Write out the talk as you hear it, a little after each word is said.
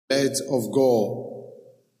elect of God,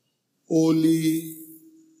 holy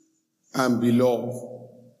and beloved,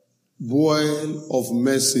 buoy of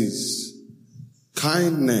mercies,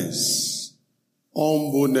 kindness,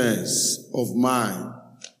 humbleness of mind,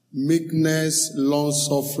 meekness,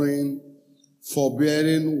 long-suffering,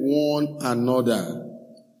 forbearing one another,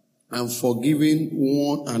 and forgiving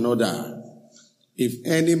one another. If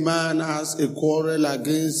any man has a quarrel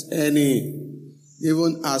against any,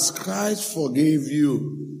 even as Christ forgave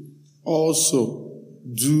you, also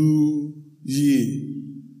do ye.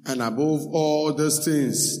 And above all these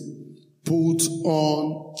things, put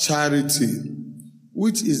on charity,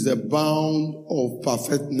 which is the bound of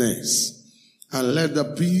perfectness. And let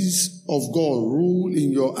the peace of God rule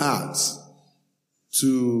in your hearts,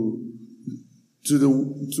 to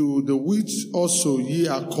the which also ye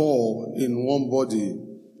are called in one body,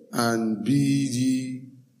 and be ye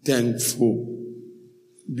thankful.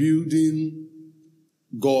 Building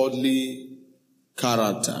godly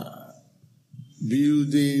character.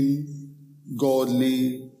 Building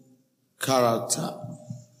godly character.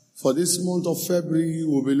 For this month of February,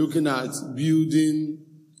 we'll be looking at building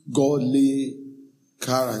godly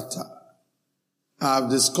character. I've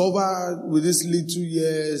discovered with these little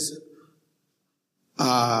years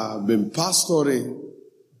I've been pastoring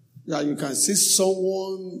that you can see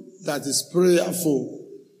someone that is prayerful.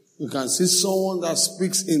 You can see someone that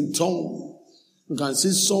speaks in tongues. You can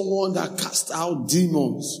see someone that casts out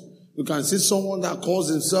demons. You can see someone that calls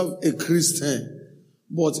himself a Christian.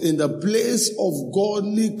 But in the place of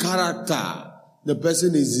godly character, the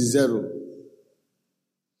person is zero.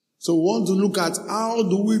 So we want to look at how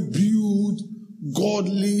do we build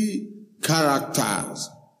godly characters.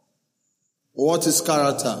 What is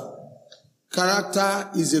character? Character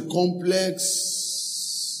is a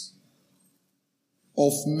complex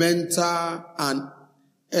of mental and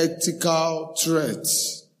ethical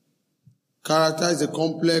traits. Character is a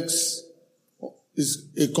complex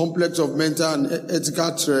of mental and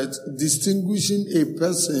ethical traits distinguishing a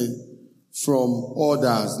person from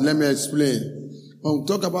others. Let me explain. When we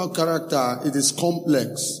talk about character, it is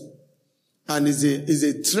complex and is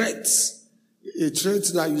a trait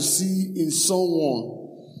that you see in someone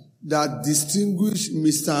that distinguish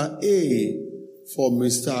Mr. A from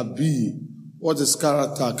Mr. B. What is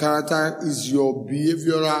character? Character is your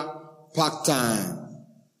behavioral pattern,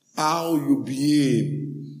 how you behave,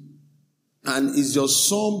 and is your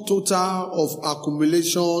sum total of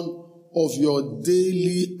accumulation of your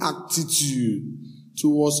daily attitude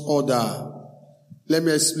towards others. Let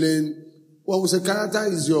me explain. When we say character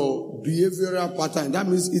is your behavioral pattern, that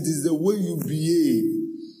means it is the way you behave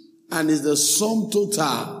and is the sum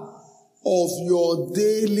total of your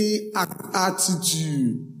daily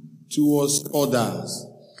attitude towards others.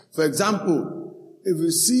 For example, if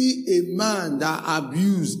you see a man that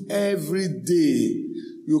abuses every day,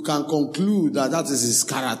 you can conclude that is his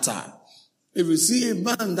character. If you see a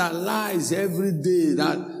man that lies every day,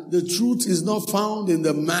 that the truth is not found in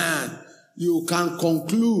the man, you can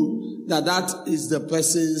conclude that is the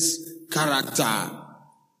person's character.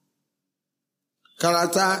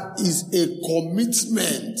 Character is a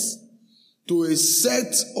commitment to a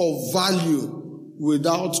set of value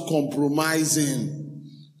without compromising.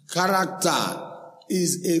 Character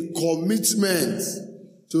is a commitment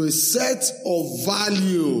to a set of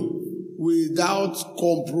value without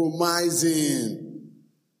compromising.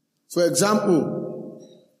 For example,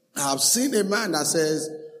 I've seen a man that says,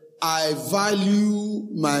 I value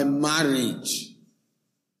my marriage.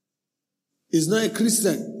 He's not a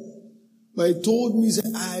Christian, but he told me, he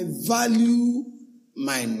said, I value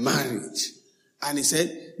my marriage. And he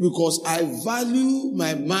said, because I value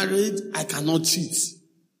my marriage, I cannot cheat.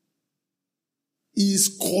 He is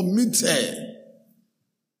committed.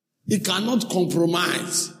 He cannot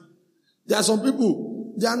compromise. There are some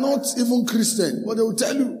people, they are not even Christian, but they will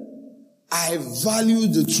tell you, I value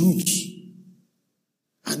the truth.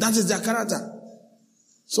 And that is their character.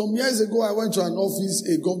 Some years ago, I went to an office,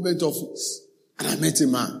 a government office, and I met a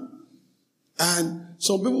man. And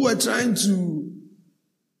some people were trying to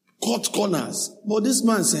cut corners. But this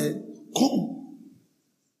man said, come.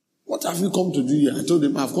 What have you come to do here? I told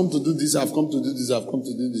him, I've come to do this, I've come to do this, I've come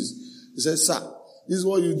to do this. He said, sir, this is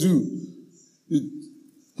what you do. You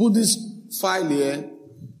put this file here.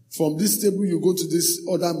 From this table, you go to this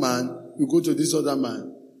other man. You go to this other man.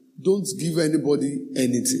 Don't give anybody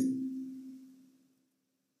anything.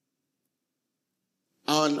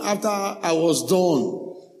 And after I was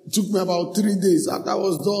done, it took me about 3 days. After I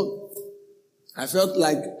was done, I felt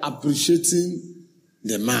like appreciating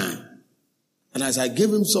the man. And as I gave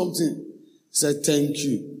him something, he said, thank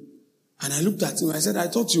you. And I looked at him. I said, I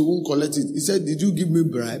thought you won't collect it. He said, did you give me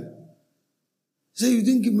bribe? He said, you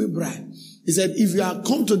didn't give me bribe. He said, if you had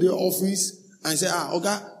come to the office and said,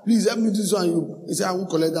 okay, please help me do this one. He said, I won't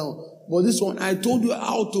collect that one. But this one, I told you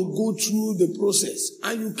how to go through the process.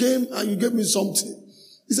 And you came and you gave me something.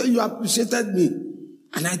 He said, you appreciated me.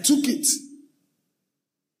 And I took it.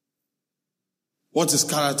 What is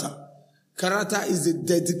character? Character is the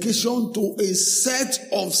dedication to a set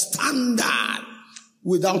of standard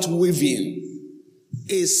without wavering.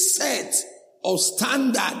 A set of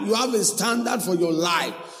standard. You have a standard for your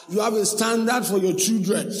life. You have a standard for your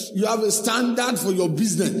children. You have a standard for your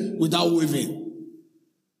business without wavering.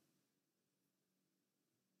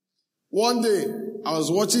 One day, I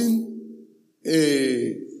was watching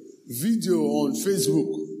a video on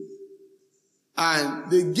Facebook,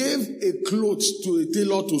 and they gave a cloth to a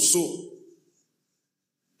tailor to sew.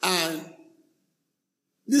 And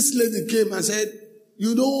this lady came and said,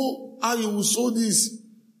 you know how you will sew this?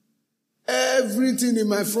 Everything in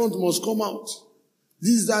my front must come out.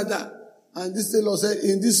 This, that. And this tailor said,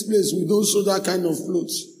 in this place, we don't sew that kind of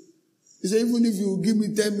clothes. He said, even if you give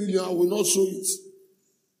me 10 million, I will not sew it.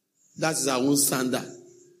 That is our own standard.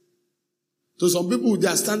 So some people,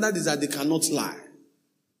 their standard is that they cannot lie.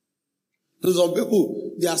 So some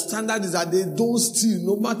people, their standard is that they don't steal.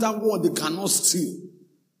 No matter what, they cannot steal.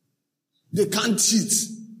 They can't cheat.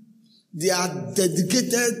 They are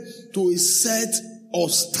dedicated to a set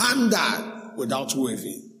of standard without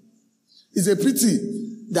wavering. It's a pity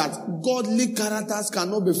that godly characters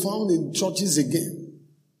cannot be found in churches again.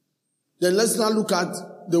 Then let's now look at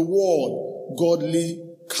the word godly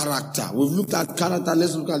character. We've looked at character.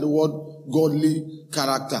 Let's look at the word godly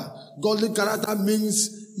character. Godly character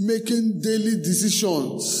means making daily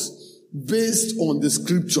decisions based on the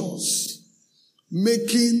scriptures.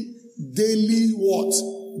 Making daily what?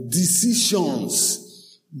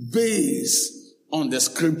 Decisions based on the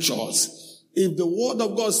scriptures. If the word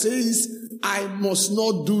of God says, I must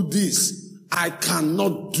not do this, I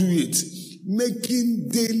cannot do it. Making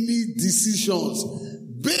daily decisions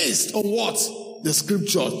based on what? The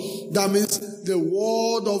scriptures. That means the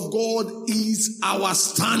word of God is our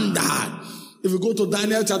standard. If you go to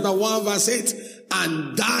Daniel chapter 1 verse 8,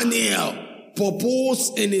 and Daniel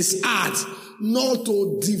purposed in his heart not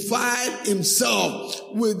to defile himself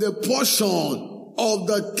with the portion of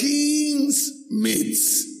the king's meat.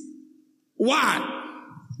 Why?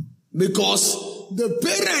 Because the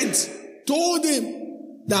parent told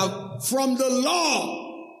him that from the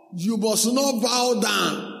law, you must not bow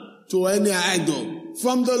down to any idol.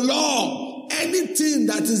 From the law, anything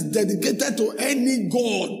that is dedicated to any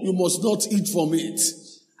god, you must not eat from it.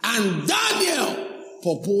 And Daniel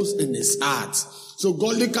purposed in his heart. So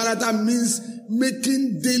godly character means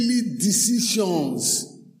making daily decisions.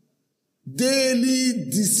 Daily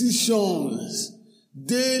decisions.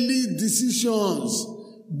 Daily decisions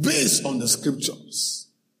based on the scriptures.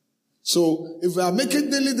 So if we are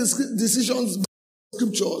making daily decisions based on the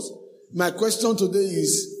scriptures, my question today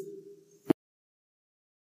is,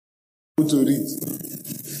 to read.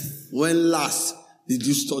 When last did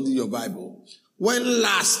you study your Bible? When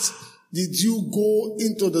last did you go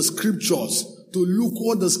into the scriptures to look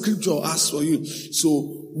what the scripture has for you?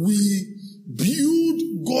 So we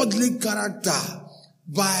build godly character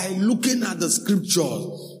by looking at the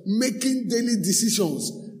scriptures, making daily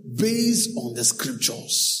decisions based on the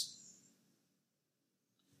scriptures.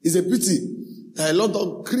 It's a pity that a lot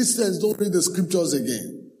of Christians don't read the scriptures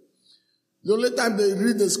again. The only time they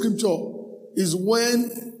read the scripture is when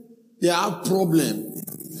they have problem.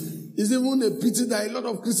 It's even a pity that a lot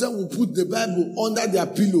of Christians will put the Bible under their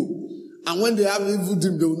pillow. And when they have evil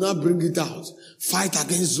dream, they will not bring it out. Fight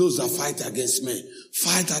against those that fight against me.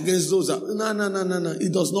 Fight against those that... No.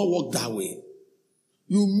 It does not work that way.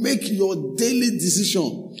 You make your daily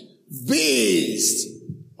decision based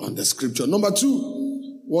on the scripture. Number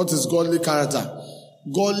 2, what is godly character?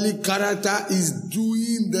 Godly character is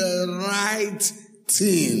doing the right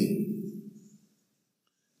thing.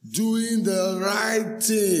 Doing the right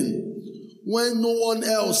thing when no one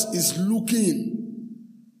else is looking.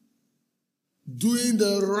 Doing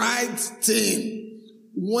the right thing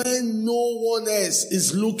when no one else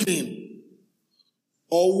is looking.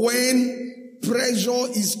 Or when pressure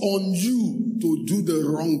is on you to do the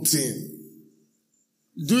wrong thing.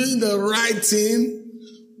 Doing the right thing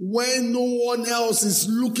when no one else is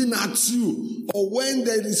looking at you, or when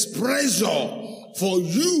there is pressure for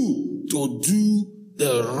you to do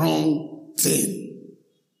the wrong thing.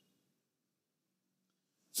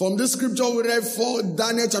 From this scripture we read for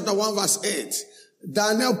Daniel chapter 1 verse 8.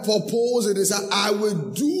 Daniel proposed, it said, I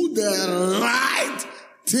will do the right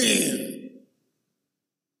thing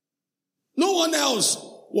No one else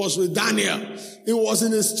was with Daniel. He was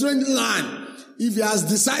in a strange land. If he has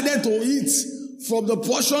decided to eat from the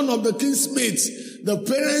portion of the king's meat, the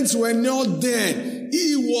parents were not there.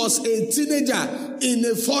 He was a teenager in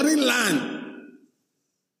a foreign land.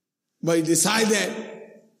 But he decided,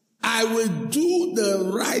 I will do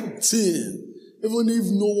the right thing, even if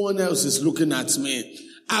no one else is looking at me.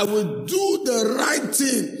 I will do the right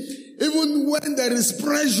thing, even when there is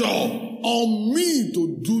pressure on me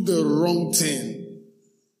to do the wrong thing.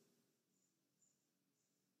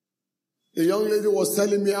 A young lady was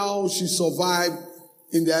telling me how she survived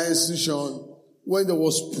in their institution when there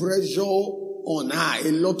was pressure on her,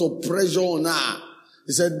 a lot of pressure on her.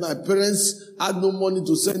 He said, my parents had no money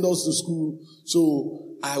to send us to school,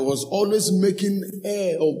 so I was always making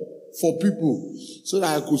air for people so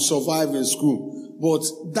that I could survive in school. But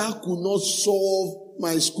that could not solve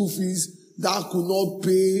my school fees. That could not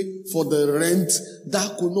pay for the rent.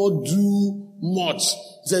 That could not do much.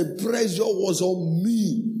 The pressure was on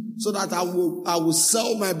me so that I will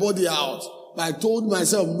sell my body out. But I told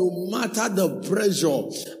myself, no matter the pressure,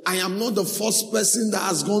 I am not the first person that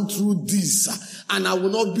has gone through this. And I will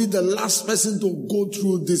not be the last person to go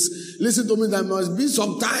through this. Listen to me, there must be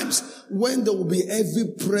some times when there will be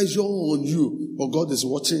heavy pressure on you. But God is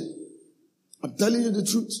watching. I'm telling you the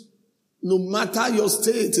truth. No matter your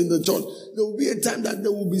state in the church, there will be a time that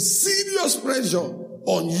there will be serious pressure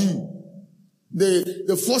on you.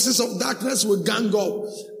 The forces of darkness will gang up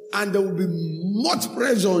and there will be much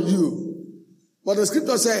pressure on you. But the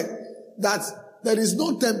scripture said that there is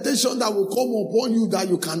no temptation that will come upon you that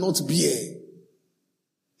you cannot bear.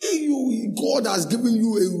 God has given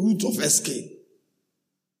you a route of escape.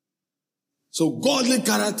 So godly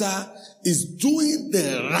character is doing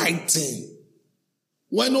the right thing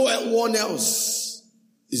when no one else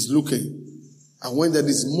is looking, and when there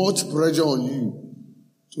is much pressure on you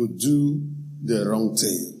to do the wrong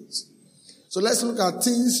things. So let's look at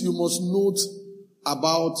things you must note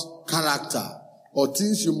about character, or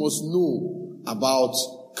things you must know about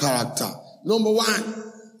character. Number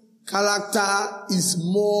one, character is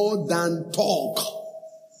more than talk.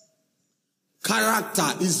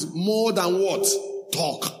 Character is more than what?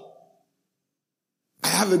 Talk. I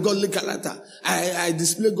have a godly character. I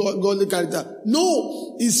display godly character.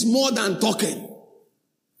 No, it's more than talking.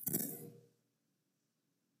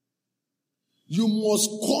 You must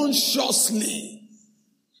consciously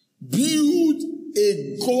build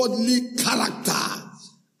a godly character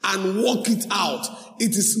and work it out.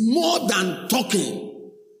 It is more than talking.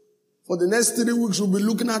 For the next 3 weeks, we'll be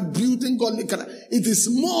looking at building godly character. It is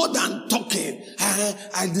more than talking.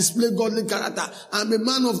 I display godly character. I'm a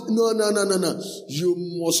man of... No. You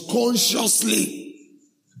must consciously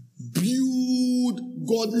build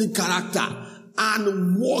godly character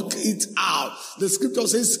and work it out. The scripture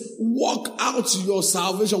says, work out your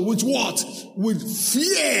salvation with what? With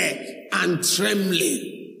fear and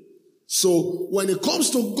trembling. So when it comes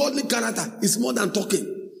to godly character, it's more than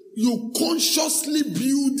talking. You consciously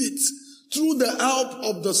build it through the help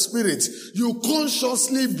of the Spirit. You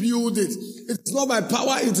consciously build it. It's not by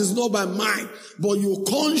power, it is not by mind, but you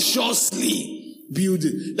consciously build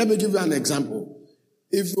it. Let me give you an example.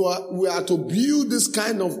 If we are to build this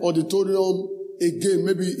kind of auditorium again,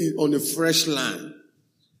 maybe on a fresh land,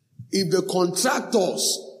 if the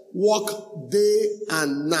contractors work day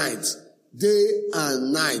and night,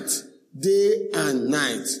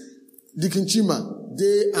 Deacon Chima,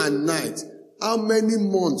 day and night, how many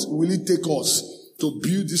months will it take us to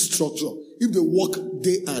build this structure? If they work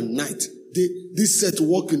day and night, this set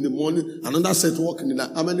work in the morning, another set work in the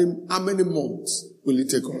night, how many months will it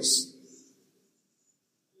take us?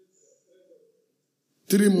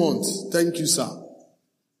 3 months. Thank you, sir.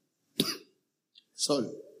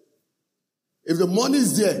 Sorry. If the money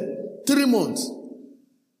is there, 3 months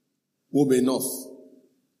will be enough.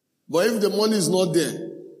 But if the money is not there,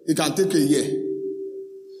 it can take a year.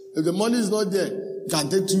 If the money is not there, it can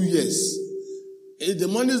take 2 years. If the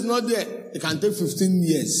money is not there, it can take 15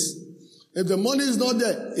 years. If the money is not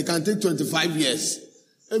there, it can take 25 years.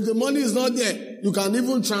 If the money is not there, you can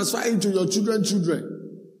even transfer it to your children.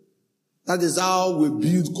 That is how we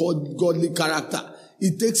build godly character.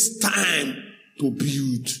 It takes time to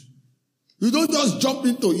build. You don't just jump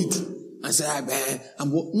into it and say,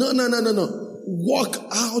 no. Work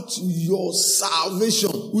out your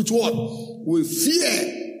salvation with what? With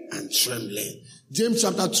fear and trembling. James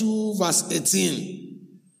chapter 2 verse 18.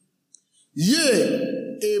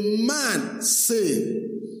 Yea, a man say,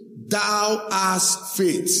 thou hast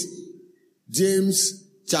faith. James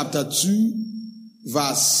chapter 2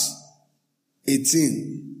 verse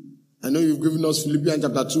 18. I know you've given us Philippians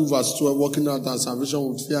chapter 2 verse 12, working out our salvation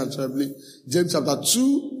with fear and trembling. James chapter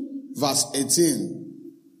 2 verse 18.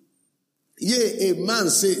 Yea, a man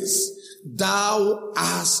says, thou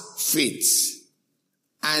hast faith,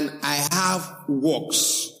 and I have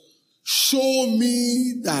works. Show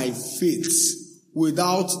me thy faith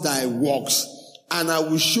without thy works, and I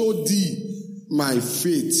will show thee my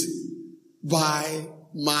faith by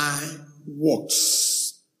my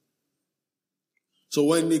works. So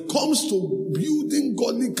when it comes to building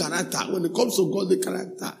godly character,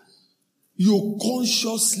 you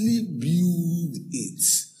consciously build it.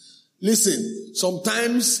 Listen,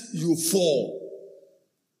 sometimes you fall.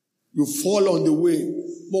 You fall on the way.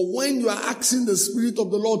 But when you are asking the Spirit of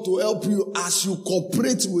the Lord to help you as you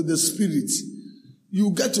cooperate with the Spirit,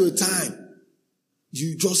 you get to a time,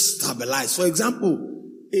 you just stabilize. For example,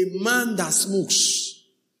 a man that smokes.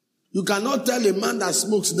 You cannot tell a man that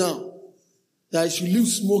smokes now that he should leave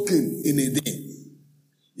smoking in a day.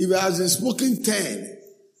 If he has been smoking 10,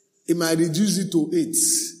 he might reduce it to 8.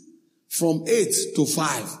 From 8 to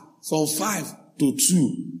 5. From 5 to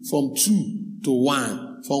 2. From 2 to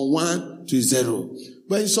 1. From 1 to 0.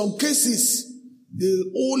 But in some cases,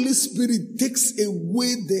 the Holy Spirit takes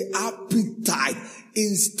away the appetite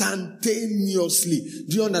instantaneously.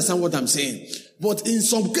 Do you understand what I'm saying? But in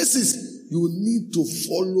some cases, you need to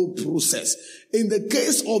follow process. In the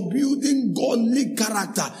case of building godly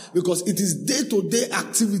character, because it is day-to-day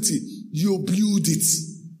activity, you build it.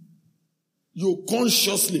 You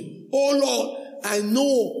consciously, oh Lord, I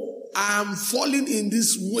know I am falling in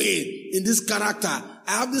this way, in this character.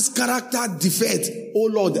 I have this character defect. Oh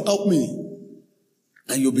Lord, help me.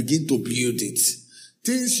 And you begin to build it.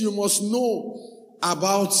 Things you must know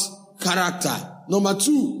about character. Number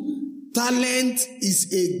 2, talent is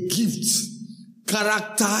a gift.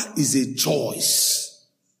 Character is a choice.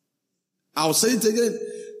 I'll say it again.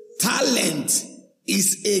 Talent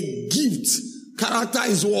is a gift. Character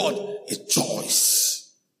is what? A choice.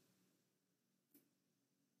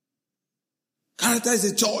 Character is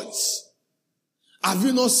a choice. Have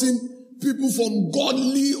you not seen people from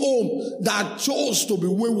godly home that chose to be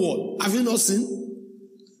wayward? Have you not seen?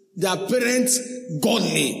 Their parents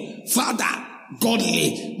godly, father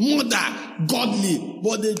godly, mother godly,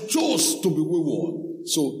 but they chose to be wayward.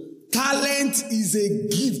 So talent is a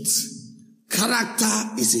gift.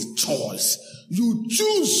 Character is a choice. You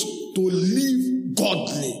choose to live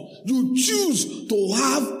godly. You choose to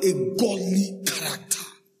have a godly character.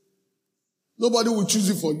 Nobody will choose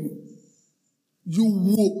it for you. You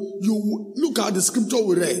will look at the scripture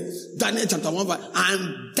we read, Daniel chapter 1 verse,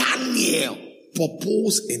 and Daniel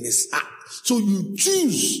proposed in his heart. So you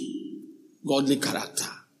choose godly character.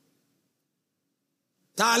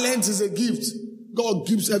 Talent is a gift. God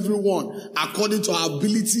gives everyone according to our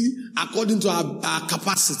ability, according to our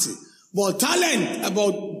capacity. But talent,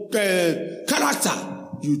 about character,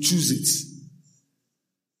 you choose it.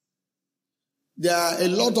 There are a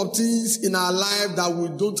lot of things in our life that we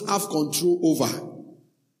don't have control over.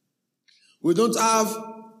 We don't have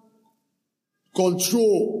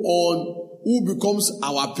control on who becomes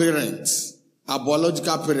our parents, our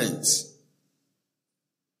biological parents.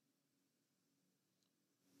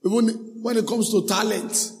 Even when it comes to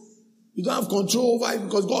talent, you don't have control over it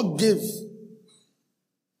because God gave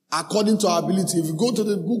according to our ability. If you go to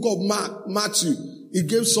the book of Matthew, he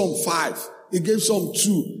gave some 5. He gave some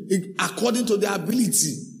 2. According to their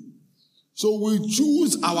ability. So we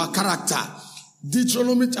choose our character.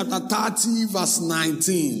 Deuteronomy chapter 30 verse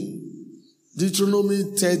 19. Deuteronomy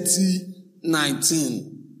 30,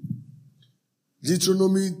 19.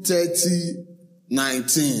 Deuteronomy 30,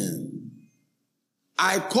 19.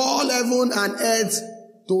 I call heaven and earth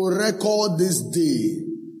to record this day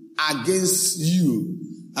against you,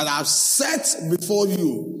 and I've set before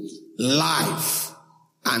you life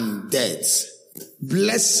and death,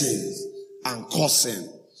 blessings and cursing.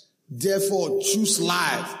 Therefore choose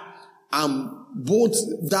life, and both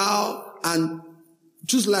thou and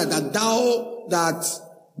choose life that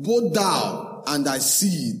both thou and thy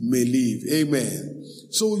seed may live. Amen.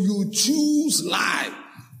 So you choose life.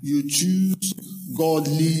 You choose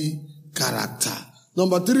godly character.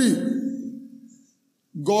 Number 3,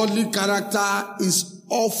 godly character is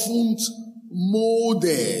often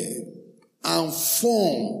molded and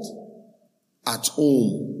formed at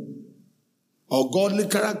home. Or godly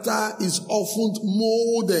character is often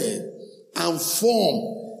molded and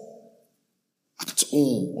formed at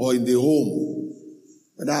home or in the home.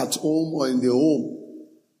 Whether at home or in the home.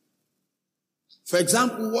 For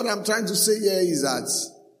example, what I'm trying to say here is that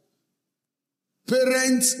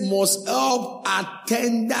parents must help at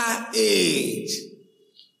tender age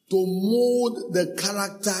to mold the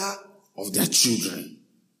character of their children.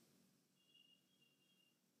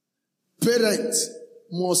 Parents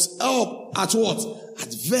must help at what?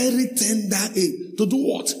 At very tender age. To do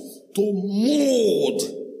what? To mold.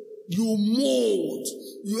 You mold.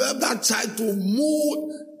 You help that child to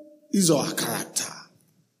mold his or her character.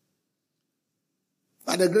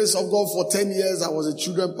 By the grace of God, for 10 years, I was a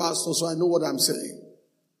children pastor, so I know what I'm saying.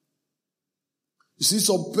 You see,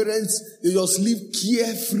 some parents, they just live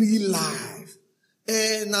carefree life.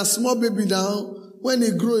 And a small baby now, when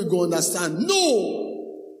they grow, you go understand. No.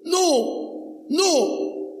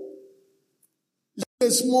 A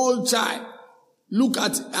small child, look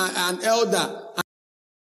at an elder.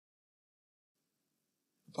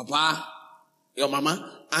 Papa, your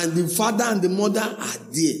mama, and the father and the mother are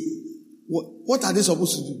there. What are they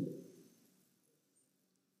supposed to do?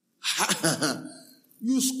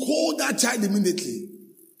 You scold that child immediately.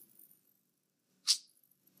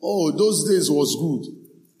 Oh, those days was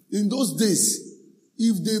good. In those days,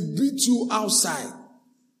 if they beat you outside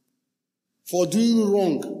for doing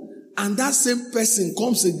wrong, and that same person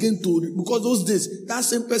comes again because those days, that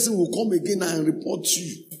same person will come again and report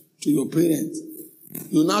you to your parents.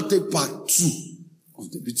 You now take part 2 of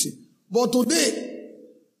the beating. But today,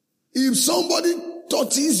 if somebody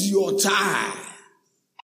touches your child,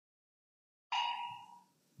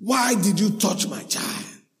 why did you touch my child?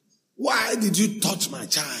 Why did you touch my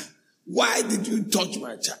child? Why did you touch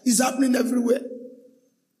my child? It's happening everywhere.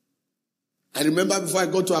 I remember before I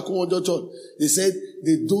got to Akomodo Church, they said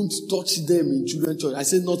they don't touch them in children's church. I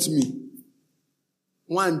said, not me.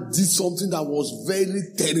 One did something that was very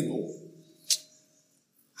terrible.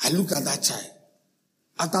 I looked at that child.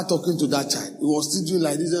 After talking to that child, he was still doing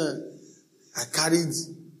like this. I carried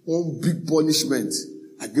one big punishment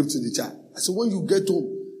I gave to the child. I said, when you get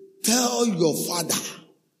home, tell your father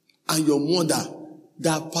and your mother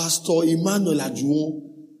that Pastor Emmanuel Ajuwon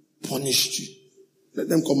punished you. Let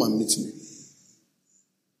them come and meet me.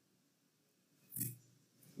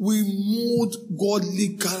 We mold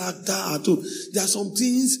godly character at home. There are some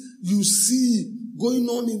things you see going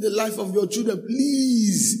on in the life of your children.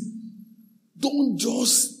 Please, don't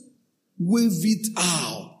just wave it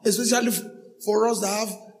out. Especially for us that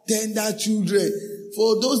have tender children.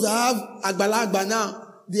 For those that have agbalagba now,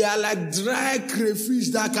 they are like dry crayfish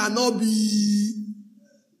that cannot be.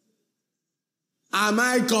 Am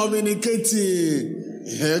I communicating?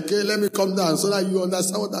 Okay, let me come down so that you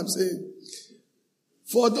understand what I'm saying.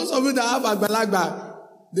 For those of you that have agbalagba,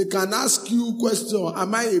 they can ask you question,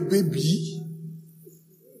 am I a baby?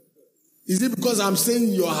 Is it because I'm staying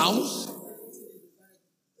in your house?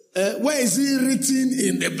 Where is it written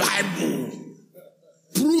in the Bible?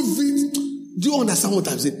 Prove it. Do you understand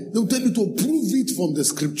what I'm saying? They'll tell you to prove it from the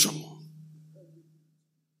scripture.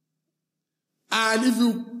 And if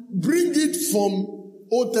you bring it from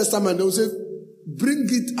Old Testament, they'll say, bring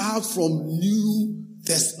it out from New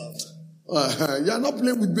Testament. You are not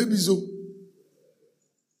playing with babies. So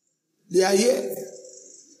they are here.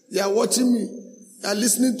 They are watching me. They are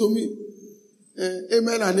listening to me.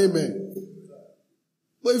 Amen and amen.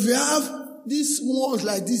 But if you have these ones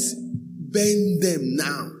like this, bend them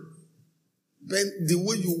now. Bend the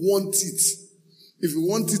way you want it. If you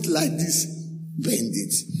want it like this, bend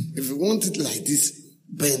it. If you want it like this,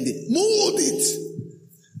 bend it. Mold it.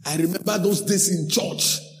 I remember those days in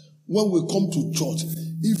church. When we come to church,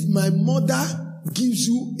 if my mother gives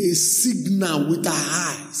you a signal with her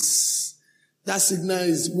eyes, that signal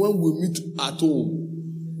is when we meet at home,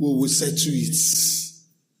 we will settle it.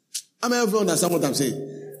 I mean, everyone understand what I'm saying?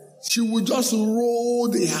 She will just roll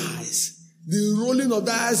the eyes. The rolling of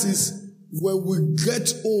the eyes is when we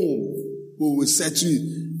get home, we will settle it.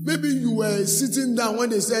 Maybe you were sitting down when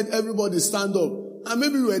they said everybody stand up, and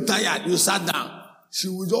maybe you were tired, you sat down. She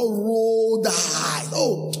will just roll the eyes.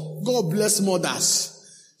 Oh, God bless mothers.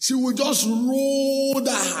 She will just roll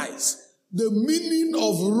the eyes. The meaning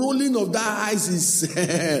of rolling of the eyes is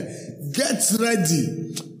get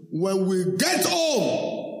ready. When we get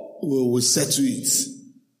home, we will settle it.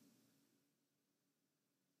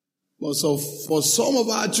 But so for some of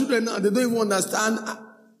our children now, they don't even understand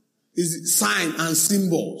is sign and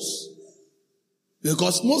symbols.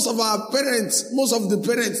 Because most of the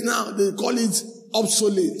parents now, they call it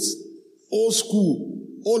obsolete, old school,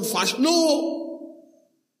 old fashioned. No!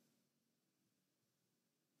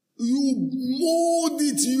 You mold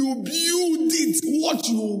it, you build it, what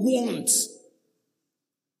you want.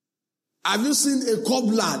 Have you seen a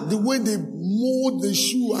cobbler, the way they mold the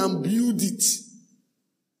shoe and build it?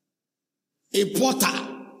 A potter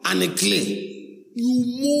and a clay. You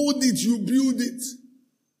mold it, you build it.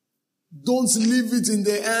 Don't leave it in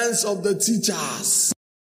the hands of the teachers.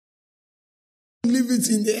 leave it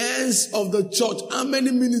in the hands of the church, how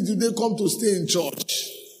many minutes do they come to stay in church?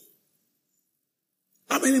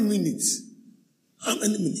 How many minutes? How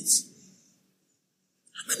many minutes?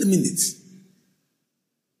 How many minutes?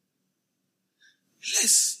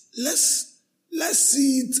 Let's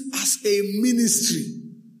see it as a ministry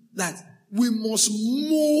that we must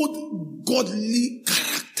mold godly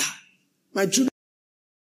character. My children,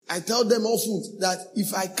 I tell them often that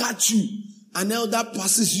if I catch you, an elder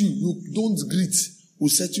passes you, you don't greet, we'll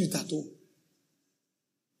set you it at home.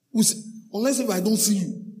 Unless if I don't see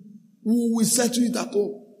you, we will set you it at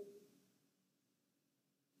home.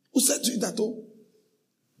 We'll set you it at home.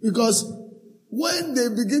 Because when they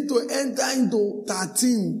begin to enter into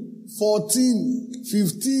 13, 14,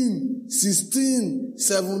 15, 16,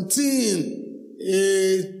 17,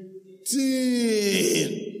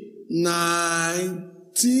 18,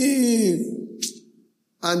 19,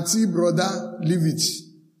 auntie, brother, leave it.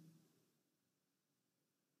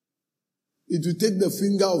 It will take the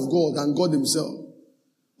finger of God and God himself.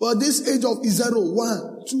 But this age of 0,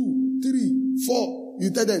 1, 2, 3, 4,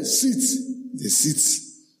 you tell them, sit. They sit.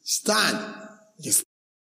 Stand. Yes.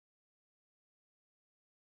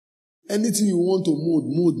 Anything you want to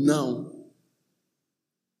mold now.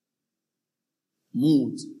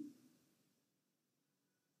 Mold.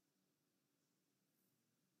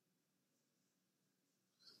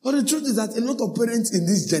 But the truth is that a lot of parents in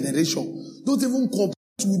this generation don't even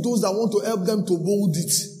cooperate with those that want to help them to mold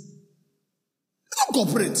it. They don't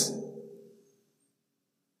cooperate.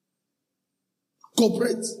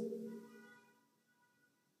 Cooperate.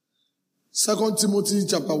 2 Timothy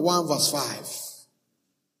chapter 1 verse 5.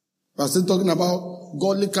 We're still talking about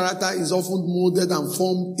godly character is often molded and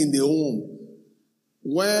formed in the home.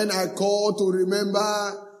 When I call to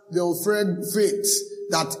remember the unfriended faith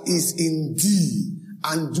that is in thee,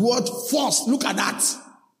 and dwelt first, look at that,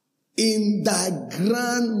 in thy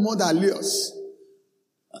grandmother Leos,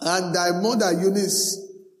 and thy mother Eunice,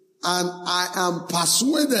 and I am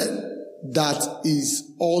persuaded that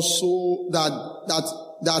is also,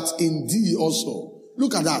 that in thee also.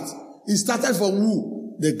 Look at that. It started from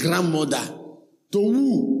who? The grandmother. To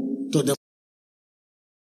who? To the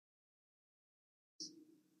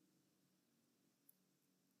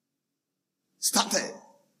started.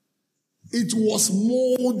 It was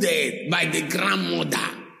molded by the grandmother.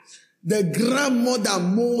 The grandmother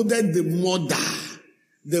molded the mother.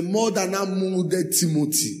 The mother now molded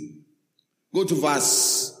Timothy. Go to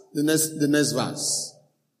the next verse.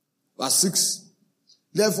 Verse 6.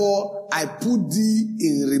 Therefore, I put thee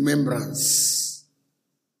in remembrance.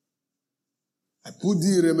 I put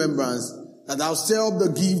thee in remembrance that thou stir up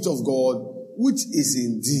the gift of God, which is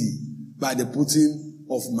in thee, by the putting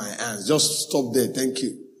of my hands. Just stop there. Thank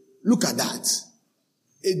you. Look at that.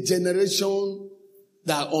 A generation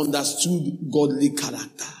that understood godly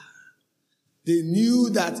character. They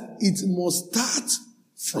knew that it must start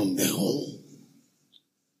from the home.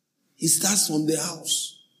 It starts from the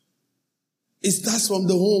house. It starts from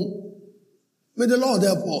the home. May the Lord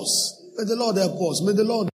help us. May the Lord help us. May the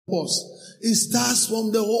Lord help us. It starts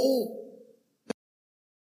from the home.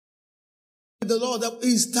 May the Lord help.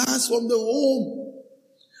 It starts from the home.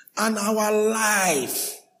 And our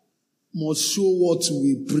life must show what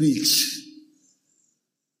we preach.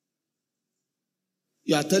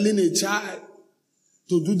 You are telling a child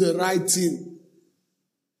to do the right thing.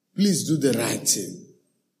 Please do the right thing.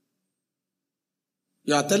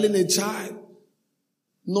 You are telling a child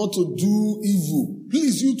not to do evil.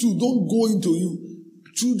 Please, you too, don't go into you.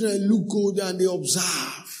 Children look good and they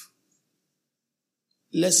observe.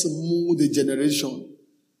 Let's mold a generation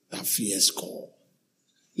that fears God.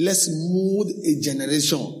 Let's mold a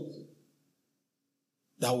generation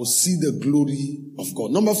that will see the glory of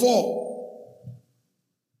God. Number 4.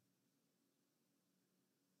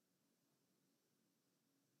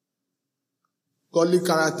 Godly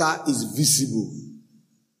character is visible.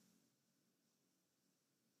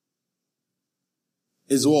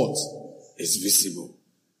 Is what? Is visible.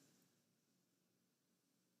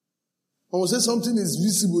 When we say something is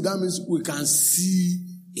visible, that means we can see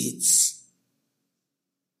it.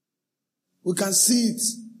 We can see it.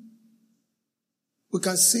 We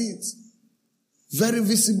can see it. Very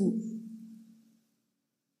visible.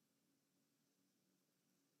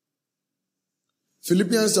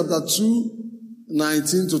 Philippians chapter 2,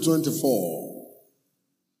 19 to 24.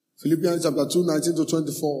 Philippians chapter 2, 19 to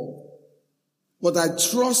 24. But I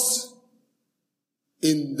trust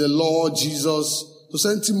in the Lord Jesus to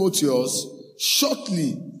send Timotheus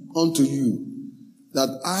shortly unto you,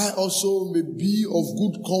 that I also may be of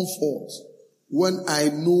good comfort when I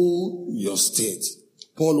know your state.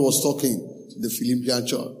 Paul was talking to the Philippian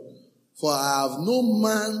church. For I have no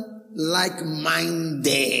man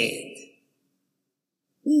like-minded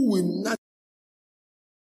who will not.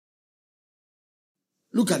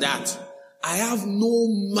 Look at that. I have no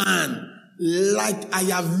man like. I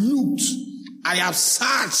have looked. I have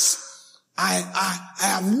searched. I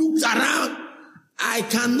have looked around. I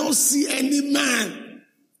cannot see any man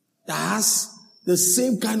that has the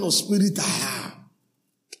same kind of spirit I have.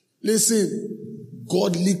 Listen,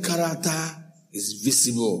 godly character is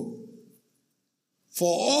visible. For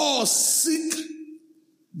all seek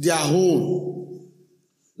their own,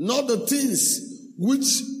 not the things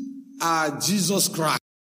which are Jesus Christ.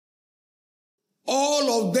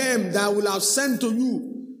 All of them that will have sent to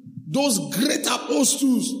you, those great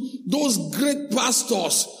apostles, those great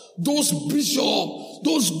pastors, those bishops,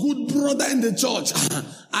 those good brothers in the church,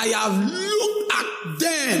 I have looked at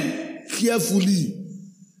them carefully.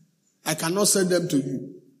 I cannot send them to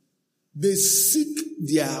you. They seek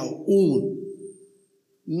their own,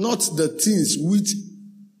 not the things which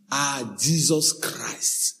are Jesus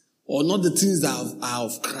Christ, or not the things that are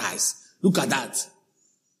of Christ. Look at that.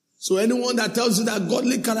 So anyone that tells you that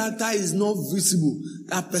godly character is not visible,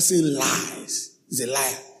 that person lies. He's a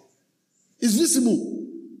liar. It's visible.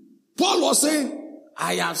 Paul was saying,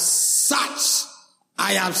 I have searched,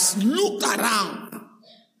 I have looked around,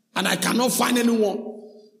 and I cannot find anyone.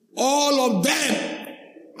 All of them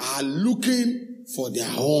are looking for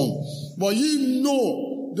their own. But ye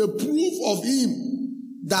know the proof of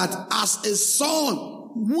him that as a son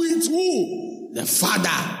with who? The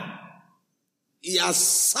Father. He has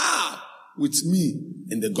served with me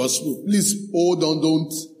in the gospel. Please hold on,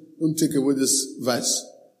 don't take away this verse.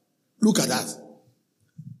 Look at that.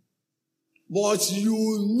 But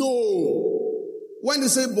you know. When they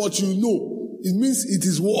say but you know, it means it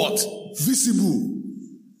is what? Visible.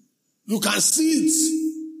 You can see it.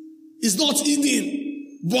 It's not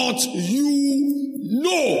hidden. But you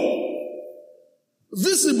know.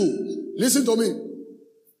 Visible. Listen to me.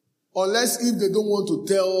 Unless if they don't want to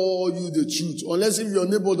tell you the truth. Unless if your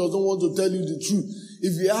neighbor doesn't want to tell you the truth.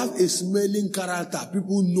 If you have a smelling character,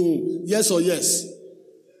 people know. Yes or yes?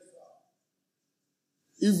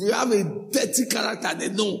 If you have a dirty character, they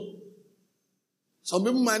know. Some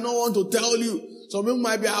people might not want to tell you. Some people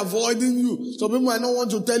might be avoiding you. Some people might not want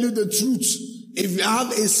to tell you the truth. If you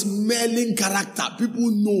have a smelling character, people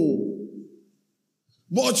know.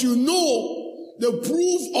 But you know the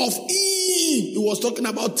proof of him. He was talking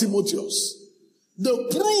about Timotheus. The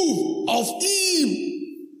proof of him.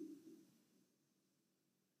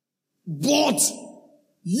 But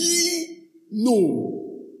ye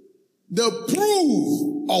know the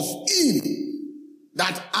proof of him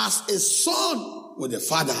that as a son with the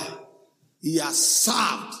Father, he has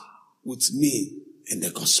served with me in the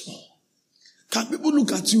gospel. Can people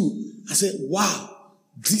look at you and say, wow,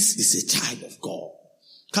 this is a child of God?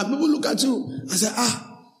 Can people look at you and say,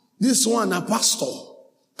 this one a pastor?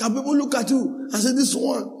 Can people look at you and say, this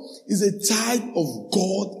one is a child of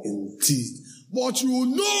God indeed? But you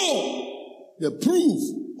know the proof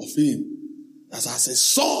of him that as a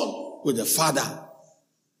son with the Father,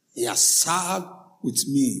 he has served with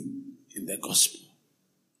me in the gospel.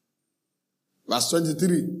 Verse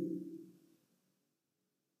 23.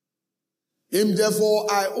 Him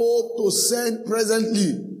therefore I hope to send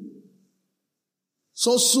presently,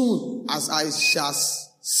 so soon as I shall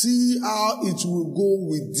see how it will go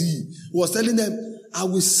with thee. He was telling them, I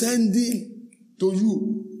will send him to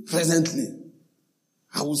you presently.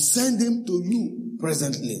 I will send him to you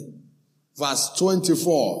presently. Verse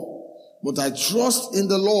 24. But I trust in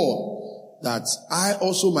the Lord that I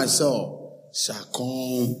also myself shall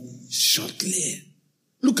come shortly.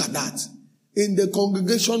 Look at that. In the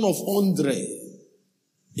congregation of Andre,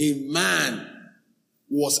 a man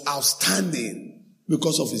was outstanding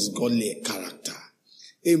because of his godly character.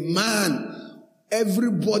 A man,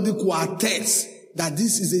 everybody could attest that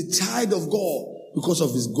this is a child of God because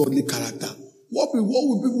of his godly character. What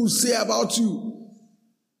will people say about you?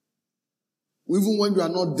 Even when you are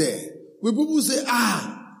not there. Will people say,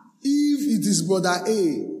 if it is brother A,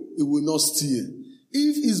 he will not steal.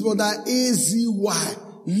 If it's brother AZY,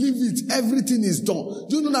 leave it, everything is done.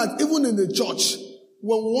 Do you know that even in the church,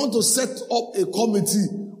 when we want to set up a committee,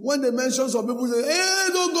 when they mention some people say, hey,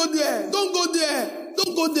 don't go there, don't go there,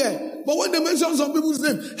 don't go there. But when they mention some people's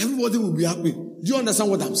name, everybody will be happy. Do you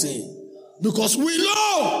understand what I'm saying? Because we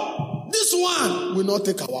know this one will not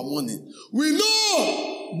take our money. We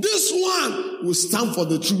know this one will stand for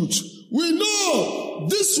the truth. We know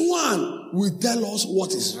this one will tell us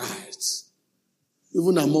what is right.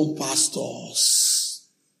 Even among pastors.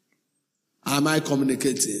 Am I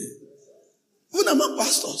communicating? Even among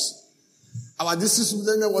pastors. Our district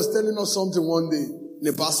superintendent was telling us something one day in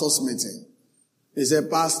a pastor's meeting. He said,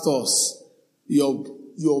 pastors,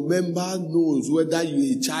 your member knows whether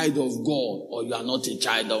you're a child of God or you are not a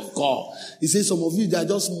child of God. He said, some of you, they are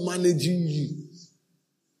just managing you,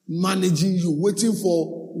 waiting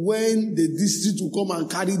for when the district will come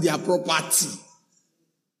and carry their property.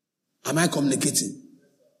 Am I communicating?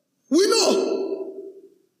 We know.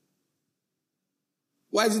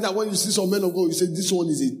 Why is it that when you see some men of God, you say, this one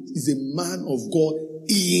is a man of God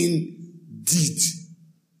indeed.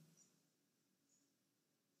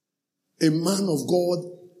 A man of God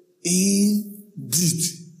indeed.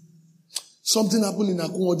 Something happened in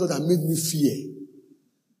Akumwojo that made me fear.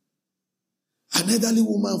 An elderly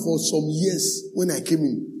woman for some years when I came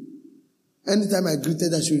in. Anytime I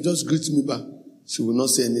greeted her, she would just greet me back. She would not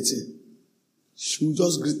say anything. She would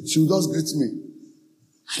just greet me.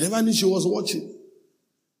 I never knew she was watching.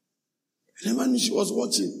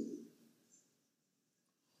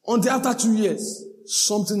 Until after 2 years,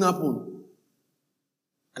 something happened.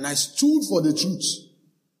 And I stood for the truth.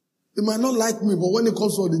 They might not like me, but when it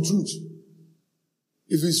comes to the truth,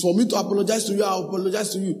 if it's for me to apologize to you, I'll apologize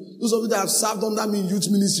to you. Those of you that have served under me in youth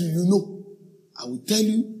ministry, you know. I will tell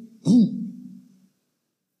you, boom.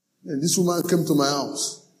 And this woman came to my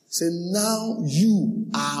house. Said, now you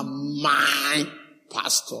are my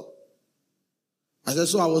pastor. I said,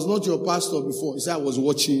 so I was not your pastor before. He said, I was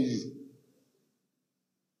watching you. He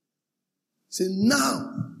said,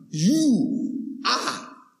 now you are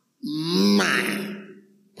my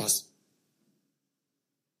pastor.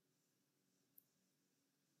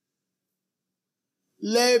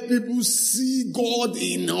 Let people see God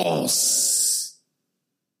in us.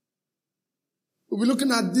 We'll be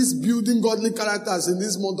looking at this building godly characters in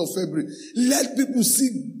this month of February. Let people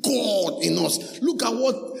see God in us. Look at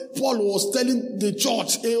what Paul was telling the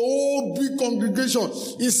church, a whole big congregation.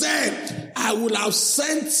 He said, I will have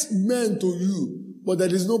sent men to you, but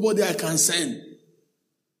there is nobody I can send.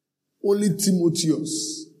 Only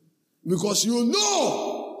Timotheus. Because you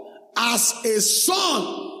know, as a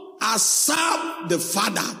son has served the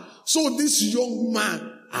Father, so this young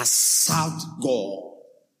man has served God.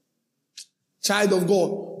 Child of God,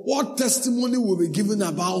 what testimony will be given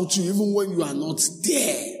about you even when you are not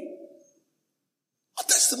there? What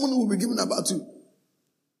testimony will be given about you?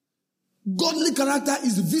 Godly character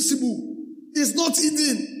is visible. It's not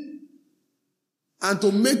hidden. And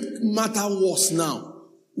to make matter worse now,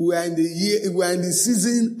 we are in the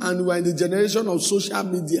season and we are in the generation of social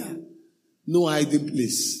media. No hiding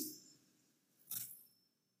place.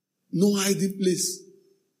 No hiding place.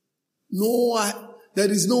 There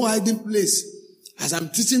is no hiding place. As I'm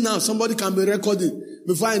teaching now, somebody can be recording.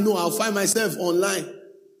 Before I know, I'll find myself online.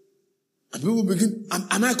 And people begin,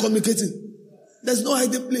 am I communicating? There's no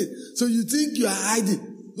hiding place. So you think you are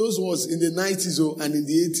hiding. Those was in the 90s and in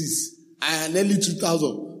the 80s and early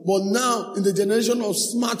 2000. But now, in the generation of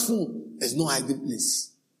smartphone, there's no hiding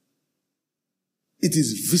place. It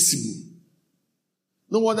is visible.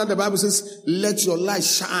 No wonder the Bible says, let your light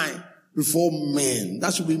shine before men.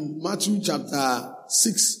 That should be Matthew chapter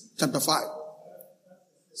 5.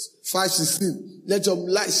 5:16. Let your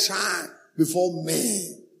light shine before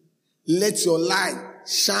men. Let your light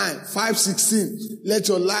shine. 5:16. Let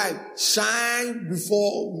your light shine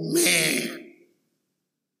before men,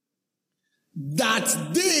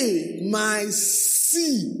 that they might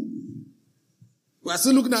see. We are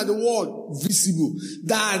still looking at the word visible.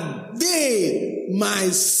 That they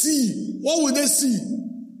might see. What will they see?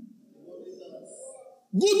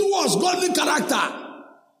 Good works, godly character.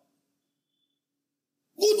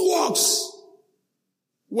 Good works.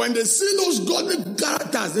 When they see those godly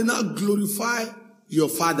characters, they now glorify your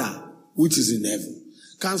Father which is in heaven.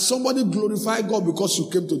 Can somebody glorify God because you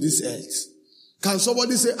came to this earth? Can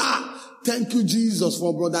somebody say, thank you, Jesus,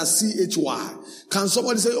 for brother CHY? Can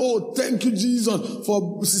somebody say, oh, thank you, Jesus,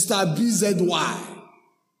 for sister BZY?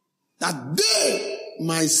 That they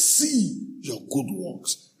might see your good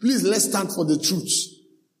works. Please, let's stand for the truth.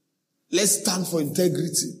 Let's stand for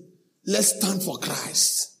integrity. Let's stand for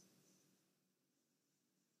Christ.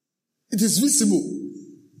 It is visible.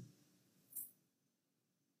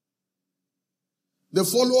 The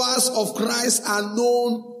followers of Christ are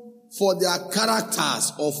known for their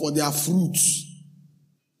characters or for their fruits.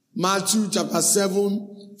 Matthew chapter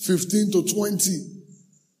 7, 15 to 20.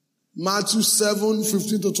 Matthew 7,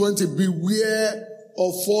 15 to 20. Beware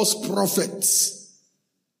of false prophets,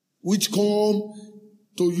 which come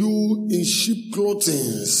to you in sheep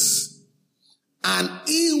clothing, and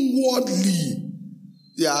inwardly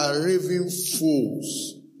they are raving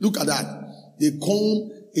fools. Look at that. They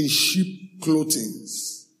come in sheep clothing.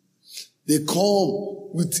 They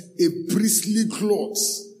come with a priestly cloth,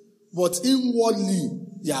 but inwardly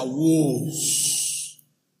they are wolves.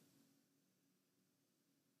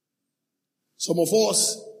 Some of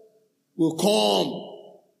us will come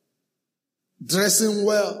dressing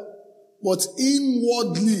well, but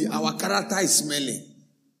inwardly our character is smelling.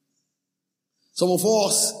 Some of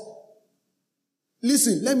us,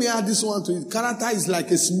 listen, let me add this one to it. Character is like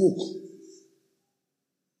a smoke,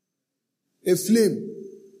 a flame.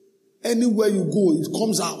 Anywhere you go, it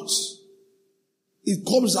comes out. It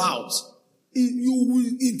comes out.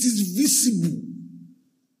 It is visible.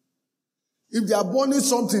 If they are burning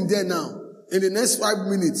something there now, in the next 5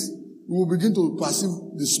 minutes, we will begin to perceive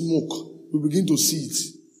the smoke. We will begin to see it.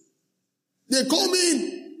 They come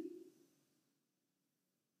in.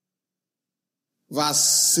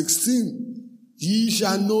 Verse 16. Ye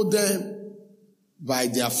shall know them by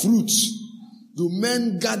their fruits. Do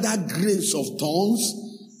men gather grapes of thorns,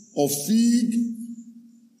 or fig?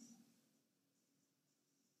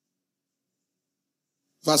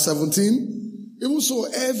 Verse 17. Even so,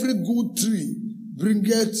 every good tree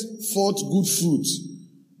bringeth forth good fruit,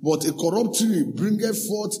 but a corrupt tree bringeth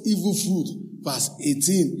forth evil fruit. Verse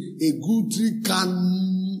 18. A good tree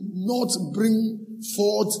cannot bring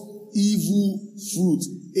forth evil fruit.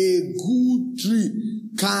 A good tree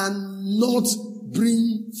cannot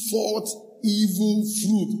bring forth evil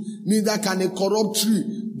fruit. Neither can a corrupt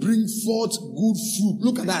tree bring forth good fruit.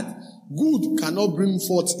 Look at that. Good cannot bring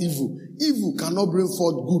forth evil. Evil cannot bring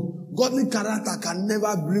forth good. Godly character can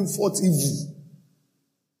never bring forth evil.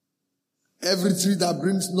 Every tree that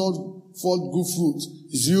brings not forth good fruit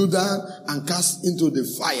is hewn down and cast into the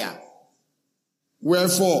fire.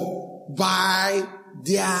 Wherefore, by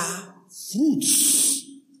their fruits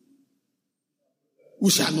we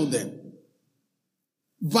shall know them.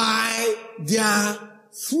 By their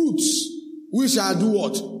fruits we shall do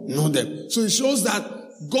what? Know them. So it shows that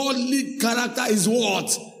godly character is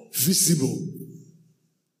what? Visible.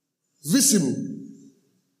 Visible.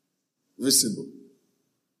 Visible.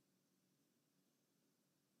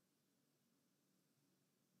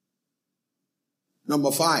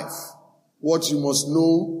 Number 5, what you must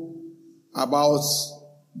know about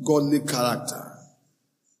godly character.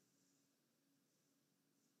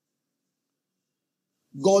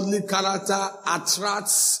 Godly character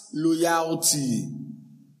attracts loyalty.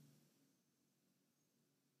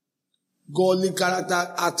 Godly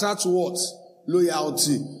character attracts what?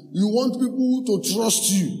 Loyalty. You want people to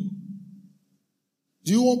trust you.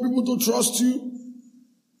 Do you want people to trust you?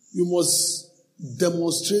 You must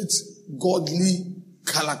demonstrate godly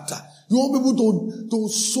character. You want people to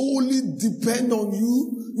solely depend on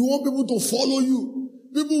you. You want people to follow you.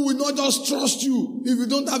 People will not just trust you if you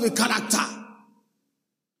don't have a character.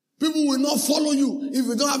 People will not follow you if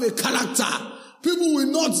you don't have a character. People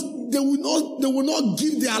will not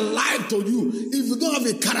give their life to you if you don't have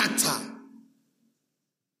a character.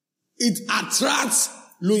 It attracts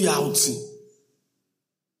loyalty.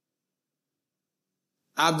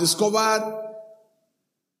 I've discovered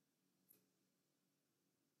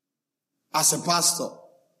as a pastor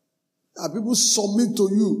that people submit to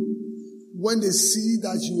you when they see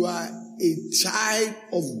that you are a child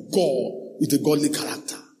of God with a godly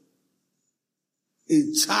character.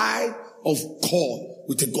 A child of God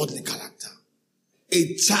with a godly character.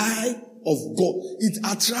 A child of God. It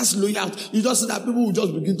attracts loyalty. You just see that people will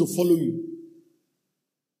just begin to follow you.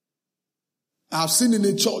 I've seen in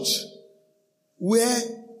a church where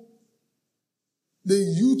the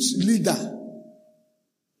youth leader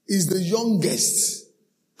is the youngest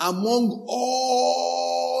among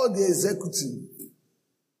all the executive.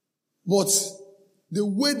 But the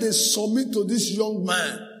way they submit to this young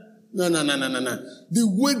man, no. The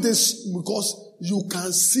way because you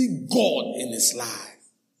can see God in his life.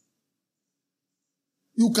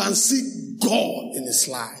 You can see God in his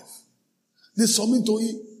life. They submit to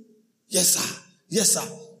him. Yes, sir. Yes, sir.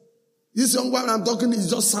 This young man I'm talking is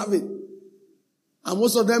just serving. And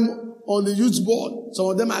most of them on the youth board, some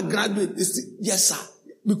of them are graduates. They say, yes, sir.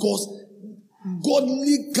 Because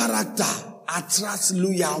godly character attracts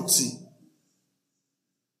loyalty.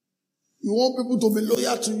 You want people to be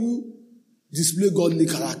loyal to you? Display godly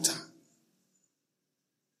character.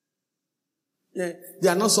 Yeah, they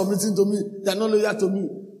are not submitting to me. They are not loyal to me.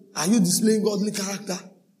 Are you displaying godly character?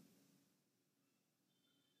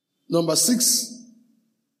 Number 6.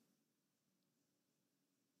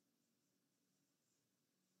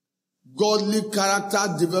 Godly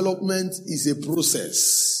character development is a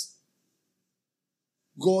process.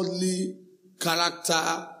 Godly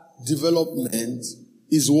character development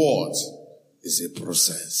is what? Is a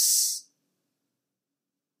process.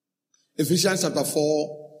 Ephesians chapter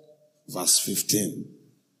 4, verse 15.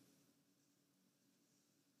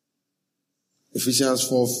 Ephesians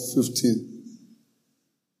 4:15.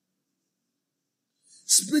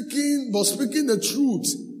 Speaking the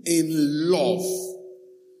truth in love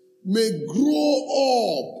may grow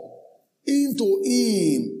up into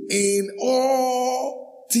him in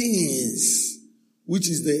all things, which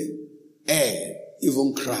is the heir,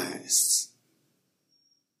 even Christ.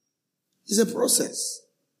 It's a process.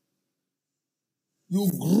 You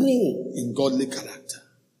grow in godly character.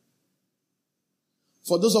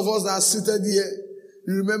 For those of us that are seated here,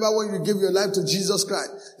 you remember when you gave your life to Jesus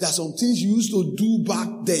Christ, there are some things you used to do back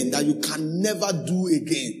then that you can never do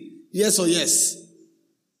again. Yes or yes?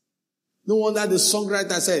 No wonder the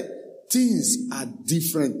songwriter said, things are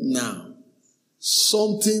different now.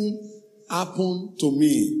 Something happened to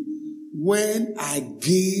me when I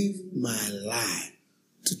gave my life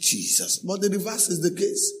to Jesus. But the reverse is the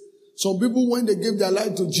case. Some people, when they gave their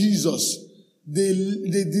life to Jesus, they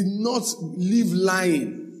did not live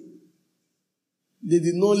lying. They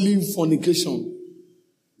did not live fornication.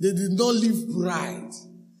 They did not live pride.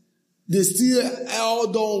 They still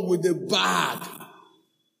held on with the bag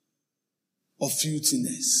of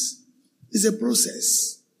filthiness. It's a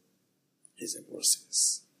process. It's a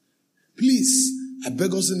process. Please, I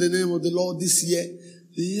beg us in the name of the Lord this year,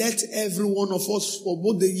 let every one of us, for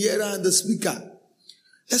both the hearer and the speaker,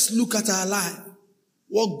 let's look at our life.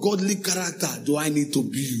 What godly character do I need to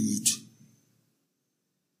build?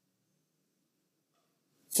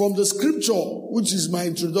 From the scripture, which is my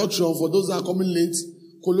introduction for those that are coming late,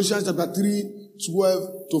 Colossians chapter 3,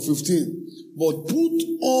 12 to 15. But put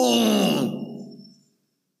on.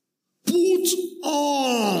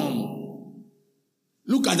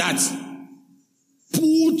 Look at that.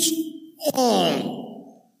 Put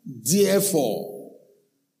on. Therefore.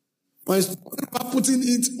 When it's about putting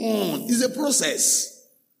it on, it's a process.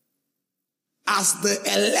 As the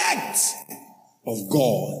elect of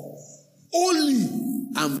God, holy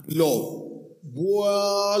and beloved,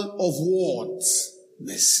 boil of what?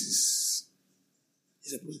 Mercies.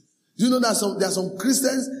 It's a process. Do you know that there are some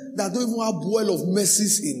Christians that don't even have boil of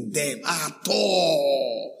mercies in them at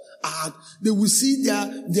all? And they will see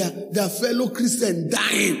their fellow Christian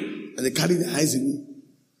dying and they carry their eyes away.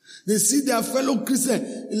 They see their fellow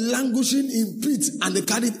Christian languishing in pit and they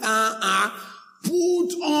carry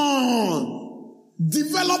put on.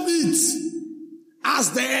 Develop it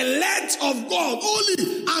as the elect of God,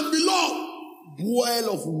 holy and beloved, boil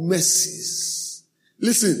of mercies.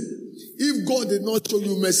 Listen, if God did not show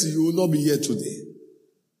you mercy, you will not be here today.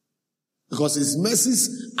 Because his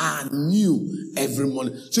mercies are new every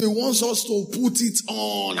morning. So he wants us to put it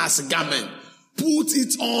on as a garment. Put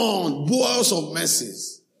it on. Boils of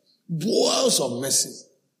mercies. Boils of mercies.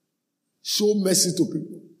 Show mercy to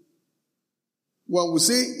people. When we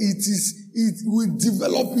say we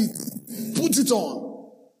develop it. Put it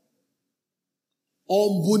on.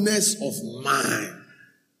 Humbleness of mind.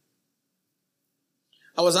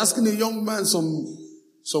 I was asking a young man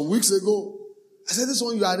some weeks ago. I said, this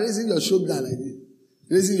one, you are raising your shoulder like this.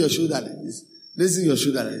 Raising your shoulder like this. Raising your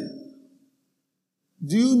shoulder like this.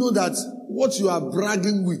 Do you know that what you are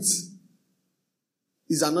bragging with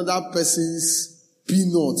is another person's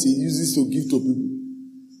peanut he uses to give to people?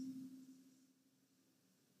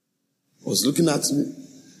 He was looking at me.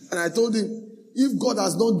 And I told him, if God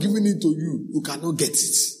has not given it to you, you cannot get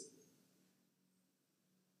it.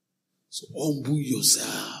 So humble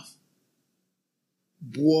yourself.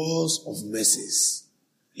 Bowls of mercies.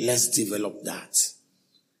 Let's develop that.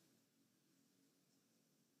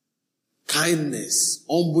 Kindness,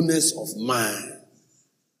 humbleness of mind.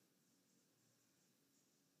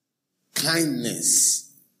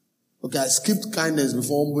 Kindness. Okay, I skipped kindness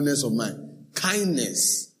before humbleness of mind.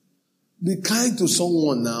 Kindness. Be kind to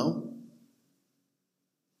someone now.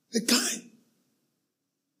 Be kind.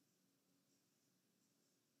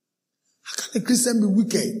 How can a Christian be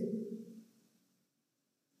wicked?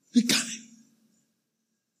 Be kind.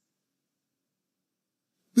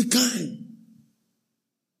 Be kind.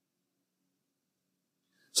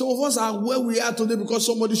 Some of us are where we are today because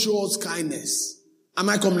somebody showed us kindness. Am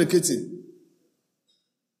I communicating?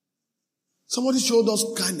 Somebody showed us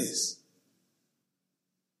kindness.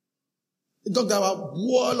 He talked about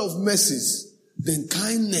wall of mercies, then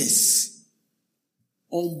kindness,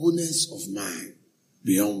 humbleness of mind.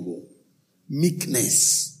 Be humble.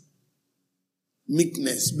 Meekness.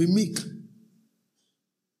 Meekness. Be meek.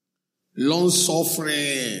 Long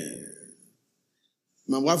suffering.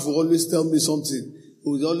 My wife will always tell me something. She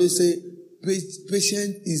would always say,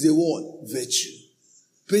 patient is a what? Virtue.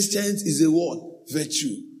 Patient is a what?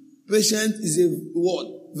 Virtue. Patient is a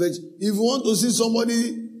what? Virtue. If you want to see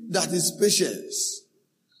somebody that is patience.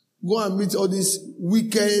 Go and meet all this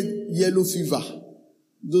wicked yellow fever.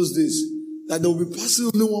 Those days. That they will be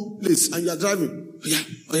passing only one place and you are driving.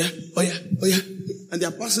 Oh yeah. And they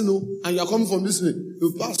are passing, and you are coming from this way.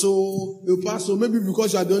 You pass, maybe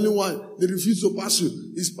because you are the only one, they refuse to pass you.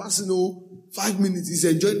 He's passing, 5 minutes. He's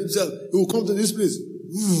enjoying himself. He will come to this place.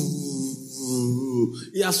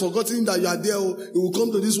 He has forgotten that you are there. He will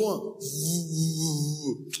come to this one.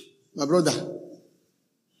 My brother.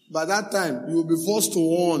 By that time, you will be forced to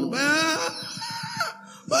warn.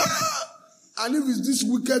 And if it's these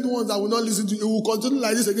wicked ones that will not listen to you, it will continue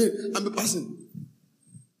like this again and be passing.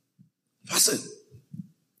 Passing.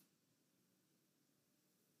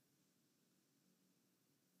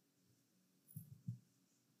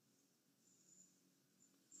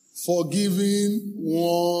 Forgiving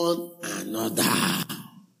one another.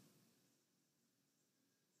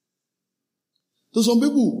 To some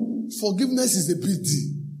people, forgiveness is a big deal.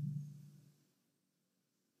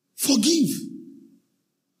 Forgive.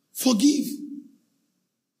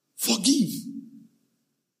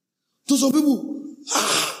 To some people,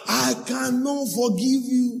 I cannot forgive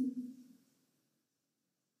you.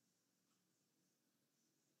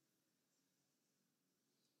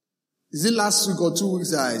 Is it last week or 2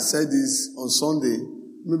 weeks I said this on Sunday?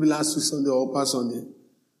 Maybe last week Sunday or past Sunday.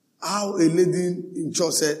 How a lady in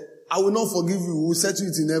church said, I will not forgive you. We will settle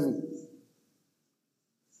it in heaven.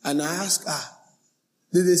 And I asked her,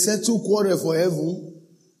 did they settle quarrel for heaven?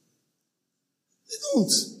 They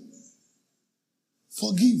don't.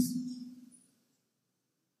 Forgive.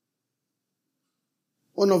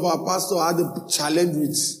 One of our pastors had a challenge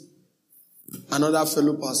with another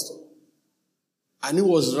fellow pastor. And he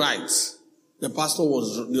was right. The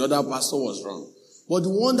other pastor was wrong. But the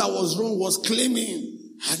one that was wrong was claiming.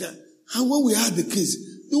 And when we had the case,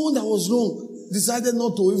 the one that was wrong decided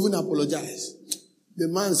not to even apologize. The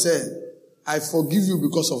man said, I forgive you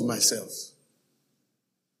because of myself.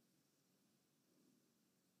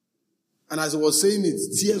 And as he was saying it,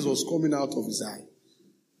 tears was coming out of his eye.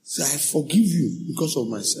 So I forgive you because of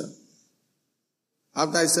myself.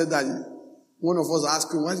 After I said that, one of us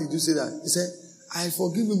asked him, why did you say that? He said, I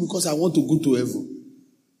forgive him because I want to go to heaven.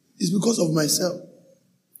 It's because of myself.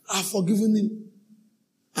 I've forgiven him.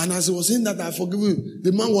 And as he was saying that I forgive him,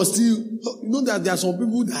 the man was still, that there are some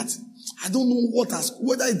people that, I don't know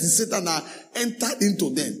whether it is Satan that entered into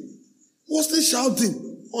them. Was they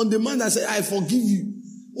shouting on the man that said, I forgive you?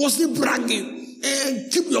 Was he bragging?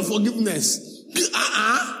 And keep your forgiveness.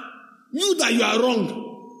 You that you are wrong.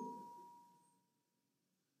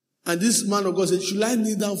 And this man of God said, should I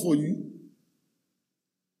kneel down for you?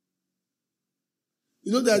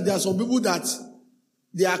 You know that there are some people that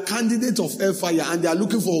they are candidates of hellfire and they are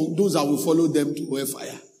looking for those that will follow them to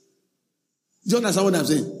hellfire. Do you understand what I'm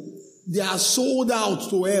saying? They are sold out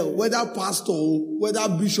to hell, whether pastor, whether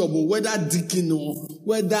bishop, whether deacon,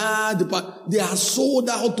 they are sold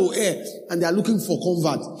out to hell and they are looking for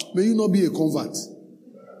convert. May you not be a convert.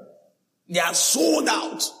 They are sold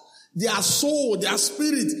out. Their soul, their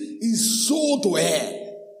spirit is sold to hell.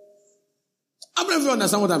 I don't know if you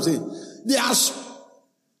understand what I'm saying.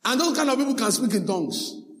 And those kind of people can speak in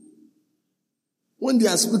tongues. When they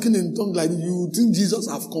are speaking in tongues like this, you think Jesus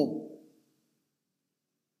have come.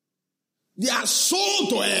 They are sold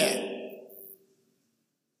to hell.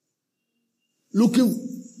 Looking,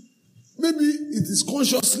 maybe it is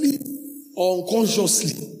consciously or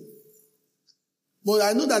unconsciously. But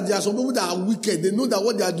I know that there are some people that are wicked. They know that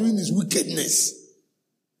what they are doing is wickedness.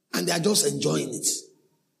 And they are just enjoying it.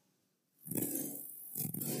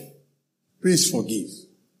 Please forgive.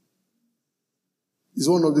 It's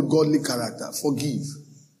one of the godly character. Forgive.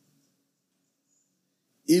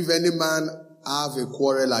 If any man have a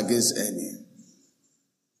quarrel against any,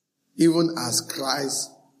 even as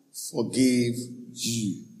Christ forgave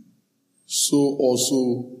you, so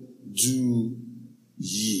also do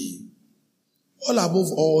ye. All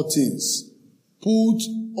above all things, put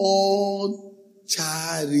on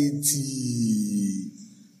charity.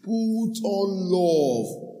 Put on love.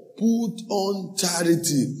 Put on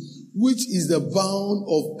charity, which is the bound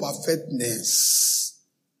of perfectness.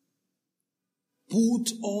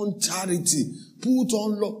 Put on charity. Put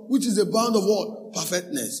on love, which is the bound of what?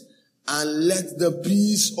 Perfectness. And let the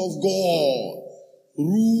peace of God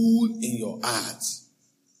rule in your heart.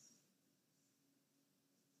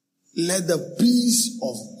 Let the peace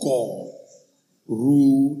of God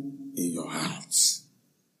rule in your heart.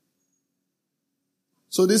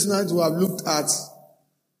 So this night we have looked at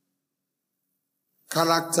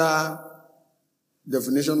character,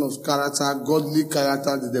 definition of character, godly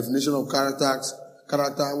character, the definition of character.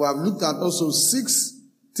 We have looked at also 6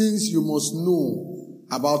 things you must know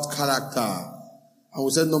about character. And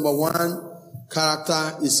we said number 1,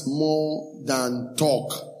 character is more than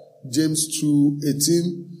talk. James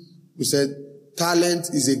 2:18. We said talent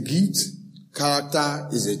is a gift, character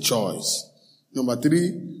is a choice. Number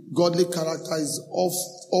 3, godly character is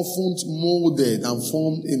often molded and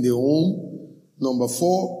formed in the home. Number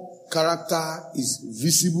 4, character is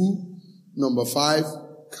visible. Number 5,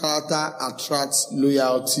 character attracts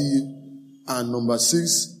loyalty. And number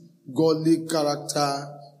 6, godly character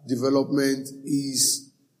development is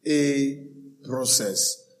a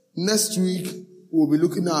process. Next week, we'll be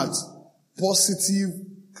looking at positive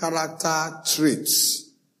character traits.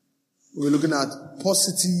 We'll be looking at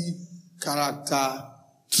positive character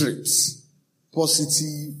traits.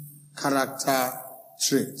 Positive character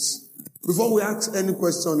traits. Before we ask any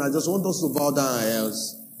question, I just want us to bow down our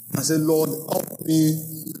heads and say, Lord, help me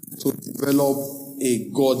to develop a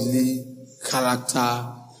godly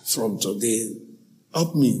character from today.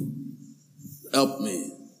 Help me. Help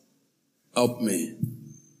me. Help me.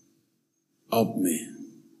 Help me.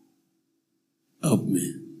 Help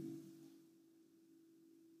me.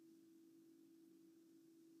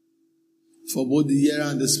 For both the hearer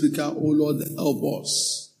and the speaker, oh Lord, help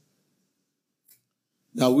us,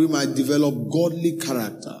 that we might develop godly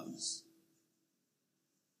characters.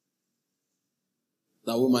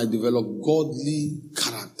 That we might develop godly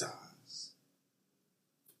characters.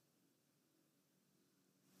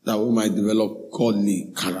 That we might develop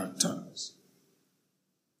godly characters.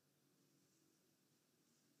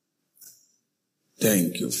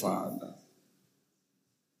 Thank you, Father.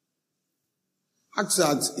 Ask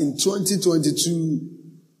that in 2022,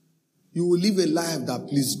 you will live a life that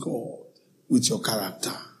pleases God with your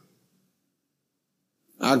character.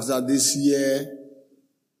 Ask that this year,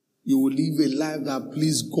 you will live a life that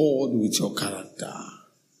pleases God with your character.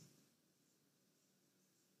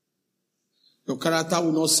 Your character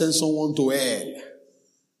will not send someone to hell.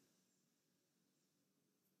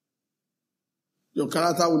 Your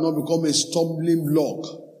character will not become a stumbling block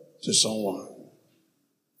to someone.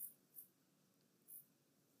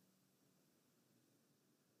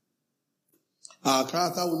 Our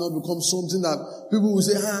character will not become something that people will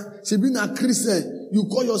say, she being a Christian, you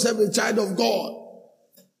call yourself a child of God.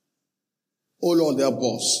 Oh Lord, help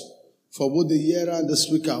us. For both the hearer and the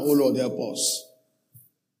speaker, oh Lord, help us.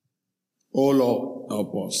 Oh Lord,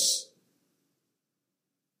 help us.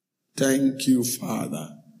 Thank you,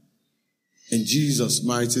 Father. In Jesus'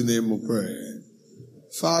 mighty name we pray.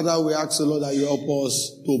 Father, we ask the Lord that you help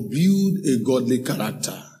us to build a godly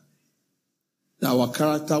character. That our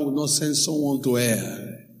character will not send someone to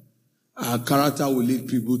hell. Our character will lead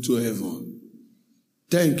people to heaven.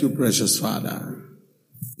 Thank you, precious Father.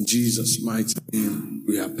 In Jesus' mighty name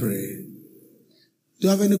we are praying. Do you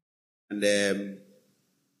have any? And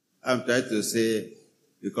I'm trying to say,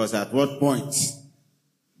 because at what point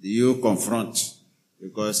do you confront?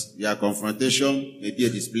 Because your confrontation may be a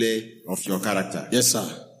display of your character. Yes,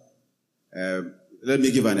 sir. Let me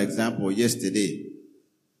give an example. Yesterday,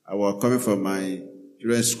 I was coming from my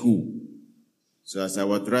children's school. So as I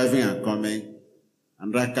was driving and coming,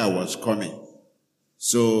 another car was coming.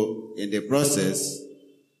 So in the process,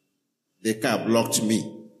 the car blocked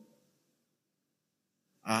me.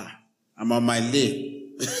 I'm on my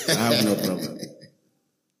lane. I have no problem.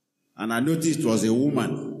 And I noticed it was a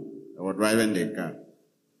woman that was driving the car.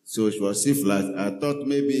 So she was syphilis. I thought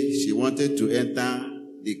maybe she wanted to enter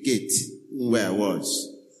the gate where I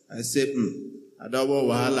was. I said, I don't want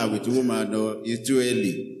wahala with woman, no, it's too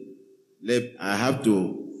early. I have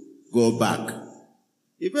to go back.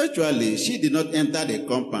 Eventually, she did not enter the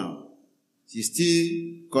compound. She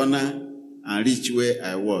still corner and reach where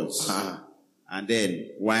I was. And then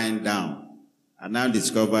wind down. I now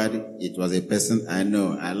discovered it was a person I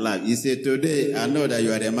know. I laughed. He said, today, I know that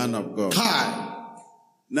you are a man of God. Hi.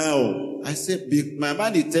 Now, I said, my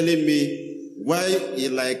man is telling me, why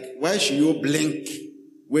should you blink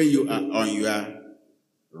when you are on your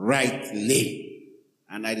right lane?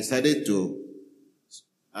 And I decided to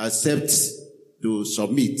accept, to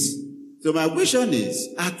submit. So my question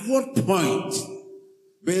is, at what point,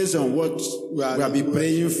 based on what we have been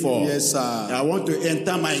praying for, yes, sir, I want to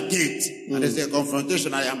enter my gate, and there's a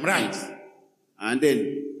confrontation, I am right. And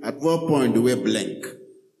then, at what point do we blink?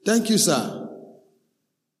 Thank you, sir.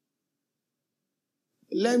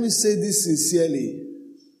 Let me say this sincerely.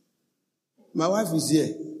 My wife is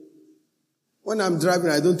here. When I'm driving,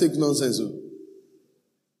 I don't take nonsense.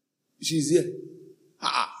 She's here.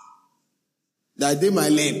 That day my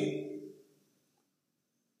lane.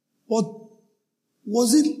 But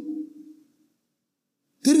was it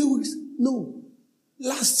 3 weeks? No.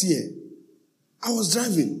 Last year, I was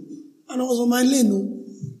driving and I was on my lane.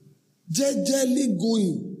 Jejely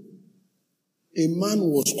going. A man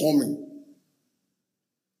was coming,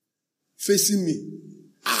 facing me.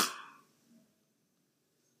 I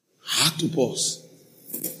had to pause.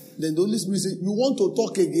 Then the Holy Spirit said, you want to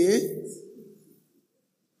talk again?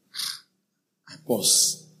 I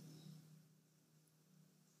paused.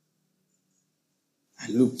 I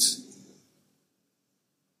looked.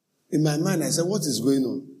 In my mind, I said, what is going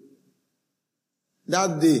on?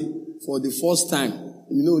 That day, for the first time,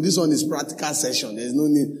 this one is practical session. There's no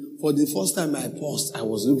need. For the first time I paused, I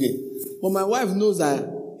was looking. But my wife knows that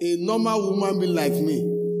a normal woman being like me,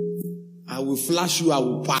 I will flash you, I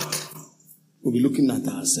will pack. We'll be looking at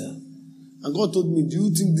ourselves. And God told me, do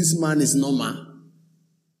you think this man is normal?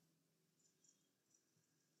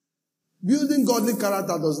 Building godly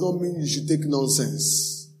character does not mean you should take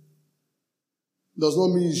nonsense. Does not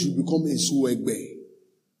mean you should become a suegbe.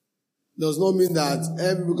 Does not mean that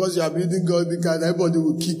because you are building godly character, everybody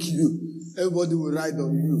will kick you. Everybody will ride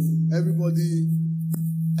on you. Everybody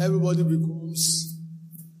becomes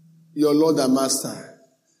your Lord and Master.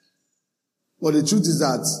 But the truth is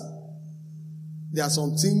that there are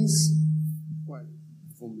some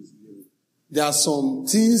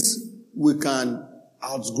things we can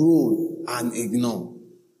outgrow and ignore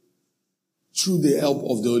through the help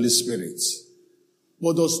of the Holy Spirit.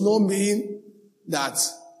 But does not mean that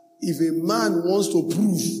if a man wants to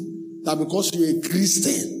prove that because you're a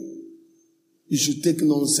Christian, you should take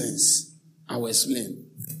nonsense. I will explain.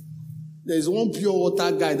 There is one pure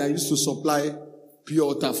water guy that used to supply pure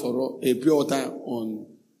water on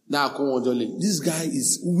Dakonwojole. This guy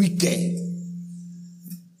is wicked.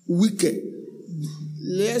 Wicked.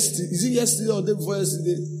 Is it yesterday or the day before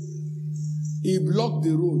yesterday? He blocked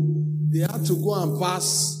the road. They had to go and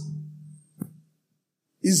pass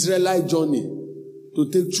Israelite journey to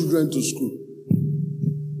take children to school.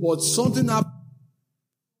 But something happened.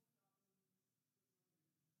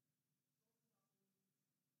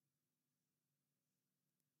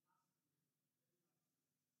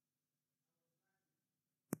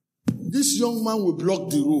 This young man will block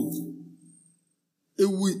the road. He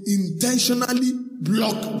will intentionally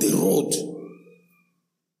block the road.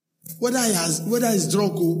 Whether he's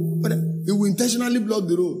drunk or he will intentionally block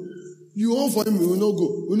the road. You want for him, he will not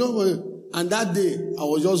go. Will not for him. And that day, I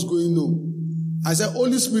was just going home. I said,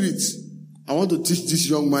 Holy Spirit, I want to teach this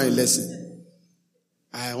young man a lesson.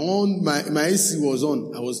 My AC was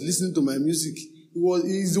on. I was listening to my music.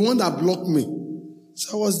 He's the one that blocked me.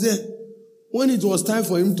 So I was there. When it was time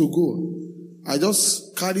for him to go, I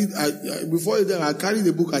just carried, before I carried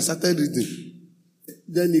the book, I started reading.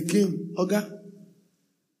 Then he came, Oga.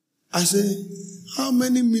 I said, how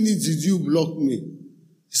many minutes did you block me?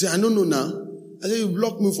 He said, I don't know now. I said, you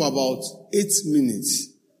blocked me for about 8 minutes.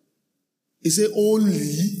 He said,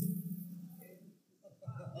 only?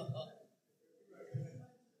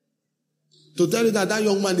 To tell you that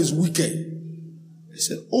young man is wicked. He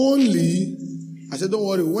said, only? I said, don't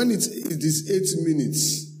worry, when it is 8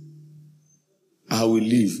 minutes, I will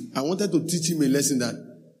leave. I wanted to teach him a lesson that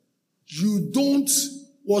you don't,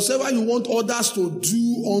 whatever you want others to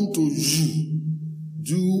do unto you,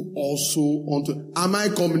 do also unto. Am I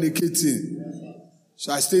communicating?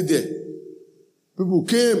 So I stayed there. People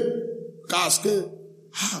came, cars came.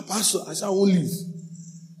 Pastor, I said, I won't leave.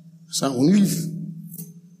 I said, I won't leave.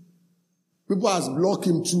 People has blocked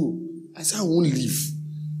him too. I said, I won't leave.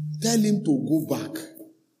 Tell him to go back.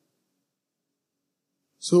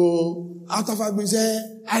 So, after 5 minutes, he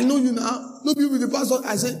said, I know you now. No, be with the pastor.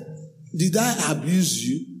 I said, did I abuse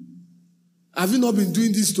you? Have you not been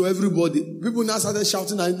doing this to everybody? People now started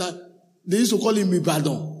shouting at him. They used to call him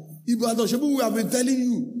Ibadan. Ibadan. Shebu, we have been telling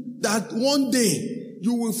you that one day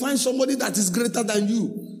you will find somebody that is greater than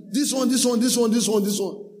you. This one.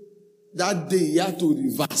 That day he had to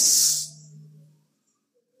reverse.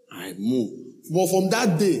 I moved. But from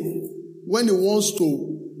that day, when he wants to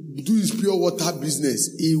do his pure water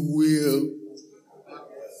business, he will.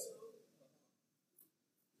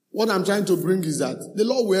 What I'm trying to bring is that the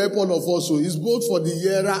Lord will help all of us. So it's both for the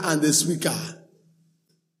hearer and the speaker.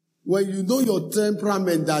 When you know your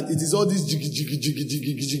temperament that it is all this jiggy,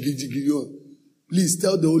 please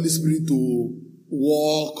tell the Holy Spirit to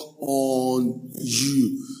work on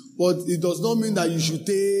you. But it does not mean that you should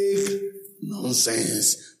take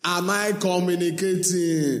nonsense. Am I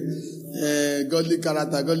communicating? Godly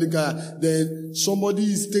character. Then somebody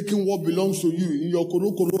is taking what belongs to you in your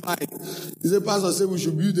koro eye. The pastor said we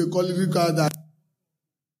should build a godly character.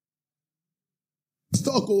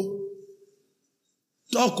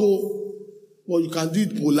 Talk, but you can do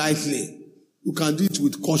it politely. You can do it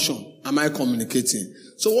with caution. Am I communicating?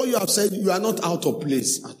 So what you have said, you are not out of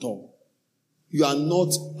place at all. You are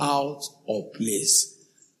not out of place.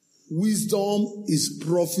 Wisdom is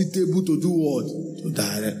profitable to do what? To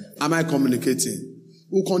direct. Am I communicating?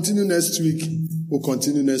 We'll continue next week.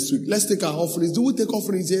 Let's take our offerings. Do we take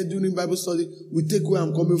offerings here during Bible study? We take where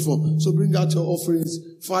I'm coming from. So bring out your offerings.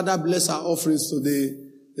 Father, bless our offerings today.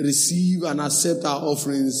 Receive and accept our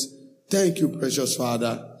offerings. Thank you, precious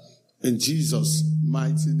Father. In Jesus'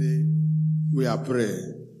 mighty name, we are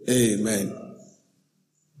praying. Amen.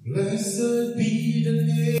 Blessed be the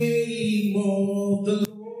name of the Lord.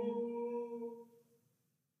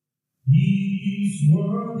 He is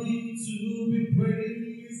worthy to be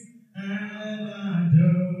praised and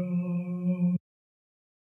adored.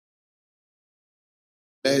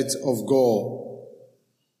 Light of God,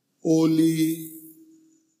 holy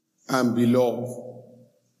and beloved,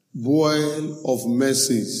 buoy of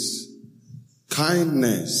mercies,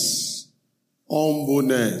 kindness,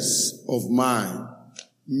 humbleness of mind,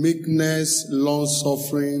 meekness,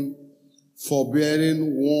 long-suffering,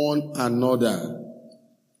 forbearing one another,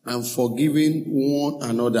 and forgiving one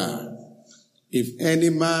another. If any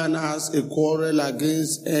man has a quarrel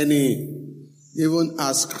against any, even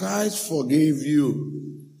as Christ forgave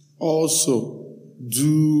you, also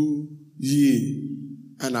do ye.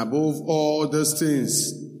 And above all these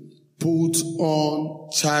things, put on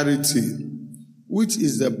charity, which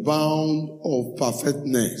is the bound of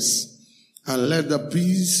perfectness. And let the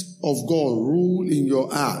peace of God rule in your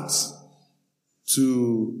hearts,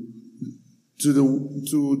 to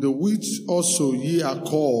the which also ye are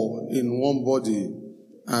called in one body,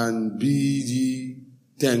 and be ye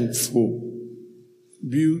thankful.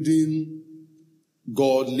 Building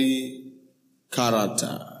godly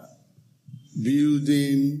character.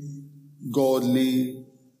 Building godly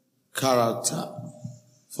character.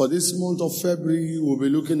 For this month of February, we'll be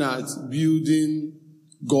looking at building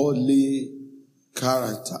godly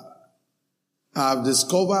character. I've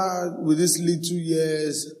discovered with these little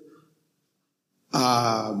years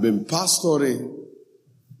I've been pastoring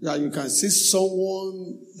that you can see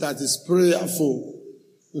someone that is prayerful.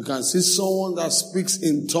 You can see someone that speaks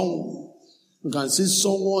in tongues. You can see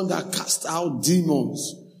someone that casts out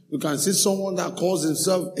demons. You can see someone that calls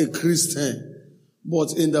himself a Christian.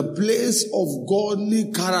 But in the place of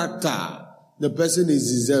godly character, the person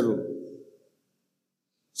is zero.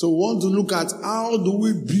 So we want to look at how do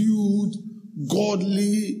we build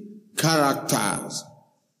godly characters.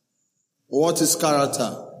 What is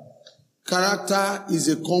character? Character is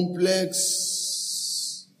a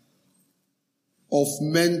complex of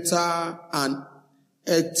mental and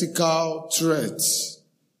ethical traits.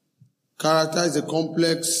 Character is a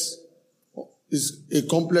complex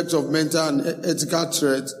of mental and ethical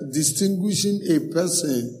traits distinguishing a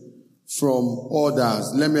person from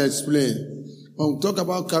others. Let me explain. When we talk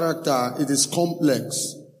about character, it is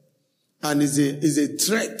complex and is a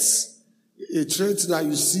trait that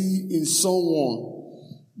you see in someone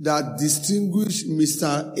that distinguish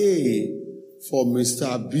Mr. A from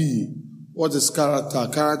Mr. B. What is character?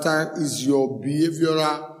 Character is your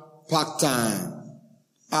behavioral pattern,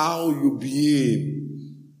 how you behave,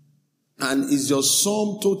 and is your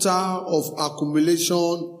sum total of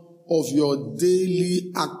accumulation of your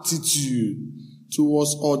daily attitude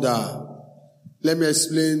towards others. Let me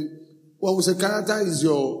explain. When we say character is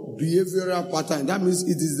your behavioral pattern, that means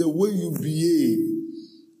it is the way you behave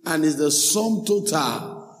and is the sum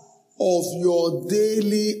total of your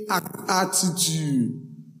daily attitude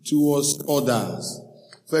towards others.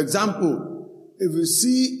 For example, if you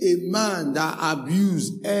see a man that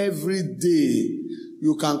abuses every day,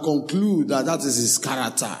 you can conclude that is his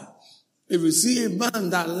character. If you see a man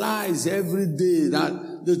that lies every day,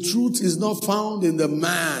 that the truth is not found in the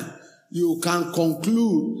man, you can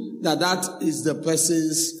conclude that is the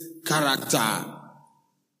person's character.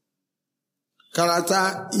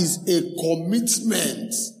 Character is a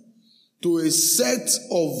commitment to a set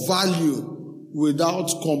of value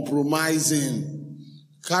without compromising.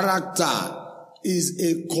 Character is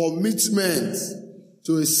a commitment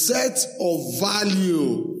to a set of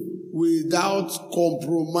value without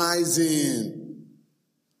compromising.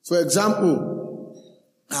 For example,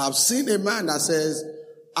 I have seen a man that says,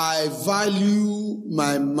 I value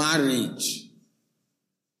my marriage.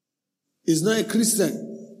 He's not a Christian,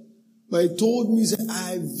 but he told me, he said,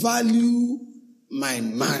 I value my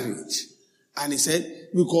marriage. And he said,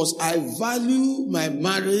 because I value my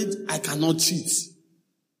marriage, I cannot cheat.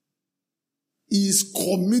 He is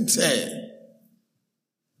committed.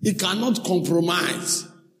 He cannot compromise.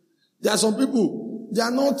 There are some people, they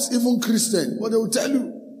are not even Christian, but they will tell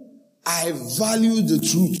you, I value the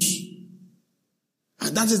truth.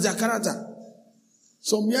 And that is their character.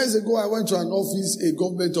 Some years ago, I went to an office, a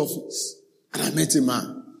government office, And I met a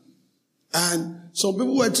man. And some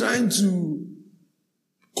people were trying to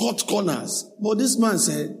cut corners. But this man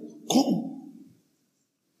said, come.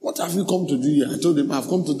 What have you come to do here? I told him, I've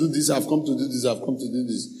come to do this, I've come to do this, I've come to do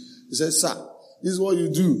this. He said, sir, this is what you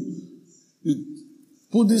do. You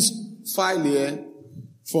put this file here.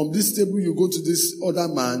 From this table, you go to this other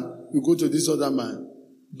man. You go to this other man.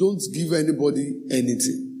 Don't give anybody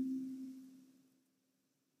anything.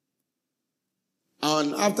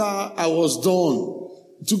 And after I was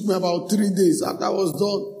done, it took me about 3 days. After I was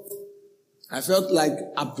done, I felt like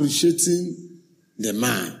appreciating the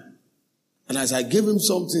man. And as I gave him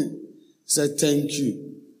something, he said, thank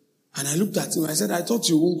you. And I looked at him. I said, I thought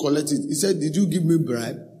you won't collect it. He said, did you give me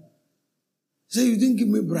bribe? He said, you didn't give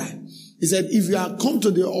me bribe. He said, if you had come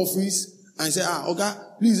to the office and say, okay,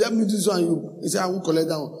 please help me do this one. He said, I won't collect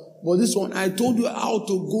that one. But this one, I told you how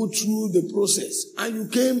to go through the process. And you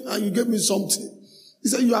came and you gave me something. He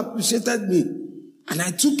said, you appreciated me. And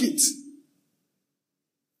I took it.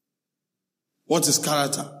 What is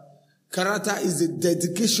character? Character is the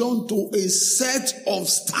dedication to a set of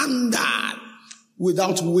standard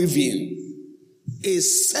without wavering. A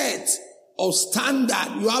set of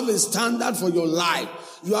standard. You have a standard for your life.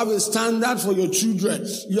 You have a standard for your children.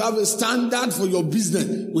 You have a standard for your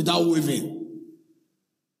business without wavering.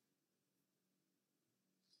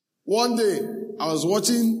 One day, I was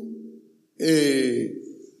watching a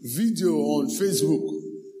video on Facebook,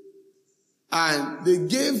 and they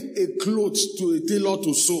gave a cloth to a tailor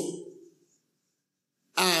to sew.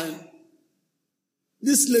 And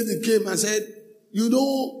this lady came and said, you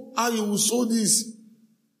know how you will sew this?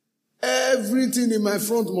 Everything in my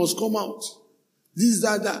front must come out. This,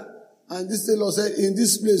 that. And this tailor said, in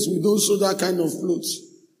this place, we don't sew that kind of clothes.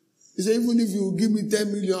 He said, even if you give me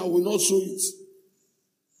 10 million, I will not sew it.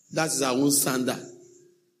 That is our own standard.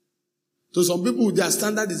 So some people, their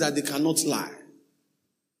standard is that they cannot lie.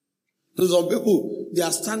 So some people,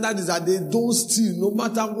 their standard is that they don't steal. No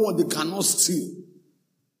matter what, they cannot steal.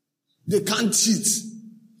 They can't cheat.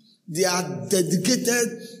 They are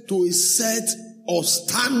dedicated to a set of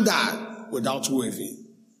standard without wavering.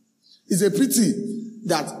 It's a pity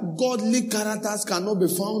that godly characters cannot be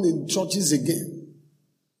found in churches again.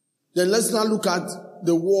 Then let's now look at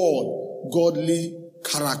the word godly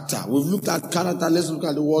character. We've looked at character. Let's look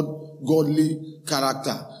at the word godly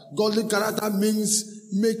character. Godly character means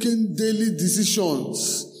making daily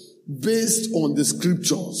decisions based on the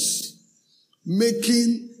scriptures.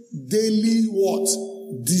 Making daily what?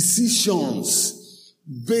 Decisions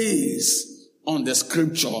based on the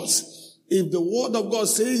scriptures. If the word of God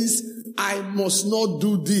says, I must not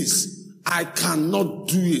do this, I cannot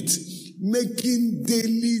do it. Making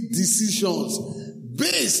daily decisions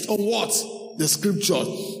based on what? The scriptures.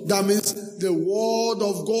 That means the word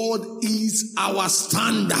of God is our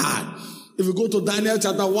standard. If you go to Daniel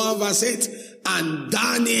chapter 1 verse 8, and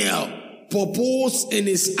Daniel proposed in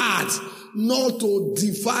his heart not to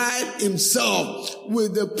defile himself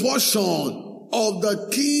with the portion of the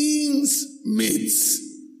king's meat.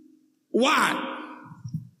 Why?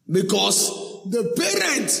 Because the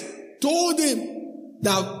parent told him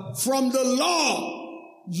that from the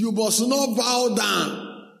law, you must not bow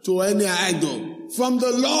down to any idol. From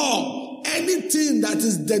the law, anything that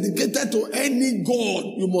is dedicated to any god,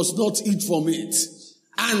 you must not eat from it.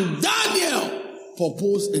 And Daniel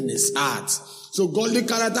proposed in his heart. So godly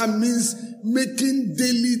character means making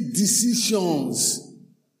daily decisions.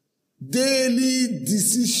 Daily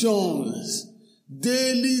decisions.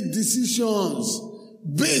 Daily decisions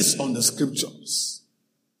based on the scriptures.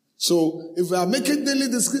 So if we are making daily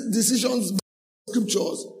decisions based on the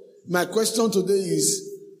scriptures, my question today is,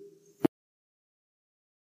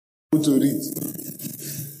 to read.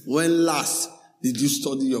 When last did you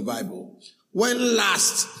study your Bible? When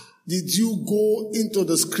last did you go into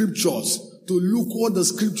the scriptures to look what the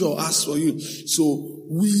scripture asks for you? So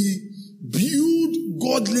we build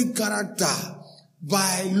godly character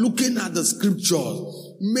by looking at the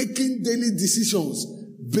scriptures, making daily decisions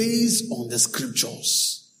based on the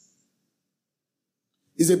scriptures.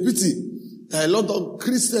 It's a pity that a lot of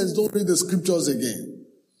Christians don't read the scriptures again.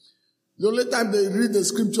 The only time they read the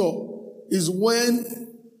scripture is when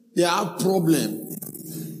they have problem.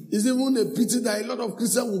 It's even a pity that a lot of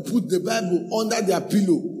Christians will put the Bible under their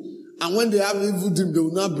pillow, and when they have evil dream, they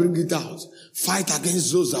will not bring it out. Fight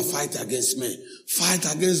against those that fight against me. Fight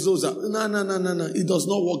against those that... No. It does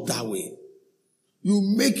not work that way. You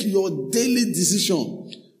make your daily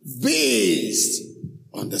decision based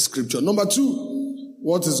on the scripture. Number 2,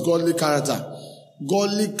 what is godly character?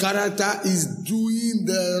 Godly character is doing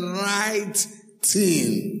the right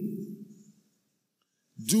thing.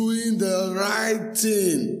 Doing the right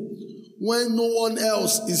thing. when no one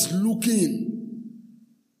else is looking.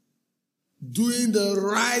 Doing the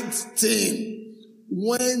right thing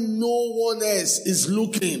when no one else is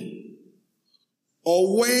looking.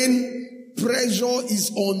 Or when pressure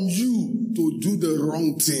is on you to do the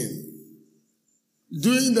wrong thing.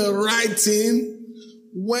 Doing the right thing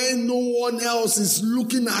when no one else is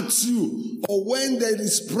looking at you, or when there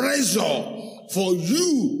is pressure for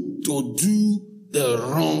you to do the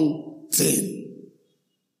wrong thing.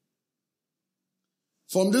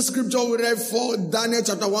 From this scripture we read for Daniel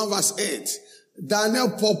chapter 1 verse 8. Daniel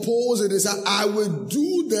proposed it. He said, I will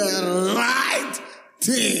do the right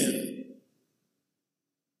thing.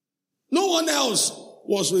 No one else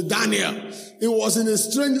was with Daniel. He was in a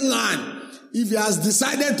strange land. If he has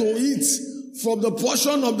decided to eat from the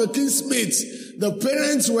portion of the king's meat, the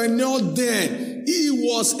parents were not there. He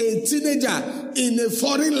was a teenager in a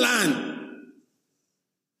foreign land.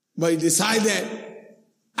 But he decided,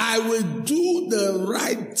 I will do the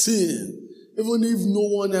right thing, even if no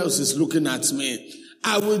one else is looking at me.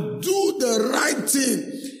 I will do the right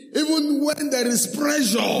thing, even when there is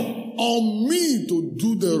pressure on me to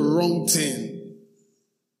do the wrong thing.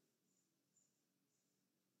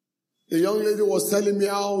 A young lady was telling me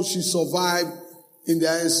how she survived in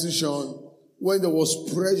their institution when there was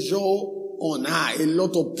pressure on her, a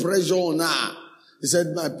lot of pressure on her. He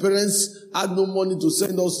said, my parents had no money to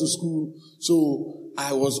send us to school, so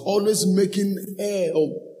I was always making air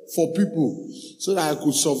for people so that I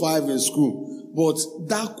could survive in school. But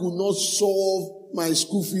that could not solve my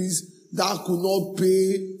school fees. That could not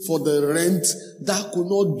pay for the rent. That could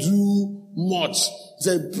not do much.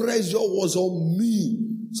 The pressure was on me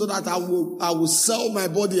so that I will sell my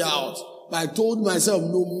body out. But I told myself,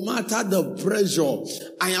 no matter the pressure,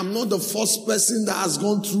 I am not the first person that has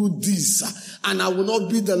gone through this. And I will not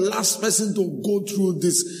be the last person to go through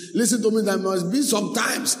this. Listen to me, there must be some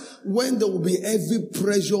times when there will be heavy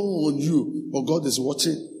pressure on you. But God is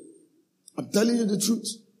watching. I'm telling you the truth.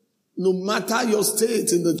 No matter your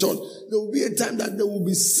state in the church, there will be a time that there will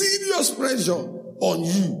be serious pressure on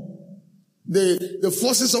you. The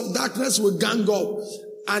forces of darkness will gang up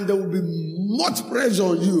and there will be much pressure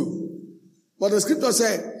on you. But the scripture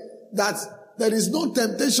said that there is no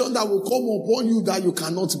temptation that will come upon you that you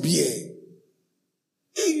cannot bear.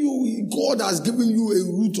 God has given you a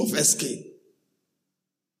route of escape.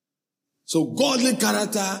 So godly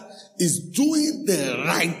character is doing the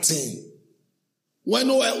right thing when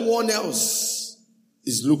no one else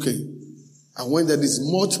is looking, and when there is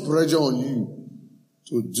much pressure on you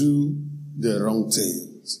to do the wrong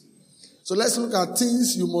things. So let's look at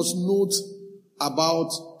things you must note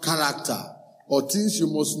about character, or things you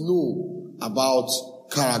must know about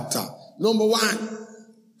character. Number one,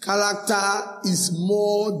 character is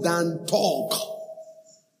more than talk.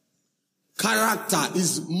 Character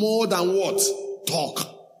is more than what?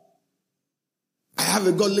 Talk. I have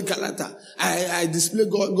a godly character. I display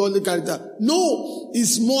godly character. No,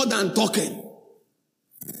 it's more than talking.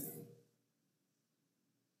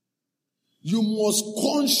 You must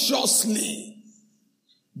consciously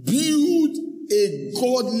build a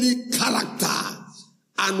godly character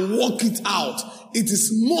and work it out. It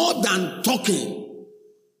is more than talking.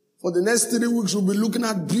 For the next 3 weeks, we'll be looking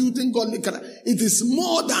at building godly character. It is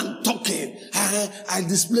more than talking. I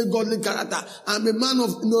display godly character. I'm a man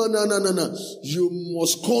of... No. You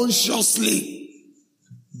must consciously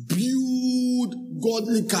build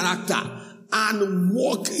godly character and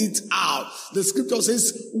work it out. The scripture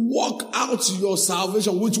says, work out your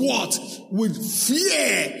salvation with what? With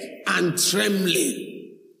fear and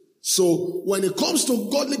trembling. So when it comes to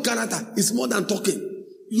godly character, it's more than talking.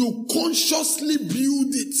 You consciously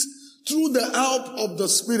build it through the help of the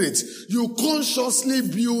Spirit. You consciously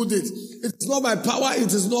build it. It's not by power,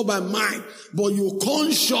 it is not by mind, but you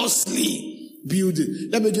consciously build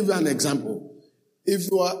it. Let me give you an example. If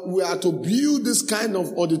we are to build this kind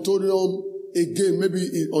of auditorium again,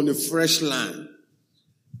 maybe on a fresh land,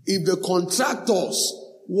 if the contractors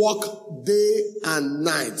work day and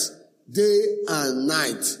night,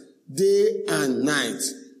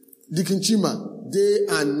 Deacon Chima, day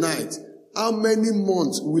and night, how many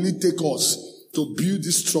months will it take us to build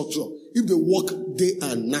this structure? If they work day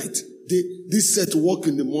and night, this set work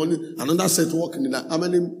in the morning, another set work in the night, how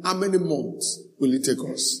many months will it take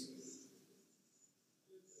us?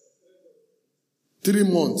 3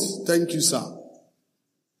 months. Thank you, sir.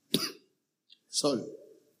 Sorry.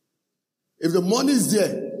 If the money is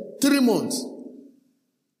there, 3 months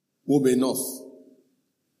will be enough.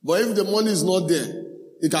 But if the money is not there,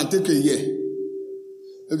 it can take a year.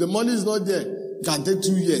 If the money is not there, it can take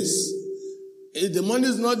 2 years. If the money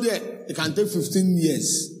is not there, it can take 15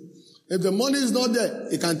 years. If the money is not there,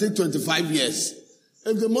 it can take 25 years.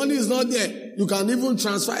 If the money is not there, you can even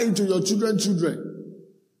transfer it to your children.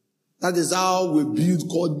 That is how we build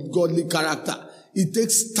godly character. It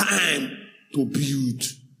takes time to build.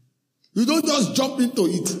 You don't just jump into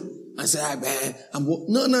it and say,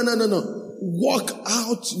 no. Work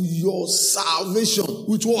out your salvation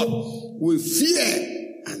with what? With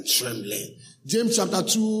fear and trembling. James chapter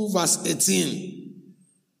 2 verse 18.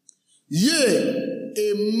 Yea,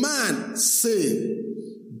 a man say,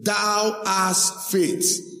 thou hast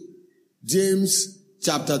faith. James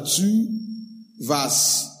chapter 2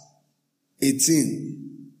 verse 18.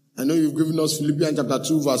 I know you've given us Philippians chapter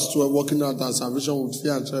 2 verse 12, working out our salvation with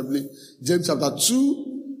fear and trembling. James chapter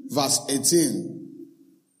 2 verse 18.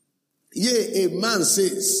 Yea, a man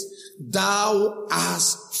says, thou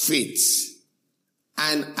hast faith,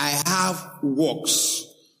 and I have works.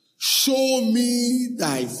 Show me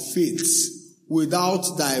thy faith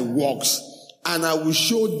without thy works, and I will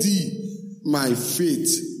show thee my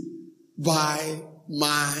faith by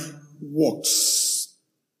my works.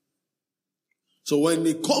 So when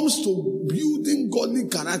it comes to building godly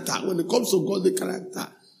character,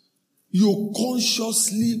 you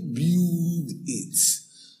consciously build it.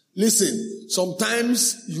 Listen,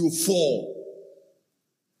 sometimes you fall.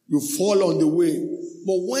 You fall on the way.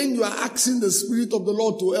 But when you are asking the Spirit of the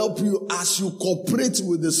Lord to help you as you cooperate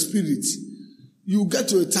with the Spirit, you get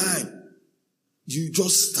to a time, you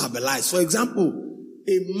just stabilize. For example,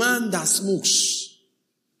 a man that smokes.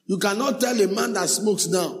 You cannot tell a man that smokes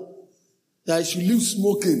now that he should leave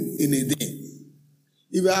smoking in a day.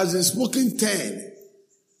 If he has been smoking 10,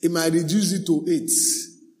 he might reduce it to 8.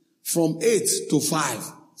 From 8 to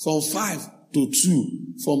 5. From 5 to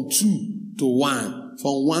 2. From 2 to 1.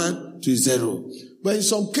 From 1 to 0. But in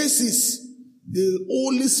some cases, the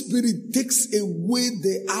Holy Spirit takes away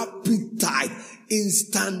the appetite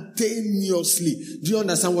instantaneously. Do you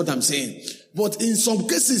understand what I'm saying? But in some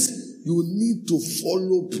cases, you need to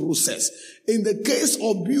follow process. In the case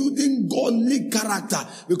of building godly character,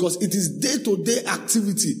 because it is day-to-day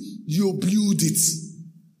activity, you build it.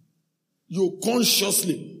 You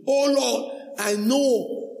consciously, oh Lord, I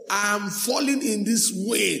know I am falling in this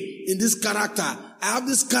way, in this character. I have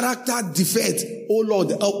this character defect. Oh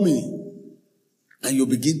Lord, help me. And you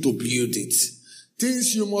begin to build it.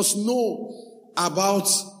 Things you must know about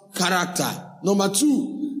character. Number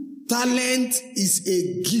 2, talent is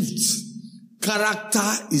a gift.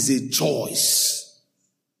 Character is a choice.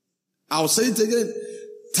 I'll say it again.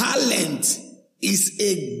 Talent is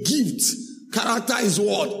a gift. Character is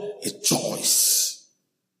what? A choice.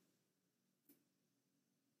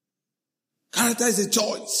 Character is a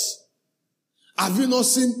choice. Have you not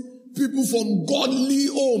seen people from godly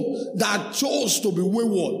home that chose to be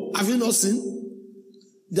wayward? Have you not seen?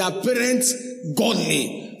 Their parents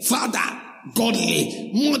godly, father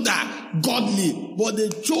godly, mother godly, but they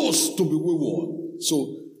chose to be wayward.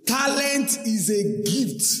 So talent is a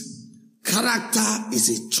gift. Character is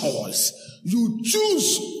a choice. You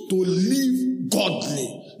choose to live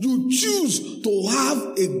godly. You choose to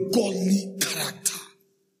have a godly character.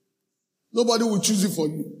 Nobody will choose it for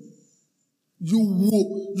you. You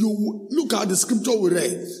will look at the scripture we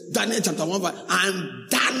read, Daniel chapter 1 verse, and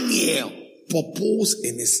Daniel proposed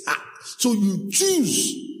in his heart. So you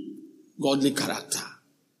choose godly character.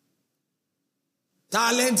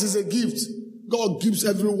 Talent is a gift. God gives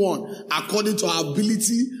everyone according to our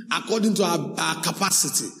ability, according to our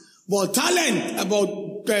capacity. But talent,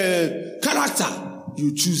 about character,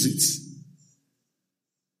 you choose it.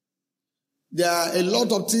 There are a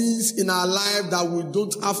lot of things in our life that we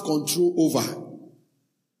don't have control over.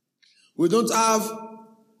 We don't have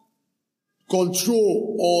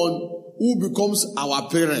control on who becomes our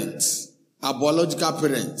parents, our biological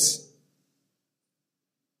parents.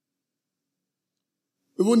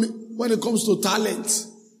 Even when it comes to talent,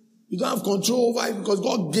 you don't have control over it because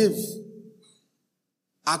God gave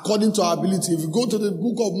according to our ability. If you go to the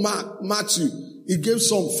book of Matthew, he gave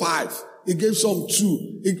some 5. He gave some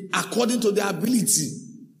 2. According to their ability.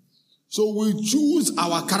 So we choose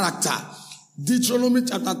our character. Deuteronomy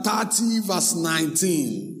chapter 30 verse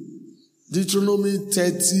 19. Deuteronomy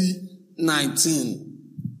 30, 19.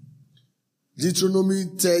 Deuteronomy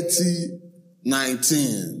 30,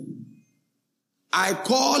 19. I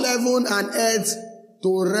call heaven and earth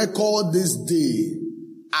to record this day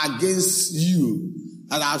against you,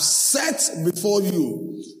 and I've set before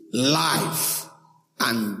you life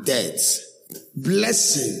and death,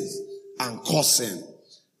 blessings and cursing.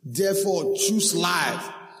 Therefore choose life,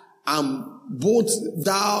 and both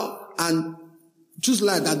thou and choose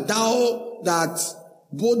life that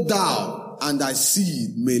both thou and thy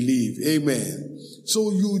seed may live. Amen.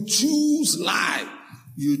 So you choose life.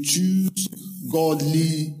 You choose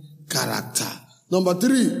godly character. Number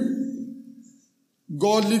 3,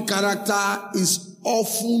 godly character is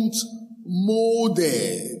often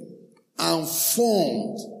molded and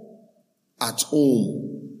formed at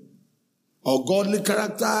home. Or godly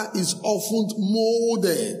character is often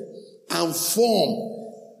molded and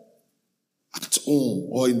formed at home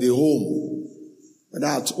or in the home. Whether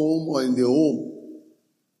at home or in the home.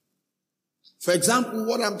 For example,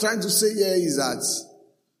 what I'm trying to say here is that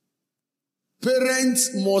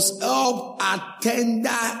parents must help at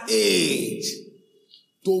tender age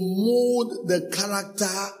to mold the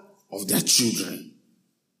character of their children.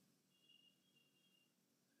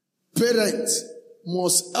 Parents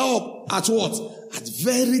must help at what? At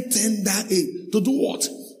very tender age. To do what?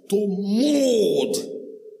 To mold.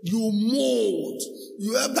 You mold.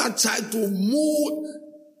 You help that child to mold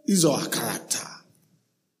his or her character.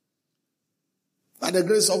 By the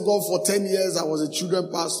grace of God, for 10 years, I was a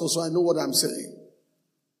children pastor, so I know what I'm saying.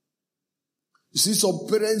 You see, some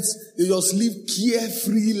parents, they just live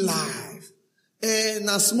carefree life. And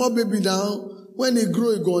a small baby now, when they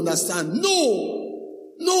grow, you go understand. No.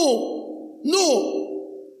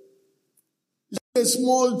 A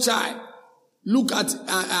small child, look at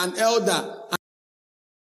an elder.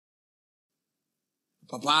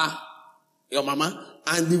 Papa, your mama,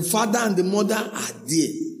 and the father and the mother are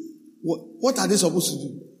there. What are they supposed to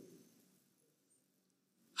do?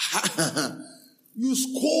 You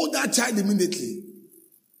scold that child immediately.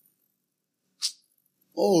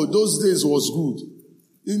 Oh, those days was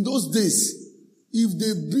good. In those days, if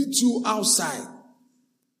they beat you outside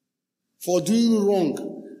for doing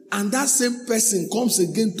wrong, and that same person comes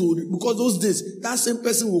again because those days, that same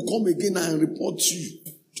person will come again and report you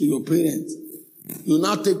to your parents. You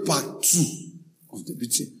now take part 2 of the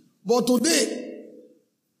beating. But today,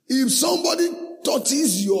 if somebody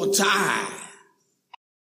touches your child,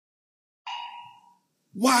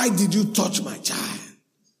 why did you touch my child?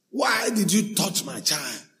 Why did you touch my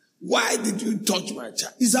child? Why did you touch my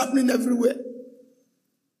child? It's happening everywhere.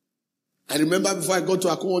 I remember before I got to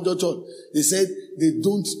Akomojo Church, they said they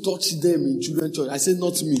don't touch them in children's church. I said,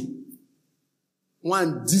 not me.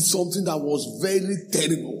 One did something that was very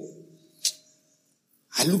terrible.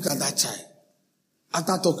 I looked at that child.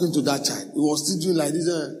 After talking to that child, he was still doing like this.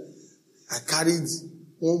 I carried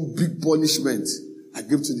one big punishment I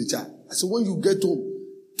gave to the child. I said, when you get home,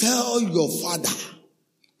 tell your father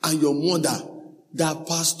and your mother that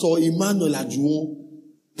Pastor Emmanuel Ajuwon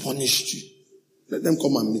punished you. Let them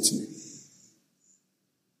come and meet me.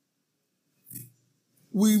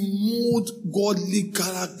 We mold godly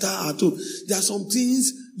character at home. There are some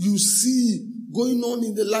things you see going on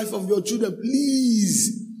in the life of your children.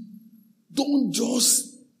 Please, don't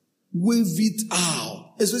just wave it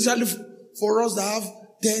out. Especially for us that have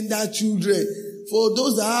tender children. For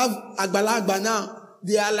those that have agbalagba now,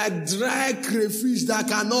 they are like dry crayfish that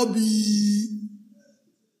cannot be.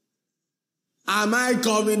 Am I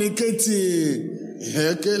communicating?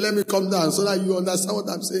 Okay, let me come down so that you understand what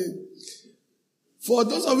I'm saying. For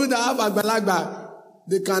those of you that have agbalagba,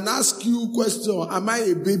 they can ask you question, am I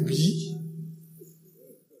a baby?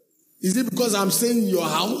 Is it because I'm staying in your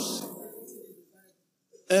house?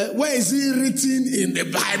 Where is it written in the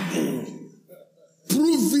Bible?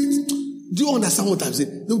 Prove it. Do you understand what I'm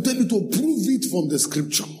saying? They'll tell you to prove it from the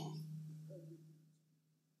scripture.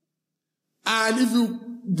 And if you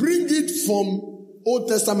bring it from Old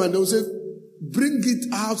Testament, they'll say, bring it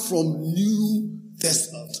out from New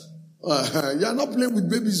Testament. You are not playing with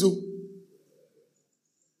babies, so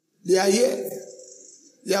they are here.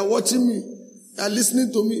 They are watching me. They are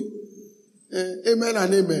listening to me. Amen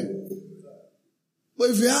and amen. But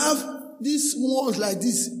if you have these ones like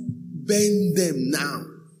this, bend them now.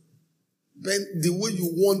 Bend the way you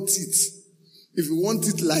want it. If you want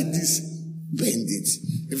it like this, bend it.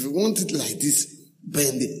 If you want it like this,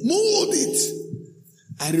 bend it. Mold it.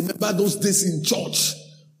 I remember those days in church.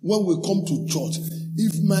 When we come to church,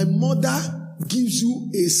 if my mother gives you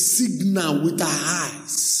a signal with her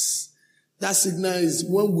eyes, that signal is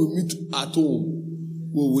when we meet at home,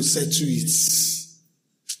 we will settle it.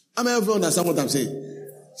 I mean, everyone understand what I'm saying?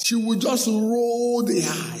 She will just roll the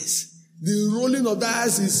eyes. The rolling of the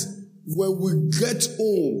eyes is when we get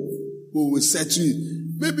home, we will settle it.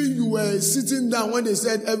 Maybe you were sitting down when they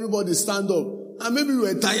said everybody stand up, and maybe you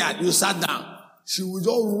were tired, you sat down. She will just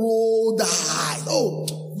roll the eyes.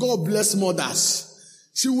 Oh, God bless mothers.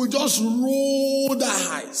 She will just roll the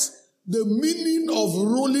eyes. The meaning of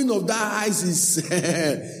rolling of the eyes is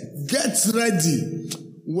get ready.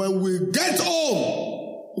 When we get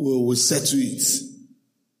home, we will settle it.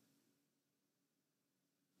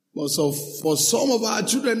 So for some of our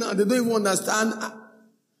children now, they don't even understand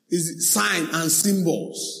is sign and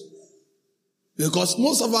symbols. Because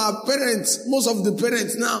most of the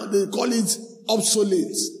parents now, they call it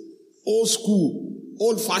obsolete, old school,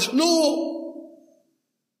 old fashioned. No!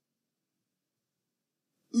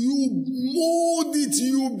 You mold it,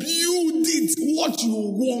 you build it, what you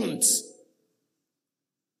want.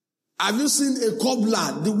 Have you seen a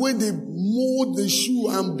cobbler, the way they mold the shoe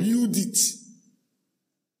and build it?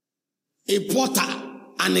 A potter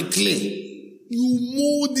and a clay. You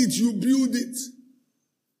mold it, you build it.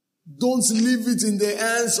 Don't leave it in the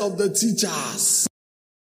hands of the teachers.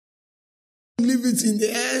 Leave it in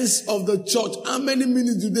the hands of the church. How many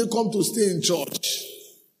minutes do they come to stay in church?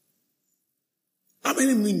 How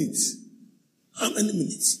many minutes? How many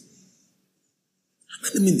minutes? How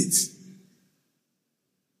many minutes?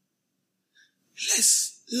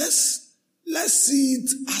 Let's see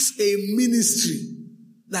it as a ministry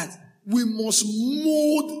that we must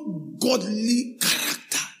mold godly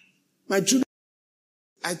character. My children,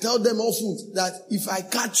 I tell them often that if I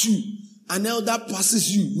catch you, an elder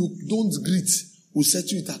passes you, you don't greet, we'll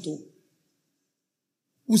settle it at home.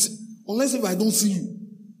 Unless if I don't see you,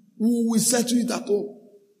 we will settle it at home.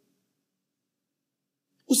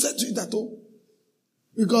 We'll settle it at home.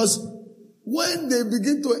 Because when they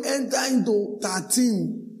begin to enter into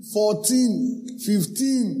 13, 14,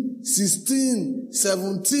 15, 16,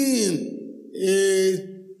 17,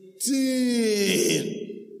 18,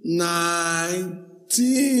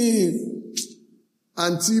 19,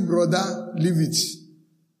 auntie, brother, leave it.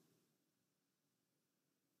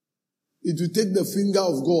 It will take the finger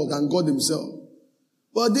of God and God himself.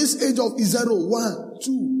 But this age of 0, 1,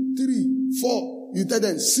 2, 3, 4, you tell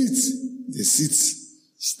them, sit. They sit.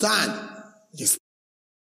 Stand. Yes.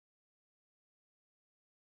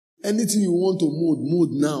 Anything you want to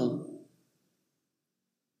mold now.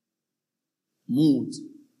 Mold.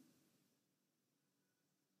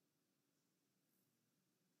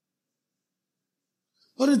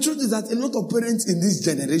 But the truth is that a lot of parents in this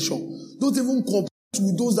generation don't even cooperate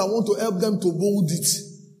with those that want to help them to mold it.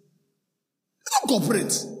 They don't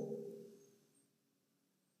cooperate.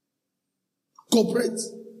 Cooperate.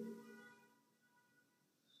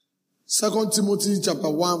 2 Timothy chapter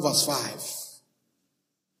 1 verse 5.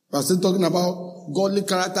 We're still talking about godly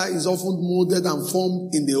character is often molded and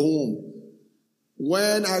formed in the home.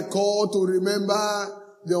 When I call to remember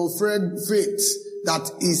the unfailing faith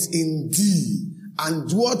that is in thee, and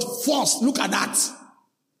dwelt first, look at that,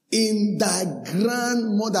 in thy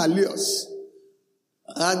grandmother Leos,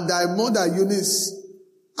 and thy mother Eunice,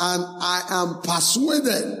 and I am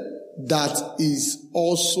persuaded that is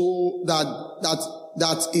also,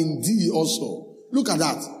 that in thee also. Look at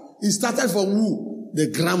that. It started from who? The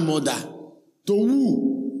grandmother. To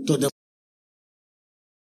who? To the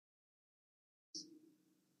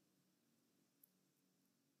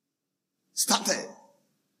started.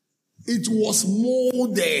 It was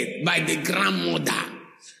molded by the grandmother.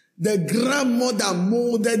 The grandmother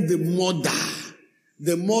molded the mother.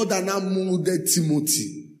 The mother now molded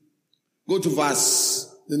Timothy. Go to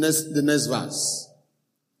the next verse.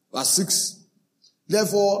 Verse 6.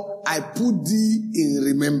 Therefore, I put thee in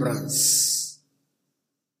remembrance.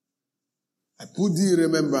 I put thee in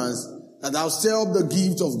remembrance that thou stir up the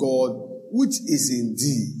gift of God, which is in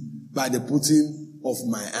thee, by the putting of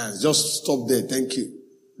my hands. Just stop there. Thank you.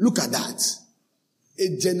 Look at that.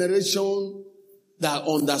 A generation that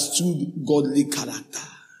understood godly character.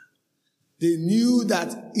 They knew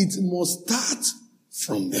that it must start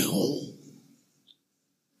from the home.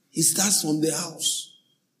 It starts from the house.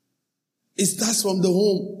 It starts from the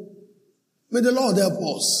home. May the Lord help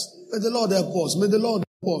us. May the Lord help us. May the Lord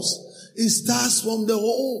help us. It starts from the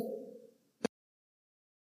home.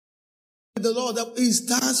 May the Lord help. It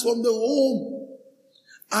starts from the home.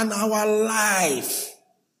 And our life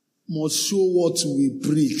must show what we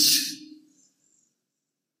preach.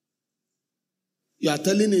 You are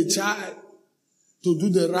telling a child to do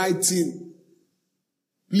the right thing.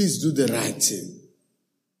 Please do the right thing.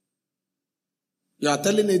 You are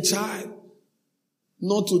telling a child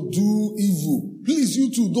not to do evil. Please, you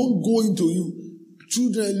too, don't go into evil.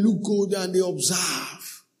 Children look good and they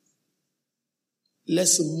observe.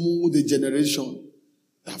 Let's mold a generation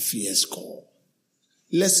that fears God.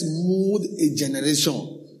 Let's mold a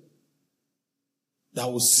generation that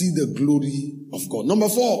will see the glory of God. Number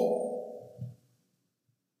 4.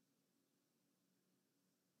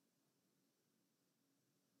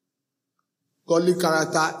 Godly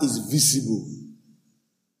character is visible.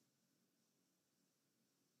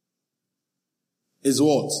 Is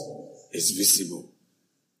what? Is visible.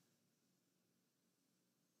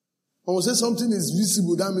 When we say something is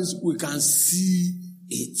visible, that means we can see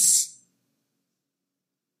it.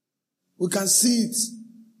 We can see it.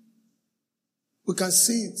 We can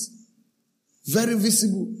see it. Very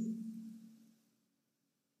visible.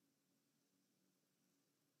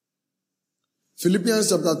 Philippians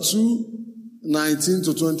chapter 2, 19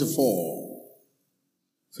 to 24.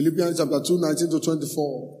 Philippians chapter 2, 19 to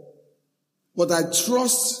 24. But I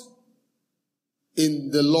trust in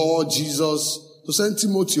the Lord Jesus to send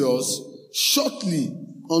Timotheus shortly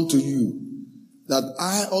unto you, that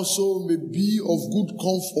I also may be of good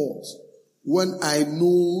comfort when I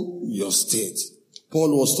know your state.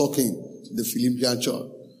 Paul was talking to the Philippian church.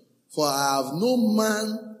 For I have no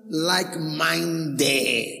man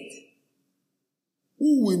like-minded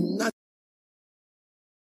who will not.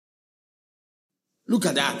 Look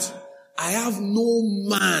at that. I have no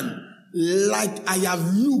man like. I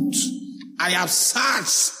have looked. I have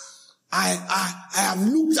searched. I have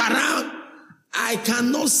looked around. I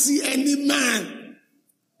cannot see any man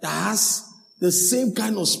that has the same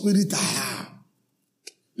kind of spirit I have.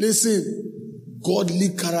 Listen, godly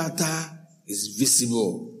character is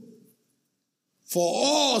visible. For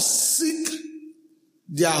all seek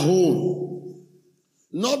their own,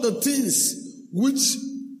 not the things which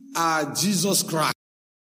are Jesus Christ.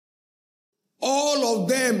 All of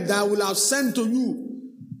them that will have sent to you,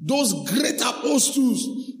 those great apostles,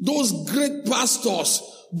 those great pastors,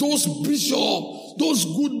 those bishops, those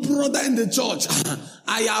good brothers in the church,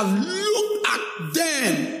 I have looked at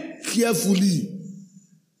them carefully.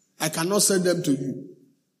 I cannot send them to you.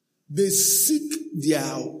 They seek their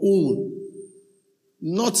own,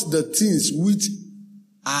 not the things which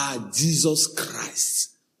are Jesus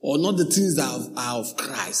Christ, or not the things that are of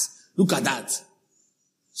Christ. Look at that.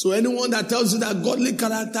 So anyone that tells you that godly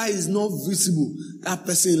character is not visible, that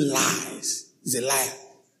person lies. He's a liar.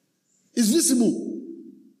 It's visible.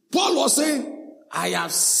 Paul was saying, I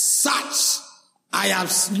have searched, I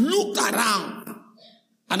have looked around,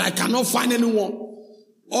 and I cannot find anyone.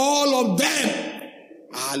 All of them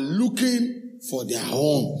are looking for their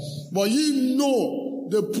own. But ye know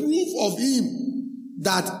the proof of him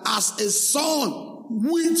that as a son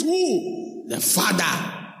with who? The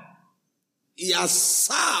Father. He has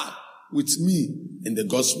served with me in the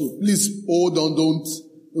gospel. Please hold on,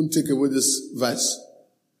 don't take away this verse.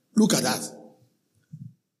 Look at that.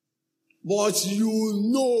 But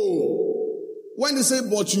you know. When they say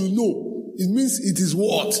but you know, it means it is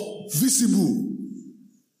what? Visible.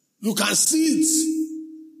 You can see it.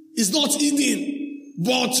 It's not hidden.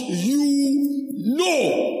 But you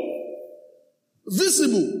know.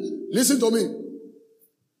 Visible. Listen to me.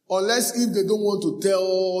 Unless if they don't want to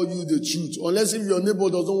tell you the truth. Unless if your neighbor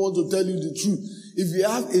doesn't want to tell you the truth. If you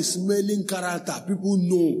have a smelling character, people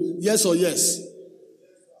know. Yes or yes?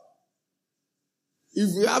 If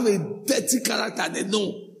you have a dirty character, they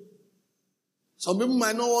know. Some people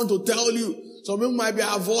might not want to tell you. Some people might be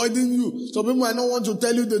avoiding you. Some people might not want to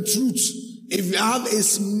tell you the truth. If you have a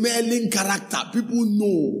smelling character, people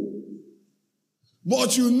know.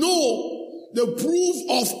 But you know the proof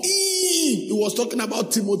of him. He was talking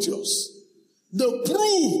about Timotheus. The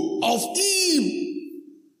proof of him.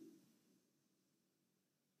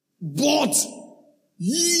 But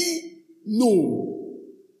ye know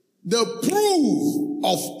the proof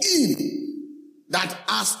of him that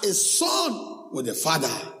as a son with the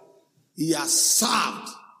Father, he has served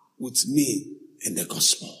with me in the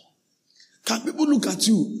gospel. Can people look at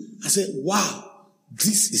you and say, wow,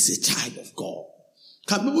 this is a child of God?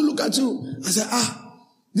 Can people look at you and say,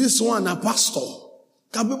 this one a pastor?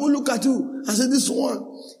 Can people look at you and say, this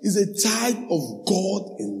one is a child of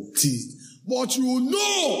God indeed? But you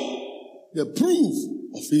know the proof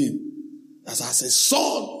of him that as a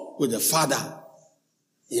son with the Father,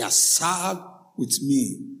 he has served with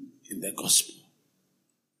me in the gospel.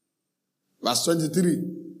 Verse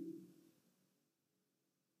 23.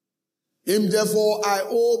 Him therefore I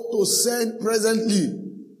hope to send presently,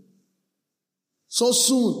 so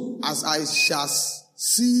soon as I shall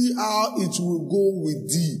see how it will go with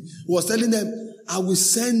thee. He was telling them, I will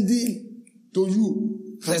send him to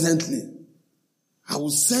you presently. I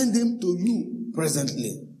will send him to you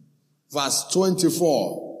presently. Verse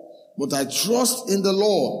 24. But I trust in the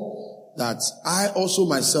Lord that I also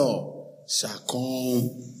myself shall come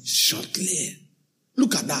shortly.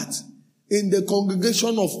 Look at that. In the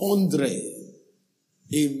congregation of 100,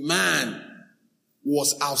 a man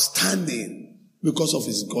was outstanding because of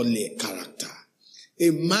his godly character. A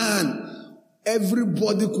man,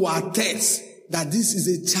 everybody could attest that this is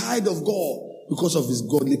a child of God because of his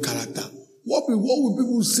godly character. What will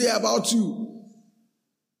people say about you?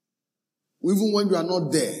 Even when you are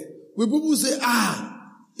not there. Will people say,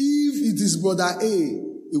 if it is brother A,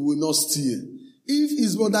 he will not steal. If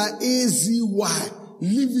it's brother AZY,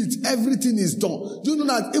 leave it. Everything is done. Do you know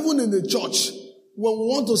that even in the church, when we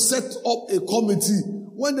want to set up a committee,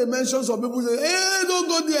 when they mention some people say, hey, don't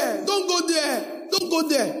go there, don't go there, don't go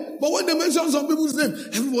there. But when they mention some people's name,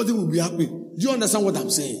 everybody will be happy. Do you understand what I'm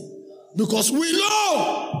saying? Because we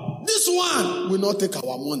know this one will not take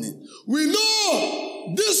our money. We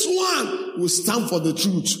know this one will stand for the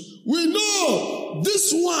truth. We know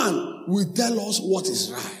this one will tell us what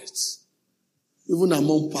is right. Even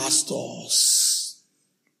among pastors.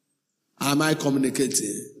 Am I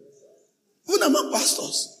communicating? Even among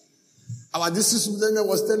pastors. Our district superintendent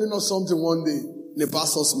was telling us something one day in a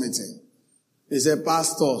pastor's meeting. He said,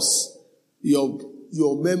 pastors,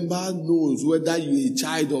 your member knows whether you're a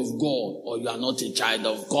child of God or you are not a child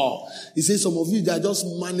of God. He said, some of you, they are just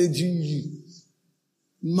managing you.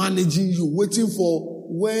 Managing you, waiting for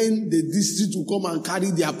when the district will come and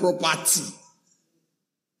carry their property.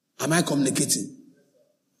 Am I communicating?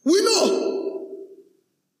 We know.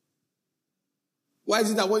 Why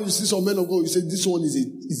is it that when you see some men of God, you say, this one is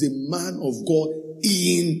a man of God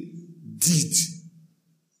indeed.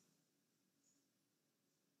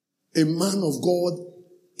 A man of God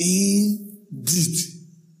indeed.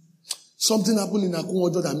 Something happened in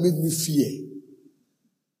Akunwojo that made me fear.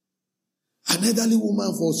 An elderly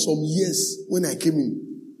woman for some years when I came in.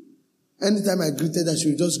 Anytime I greeted her, she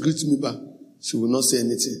would just greet me back. She would not say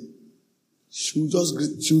anything. She would just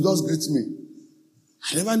greet me.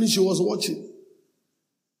 I never knew she was watching.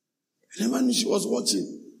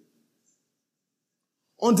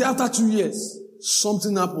 Until after 2 years,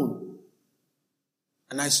 something happened.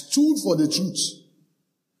 And I stood for the truth.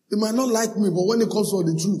 They might not like me, but when it comes to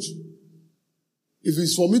the truth, if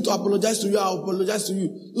it's for me to apologize to you, I'll apologize to you.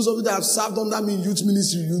 Those of you that have served under me in youth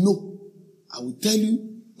ministry, you know. I will tell you,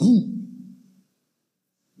 boom.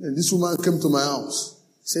 And this woman came to my house.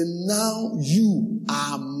 Said, now you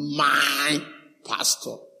are my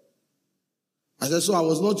pastor. I said, so I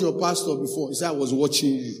was not your pastor before. He said, I was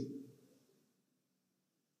watching you.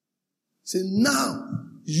 He said, now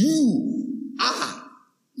you are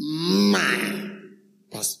my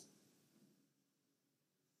pastor.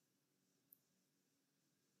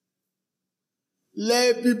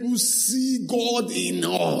 Let people see God in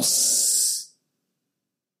us.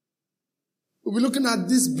 We'll be looking at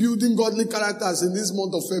this building godly characters in this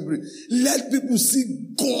month of February. Let people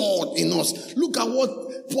see God in us. Look at what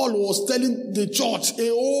Paul was telling the church, a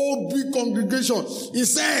whole big congregation. He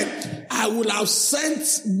said, I will have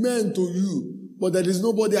sent men to you, but there is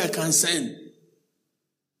nobody I can send.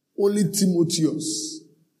 Only Timotheus.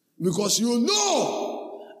 Because you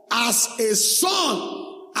know, as a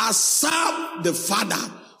son has served the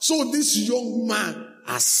father, so this young man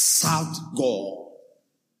has served God.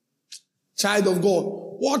 Child of God,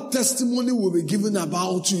 what testimony will be given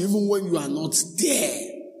about you even when you are not there?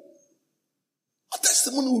 What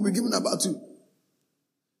testimony will be given about you?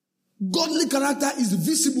 Godly character is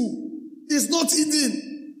visible. It's not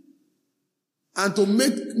hidden. And to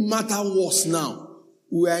make matter worse now,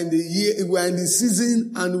 we are in the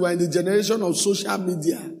season and we are in the generation of social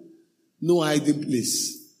media. No hiding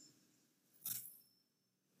place.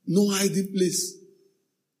 No hiding place.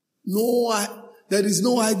 There is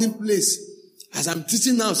no hiding place. As I'm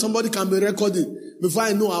teaching now, somebody can be recording. Before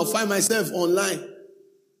I know, I'll find myself online.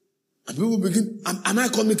 And people begin, am I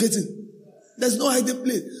communicating? There's no hiding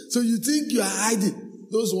place. So you think you are hiding.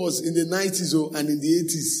 Those was in the 90s and in the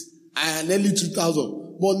 80s and early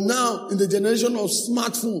 2000. But now, in the generation of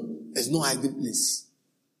smartphone, there's no hiding place.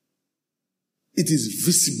 It is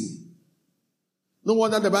visible. No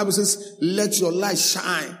wonder the Bible says, let your light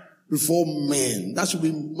shine before men. That should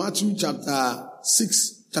be Matthew chapter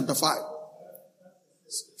 5.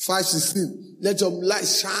 5:16. Let your light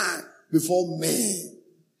shine before men.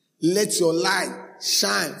 Let your light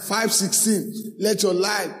shine. 5:16. Let your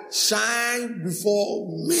light shine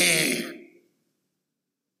before men,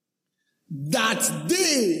 that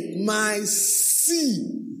they might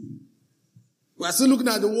see. We are still looking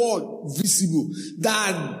at the word visible.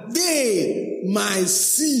 That they might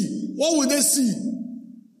see. What will they see?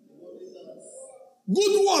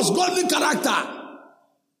 Good works, godly character.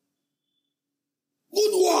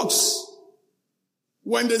 Good works.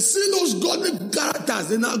 When they see those godly characters,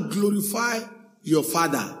 they now glorify your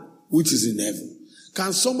Father which is in heaven.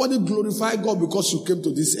 Can somebody glorify God because you came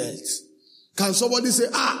to this earth? Can somebody say,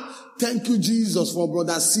 thank you, Jesus, for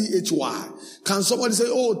brother CHY? Can somebody say,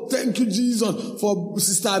 oh, thank you, Jesus, for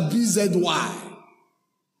sister BZY?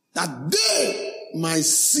 That they might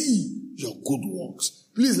see your good works.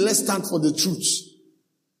 Please, let's stand for the truth.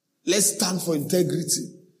 Let's stand for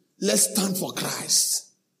integrity. Let's stand for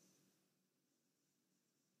Christ.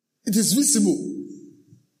 It is visible.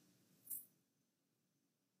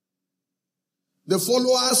 The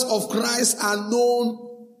followers of Christ are known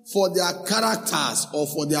for their characters or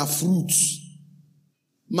for their fruits.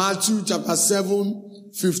 Matthew chapter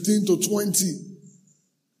 7, 15 to 20.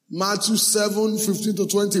 Matthew 7, 15 to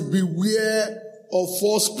 20. Beware of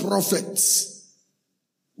false prophets,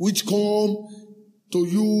 which come to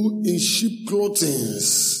you in sheep clothing,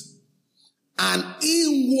 and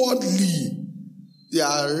inwardly they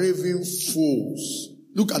are ravening fools.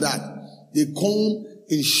 Look at that. They come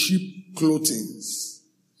in sheep clothing.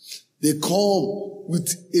 They come with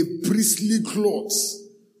a priestly cloth,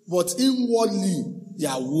 but inwardly they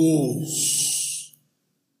are wolves.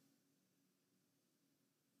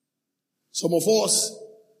 Some of us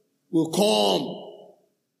will come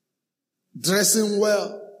dressing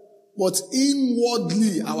well, but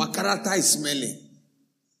inwardly our character is smelling.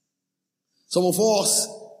 Some of us,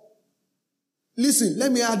 listen,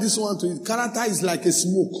 let me add this one to it. Character is like a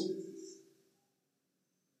smoke,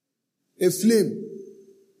 a flame.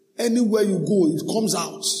 Anywhere you go, it comes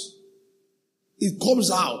out. It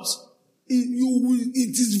comes out.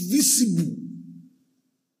 It is visible.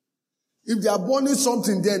 If they are burning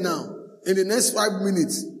something there now, in the next 5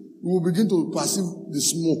 minutes, we will begin to perceive the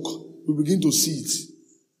smoke. We will begin to see it.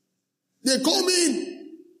 They come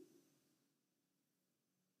in.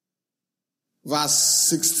 Verse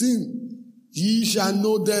 16. Ye shall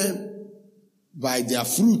know them by their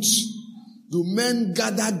fruits. Do men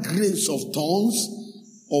gather grapes of thorns,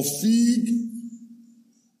 or fig?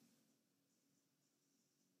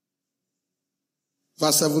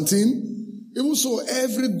 Verse 17. Even so,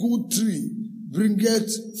 every good tree bringeth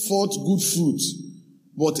forth good fruit,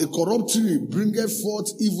 but a corrupt tree bringeth forth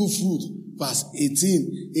evil fruit. Verse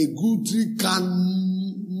 18. A good tree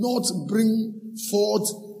cannot bring forth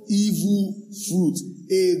evil fruit.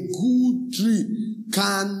 A good tree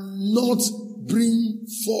cannot bring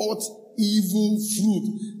forth evil fruit.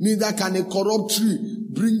 Neither can a corrupt tree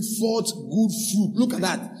bring forth good fruit. Look at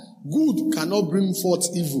that. Good cannot bring forth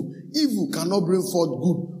evil. Evil cannot bring forth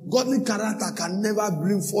good. Godly character can never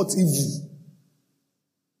bring forth evil.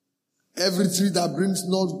 Every tree that brings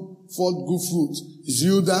not forth good fruit is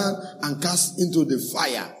hewn down and cast into the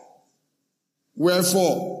fire.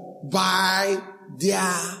 Wherefore, by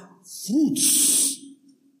their fruits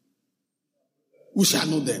we shall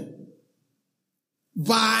know them.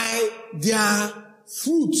 By their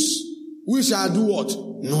fruits we shall do what?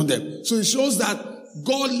 Know them. So it shows that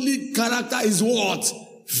godly character is what?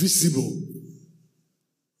 Visible.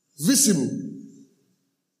 Visible.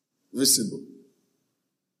 Visible.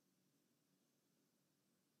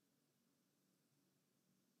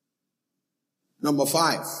 Number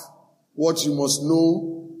 5, what you must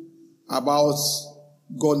know about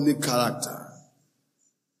godly character.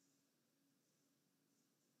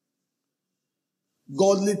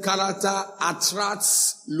 Godly character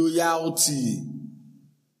attracts loyalty.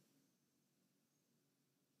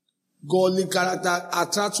 Godly character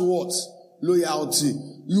attracts what? Loyalty.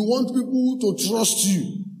 You want people to trust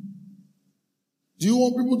you. Do you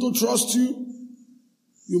want people to trust you?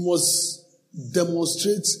 You must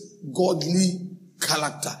demonstrate godly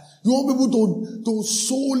character. You want people to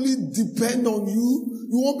solely depend on you.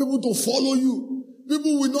 You want people to follow you.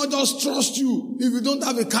 People will not just trust you if you don't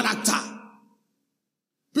have a character.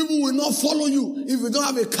 People will not follow you if you don't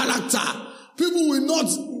have a character. People will not,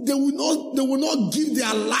 they will not give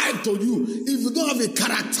their life to you if you don't have a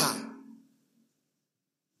character.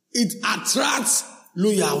 It attracts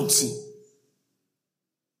loyalty.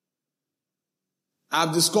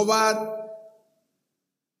 I've discovered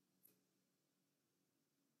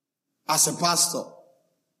as a pastor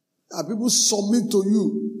that people submit to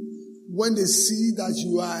you when they see that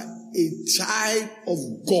you are a child of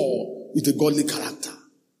God with a godly character.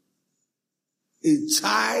 A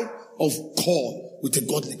child of God with a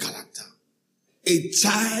godly character. A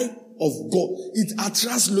child of God. It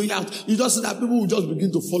attracts loyalty. You just see that people will just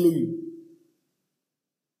begin to follow you.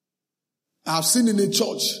 I've seen in a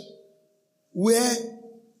church where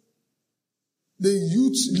the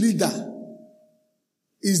youth leader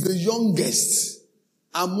is the youngest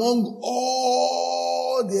among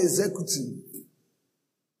all the executive.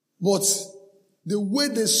 But the way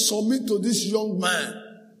they submit to this young man,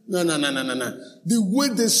 no. The way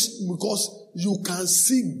because you can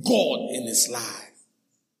see God in his life.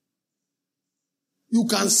 You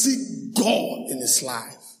can see God in his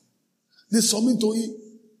life. They submit to him.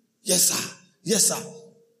 Yes, sir. Yes, sir.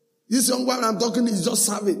 This young man I'm talking is just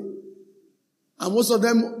serving. And most of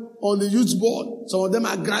them on the youth board, some of them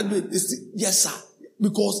are graduates. Yes, sir.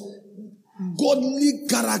 Because godly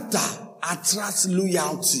character attracts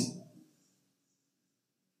loyalty.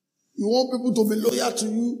 You want people to be loyal to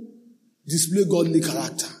you? Display godly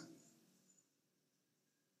character.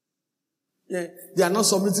 Yeah, they are not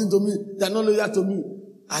submitting to me. They are not loyal to me.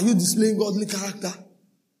 Are you displaying godly character?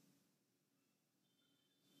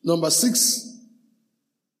 Number 6.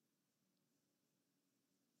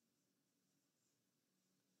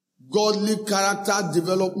 Godly character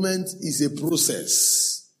development is a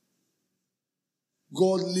process.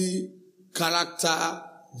 Godly character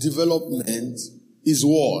development is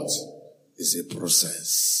what? Is a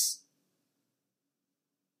process.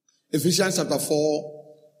 Ephesians chapter 4,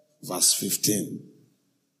 verse 15.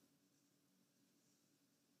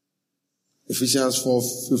 Ephesians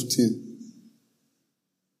 4:15.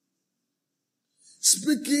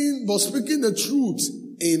 Speaking the truth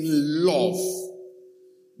in love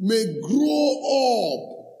may grow up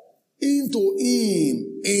into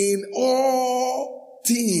him in all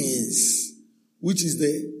things, which is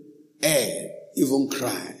the heir, even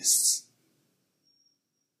Christ.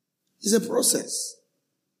 It's a process.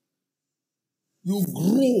 You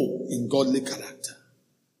grow in godly character.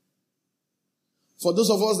 For those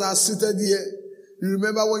of us that are seated here, you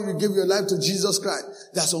remember when you gave your life to Jesus Christ,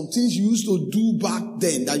 there are some things you used to do back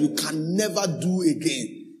then that you can never do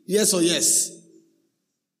again. Yes or yes?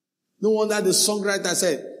 No wonder the songwriter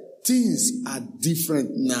said, things are different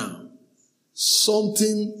now.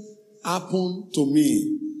 Something happened to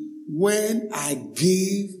me when I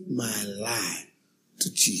gave my life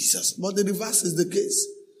to Jesus. But the reverse is the case.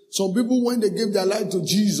 Some people, when they gave their life to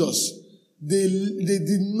Jesus, they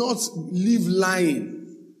did not live lying.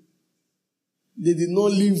 They did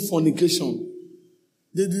not live fornication.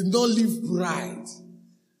 They did not live pride.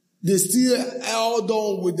 They still held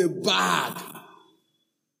on with the bag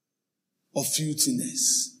of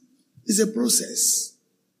filthiness. It's a process.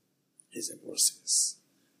 It's a process.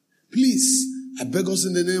 Please, I beg us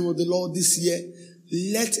in the name of the Lord this year,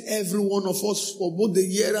 let every one of us, for both the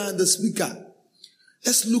hearer and the speaker,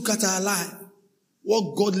 let's look at our life.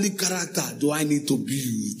 What godly character do I need to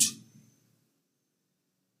build?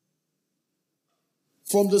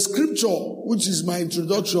 From the scripture, which is my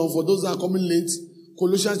introduction for those that are coming late,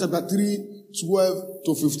 Colossians chapter 3, 12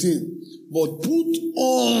 to 15. But put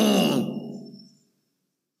on.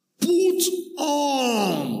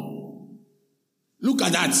 Look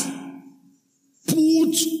at that.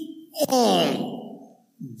 Put on.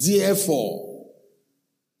 Therefore.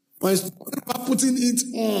 When putting it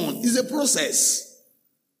on is a process.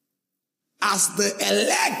 As the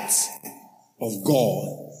elect of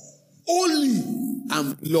God, holy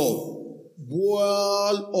and beloved,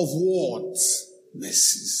 boil of what?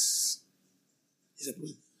 Mercies. It's a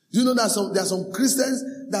process. Do you know that there are some Christians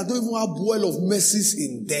that don't even have boil of mercies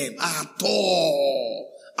in them at all?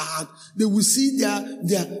 And they will see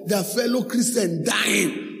their fellow Christian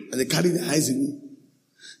dying and they carry their eyes away.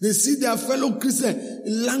 They see their fellow Christian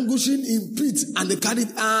languishing in pit and they carry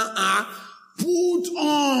it. Put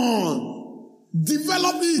on.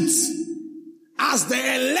 Develop it as the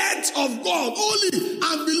elect of God, holy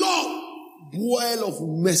and beloved, boil of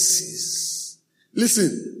mercies. Listen,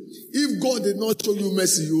 if God did not show you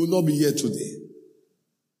mercy, you will not be here today.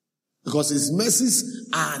 Because his mercies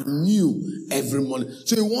are new every morning.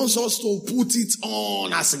 So he wants us to put it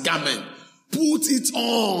on as a garment. Put it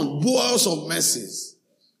on. Boils of mercies.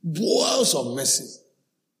 Boils of mercies.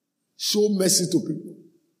 Show mercy to people.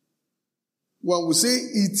 When we say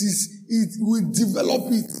we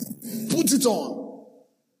develop it. Put it on.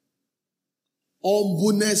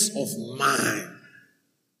 Humbleness of mind.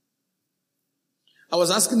 I was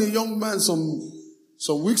asking a young man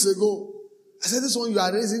some weeks ago. I said, this one, you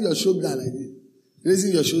are raising your shoulder like this.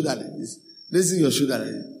 Raising your shoulder like this. Raising your shoulder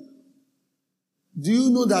like this. Do you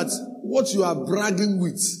know that what you are bragging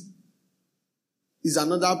with is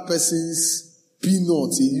another person's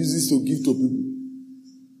peanut he uses to give to people?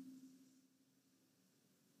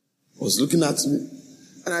 He was looking at me.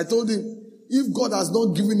 And I told him, if God has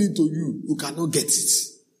not given it to you, you cannot get it.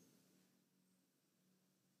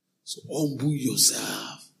 So humble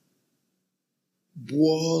yourself.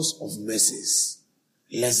 Boils of mercies.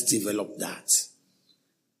 Let's develop that.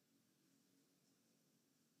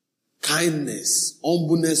 Kindness,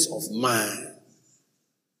 humbleness of mind.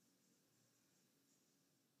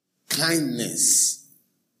 Kindness.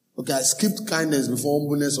 Okay, I skipped kindness before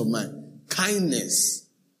humbleness of mind. Kindness.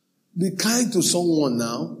 Be kind to someone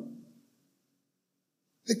now.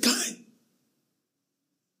 Be kind.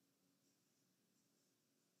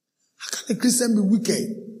 How can a Christian be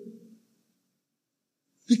wicked?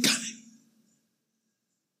 Be kind.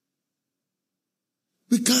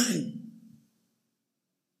 Be kind.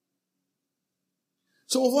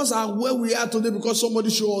 Some of us are where we are today because somebody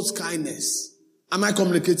showed us kindness. Am I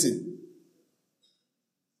communicating?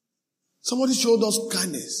 Somebody showed us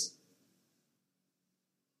kindness.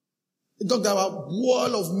 He talked about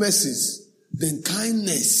wall of mercies, then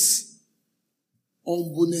kindness,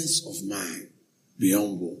 humbleness of mind. Be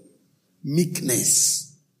humble.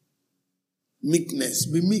 Meekness. Meekness.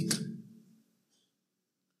 Be meek.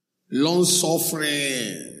 Long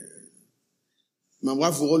suffering. My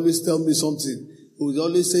wife will always tell me something. She would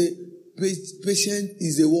always say, patient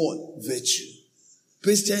is a what? Virtue.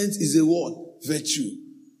 Patient is a what? Virtue.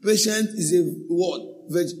 Patient is a what?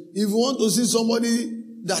 Virtue. If you want to see somebody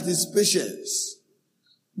that is patient,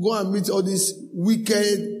 go and meet all this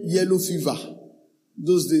wicked yellow fever.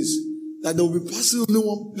 Those days. That they will be passing only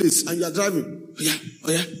one place and you are driving.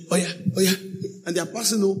 Oh yeah. And they are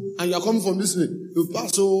passing and you are coming from this way. You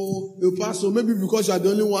pass maybe because you are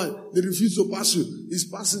the only one, they refuse to pass you. He's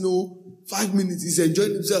passing 5 minutes, he's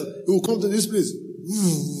enjoying himself. He will come to this place.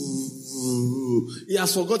 He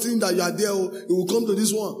has forgotten that you are there. He will come to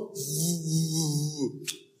this one.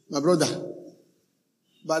 My brother,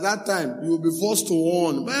 by that time, you will be forced to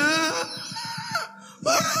warn.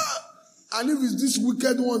 And if it's these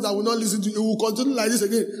wicked ones that will not listen to you, it will continue like this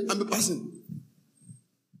again and be passing.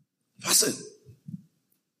 Passing.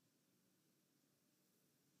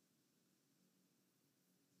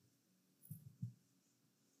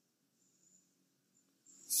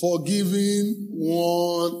 Forgiving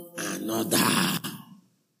one another.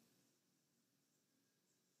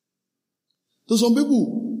 To some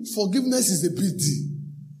people, forgiveness is a big deal.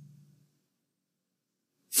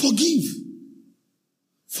 Forgive.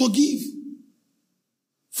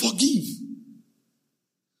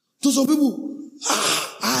 To some people,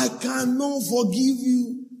 I cannot forgive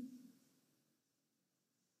you.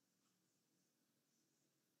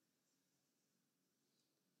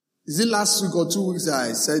 Is it last week or 2 weeks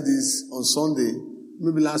I said this on Sunday?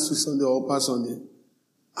 Maybe last week Sunday or past Sunday.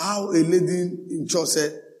 How a lady in church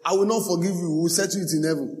said, I will not forgive you. We will settle it in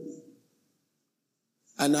heaven.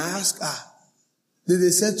 And I asked her, did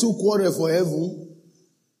they settle quarrel for heaven?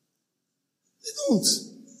 They don't.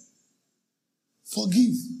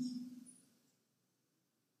 Forgive.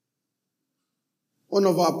 One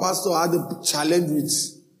of our pastors had a challenge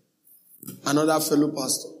with another fellow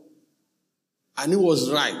pastor. And he was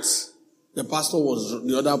right. The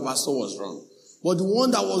other pastor was wrong. But the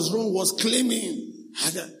one that was wrong was claiming.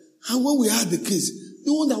 And when we had the case,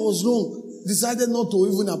 the one that was wrong decided not to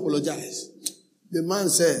even apologize. The man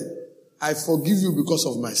said, I forgive you because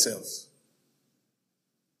of myself.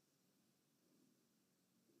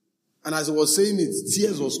 And as he was saying it,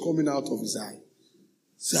 tears was coming out of his eye.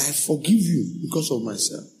 He said, I forgive you because of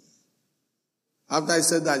myself. After I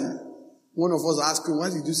said that, one of us asked him, why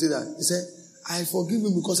did you say that? He said, I forgive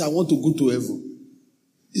him because I want to go to heaven.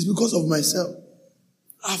 It's because of myself.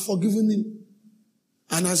 I've forgiven him.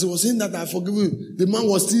 And as he was saying that I forgive him, the man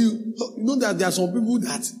was still, you know that there are some people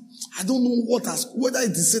that, I don't know whether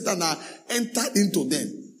it is Satan that entered into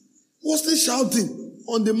them. Was he shouting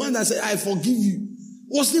on the man that said, I forgive you?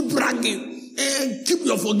 Was he bragging? And keep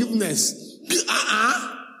your forgiveness.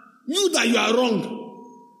 You that you are wrong.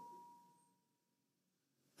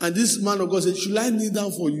 And this man of God said, should I kneel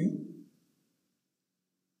down for you?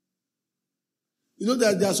 You know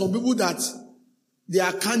that there are some people that they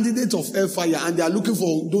are candidates of hellfire and they are looking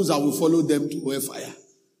for those that will follow them to hellfire.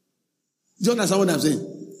 Do you understand what I'm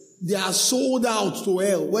saying? They are sold out to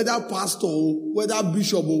hell, whether pastor, whether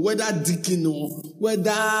bishop, or whether deacon, or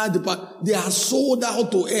whether they are sold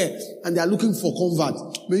out to hell and they are looking for convert.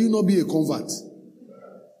 May you not be a convert.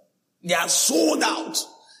 They are sold out.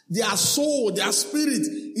 Their soul, their spirit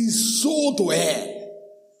is sold to hell.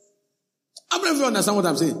 I don't know if you understand what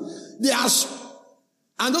I'm saying. They are,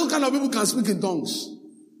 and those kind of people can speak in tongues.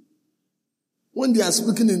 When they are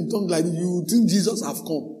speaking in tongues like this, you think Jesus have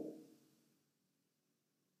come.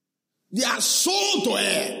 They are sold to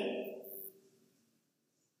hell.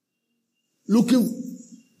 Looking,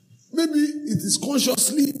 maybe it is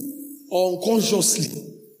consciously or unconsciously.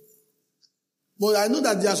 But I know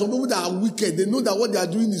that there are some people that are wicked. They know that what they are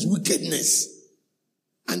doing is wickedness.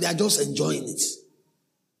 And they are just enjoying it.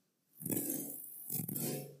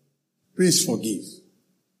 Please forgive.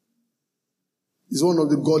 It's one of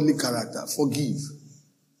the godly character. Forgive.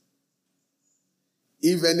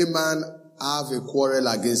 If any man have a quarrel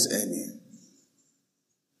against any,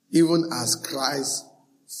 even as Christ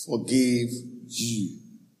forgave you,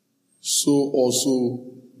 so also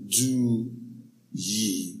do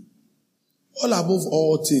ye. All above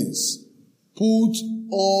all things, put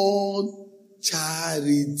on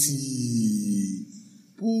charity,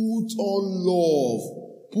 put on love,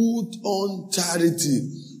 put on charity,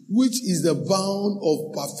 which is the bound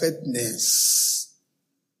of perfectness.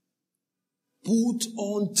 Put Put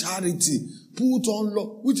on charity. Put on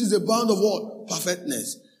love, which is the bound of what?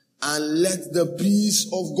 Perfectness. And let the peace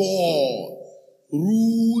of God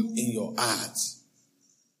rule in your hearts.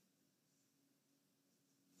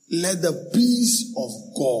 Let the peace of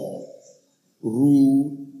God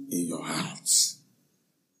rule in your hearts.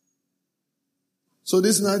 So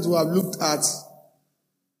this night we have looked at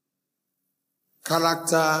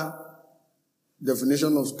character,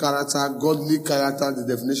 definition of character, godly character, the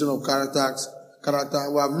definition of character.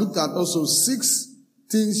 We have looked at also 6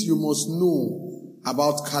 things you must know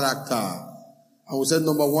about character. And we said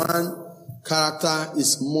number 1, character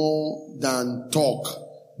is more than talk.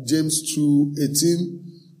 James 2:18.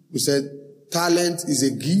 We said talent is a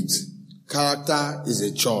gift, character is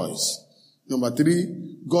a choice. Number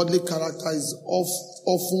 3, godly character is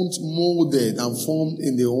often molded and formed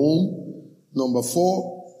in the home. Number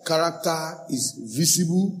 4, character is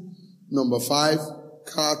visible. Number 5,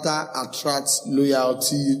 character attracts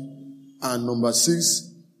loyalty. And number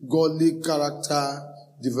 6, godly character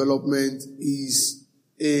development is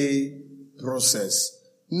a process.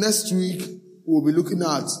 Next week, we'll be looking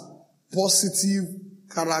at positive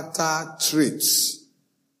character traits.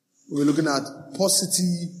 We'll be looking at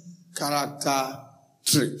positive character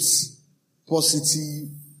traits. Positive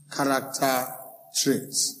character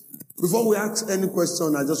traits. Before we ask any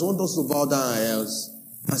question, I just want us to bow down our heads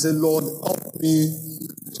and say, Lord, help me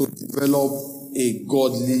to develop a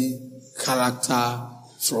godly character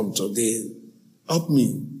from today. Help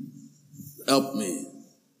me. Help me.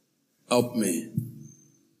 Help me.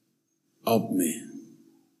 Help me.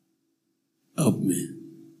 Help me.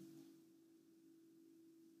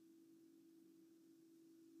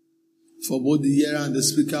 For both the hearer and the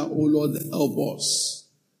speaker, oh Lord, help us,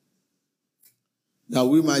 that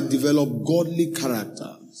we might develop godly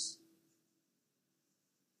characters.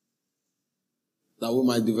 That we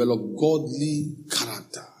might develop godly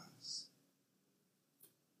characters.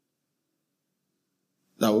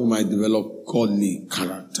 That we might develop godly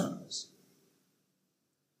characters.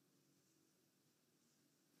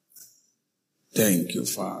 Thank you,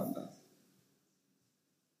 Father.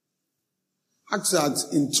 Ask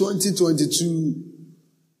that in 2022,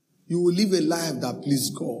 you will live a life that pleases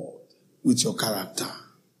God with your character.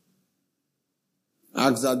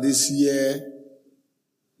 Ask that this year,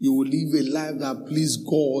 you will live a life that pleases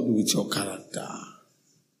God with your character.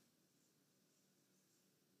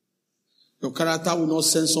 Your character will not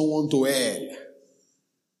send someone to hell.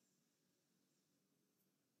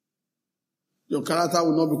 Your character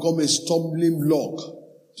will not become a stumbling block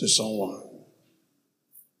to someone.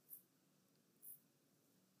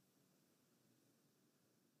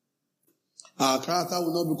 Our character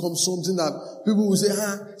will not become something that people will say,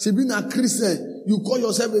 she being a Christian, you call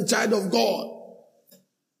yourself a child of God.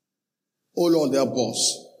 Oh Lord, help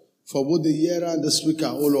us. For both the hearer and the speaker,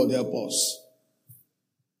 oh Lord, help us.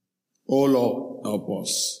 Oh Lord, help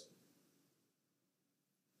us.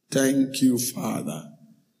 Thank you, Father.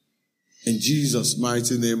 In Jesus'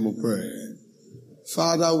 mighty name we pray.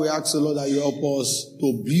 Father, we ask the Lord that you help us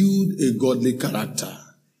to build a godly character.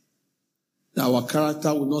 That our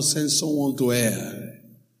character will not send someone to hell.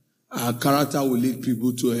 Our character will lead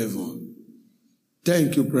people to heaven.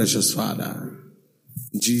 Thank you, precious Father.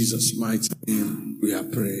 In Jesus' mighty name we are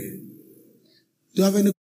praying. Do you have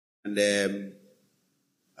any? And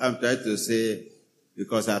I'm trying to say,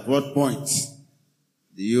 because at what point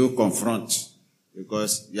do you confront?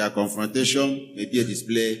 Because your confrontation may be a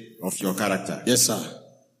display of your character. Yes, sir.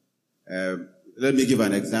 Let me give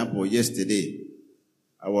an example. Yesterday,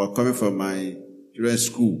 I was coming from my children's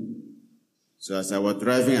school. So as I was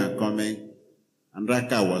driving and coming, another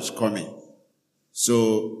car was coming.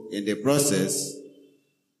 So in the process,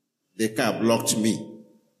 the car blocked me.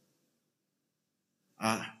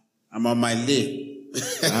 I'm on my lane.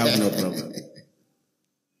 I have no problem.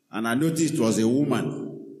 And I noticed it was a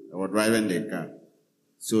woman that was driving the car.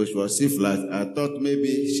 So she was flat. I thought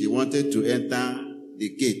maybe she wanted to enter the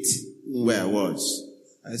gate where I was.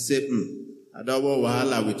 I said, I don't want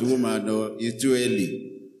wahala with woman. No, it's too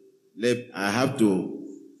early. I have to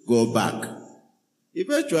go back.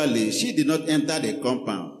 Eventually, she did not enter the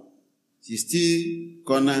compound. She still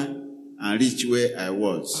corner and reach where I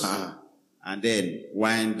was. And then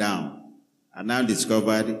wind down. I now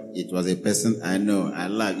discovered it was a person I know. I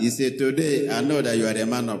love. He said, today, I know that you are a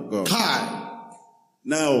man of God. Hi.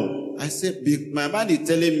 Now, I said, my man is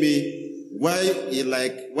telling me,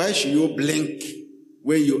 why should you blink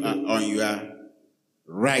when you are on your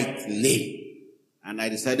right lane? And I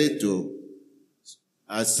decided to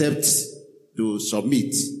accept, to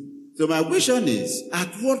submit. So my question is, at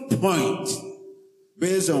what point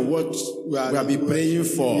based on what we have been praying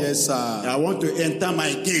for. Yes, sir. I want to enter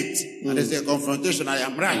my gate. And there's a confrontation. I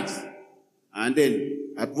am right. And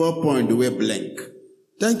then at what point do we blink?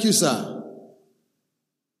 Thank you, sir.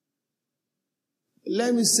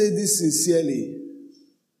 Let me say this sincerely.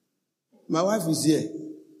 My wife is here.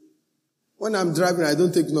 When I'm driving, I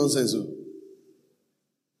don't take nonsense.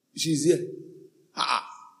 She's here.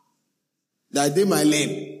 That day my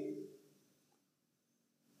lane.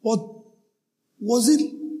 But was it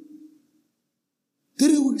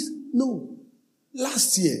 3 weeks? No.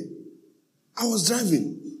 Last year, I was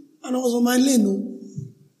driving and I was on my lane.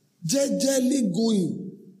 Gently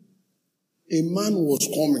going. A man was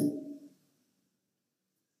coming.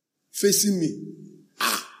 Facing me.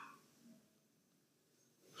 I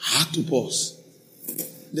had to pause.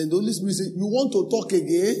 Then the Holy Spirit said, you want to talk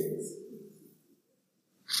again?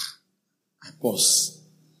 I paused.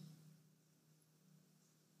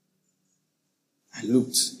 I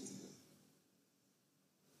looked.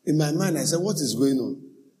 In my mind, I said, what is going on?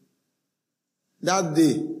 That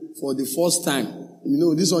day, for the first time,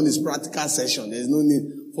 this one is practical session. There's no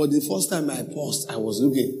need. For the first time I paused, I was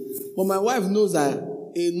looking. But my wife knows that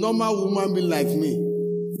a normal woman being like me,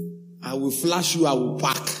 I will flash you, I will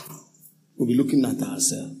park. We'll be looking at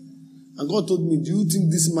ourselves. And God told me, do you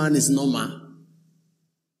think this man is normal?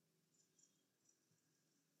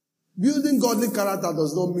 Building godly character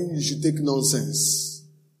does not mean you should take nonsense.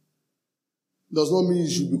 Does not mean you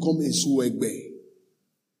should become a suwegbe.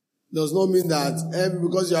 Does not mean that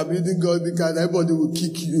because you are building godly character, everybody will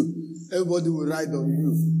kick you. Everybody will ride on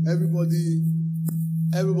you.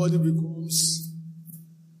 Everybody becomes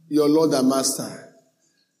your Lord and Master.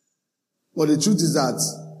 But the truth is that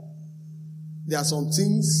there are some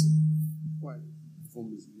things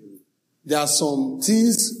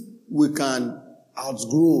we can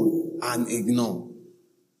outgrow and ignore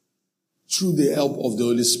through the help of the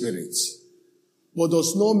Holy Spirit. But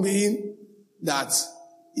does not mean that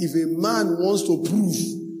if a man wants to prove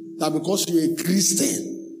that because you're a Christian,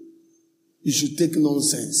 you should take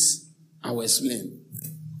nonsense. I will explain.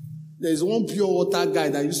 There is one pure water guy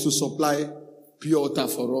that used to supply pure water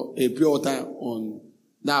for a pure water on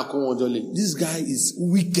Dakonwodole. This guy is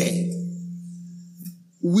wicked.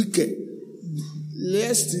 Wicked.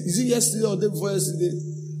 Yesterday or the day before yesterday?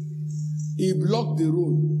 He blocked the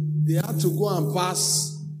road. They had to go and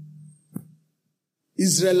pass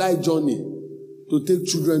Israelite journey to take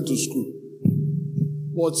children to school.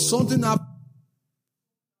 But something happened.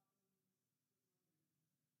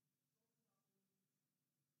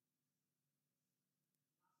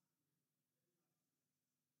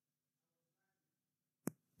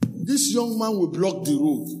 This young man will block the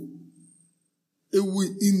road. He will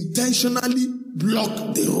intentionally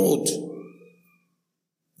block the road.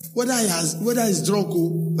 Whether he's drunk or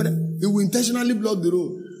whether he will intentionally block the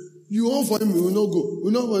road. You want for him, he will not go.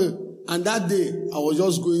 Will not for him. And that day, I was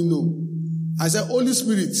just going home. I said, Holy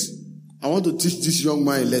Spirit, I want to teach this young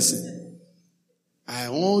man a lesson. I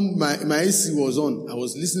on my AC was on. I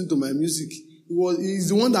was listening to my music. He's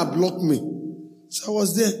the one that blocked me. So I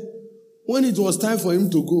was there. When it was time for him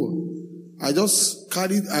to go, I just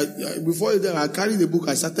carried, before I carried the book,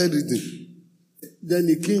 I started reading. Then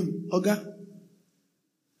he came, Oga.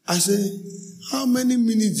 I said, how many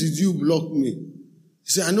minutes did you block me? He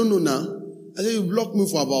said, I don't know now. I said, you blocked me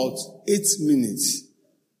for about 8 minutes.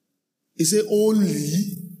 He said,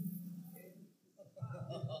 only?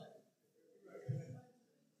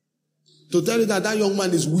 To tell you that young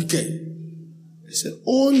man is wicked. He said,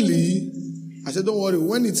 only? I said, don't worry.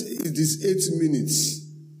 When it is 8 minutes,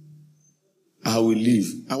 I will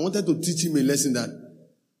leave. I wanted to teach him a lesson that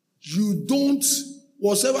you don't,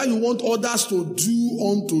 whatever you want others to do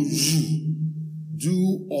unto you,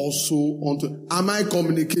 do also unto. Am I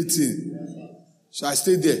communicating? So I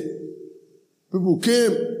stayed there. People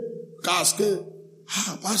came, cars came.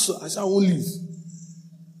 Pastor, I said, I won't leave.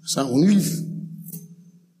 I said, I won't leave.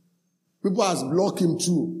 People has blocked him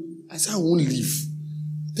too. I said, I won't leave.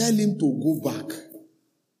 Tell him to go back.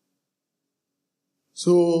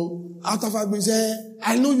 So, after 5 minutes, he said,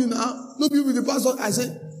 I know you now. No, be with the pastor. I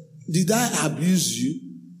said, did I abuse you?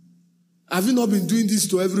 Have you not been doing this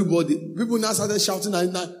to everybody? People now started shouting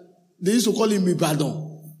and they used to call him Ibadan.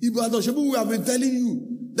 Ibadan, we have been telling you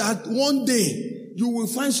that one day you will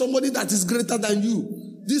find somebody that is greater than you.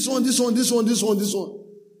 This one.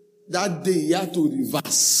 That day he had to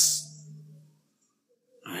reverse.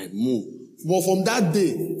 I moved. But from that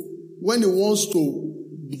day, when he wants to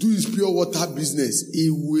do his pure water business, he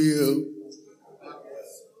will.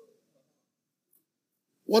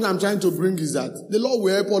 What I'm trying to bring is that the Lord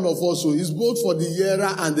will help all of us. So it's both for the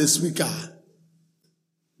hearer and the speaker.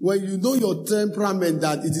 When you know your temperament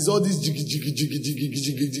that it is all this jiggy,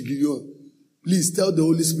 please tell the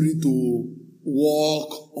Holy Spirit to work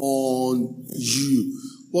on you.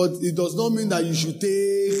 But it does not mean that you should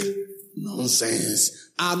take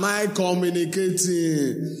nonsense. Am I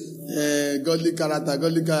communicating? Godly character.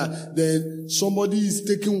 Then somebody is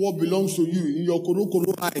taking what belongs to you in your koro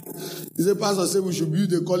eye. The pastor said we should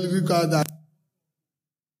build a godly character.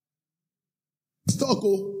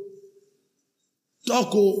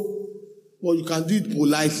 Talk, but you can do it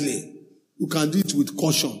politely. You can do it with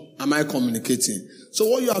caution. Am I communicating? So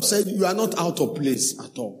what you have said, you are not out of place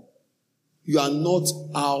at all. You are not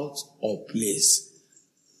out of place.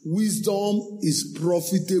 Wisdom is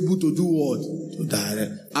profitable to do what? To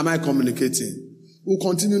direct. Am I communicating? We'll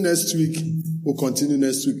continue next week.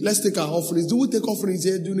 Let's take our offerings. Do we take offerings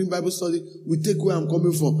here during Bible study? We take where I'm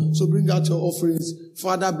coming from. So bring out your offerings.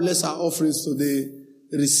 Father, bless our offerings today.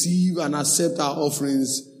 Receive and accept our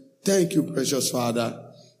offerings. Thank you, precious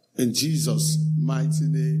Father. In Jesus' mighty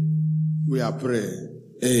name, we are praying.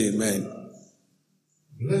 Amen.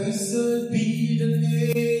 Blessed be the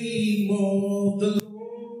name of the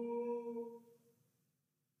Lord.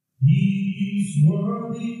 He is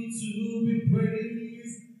worthy to be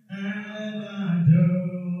praised and adored.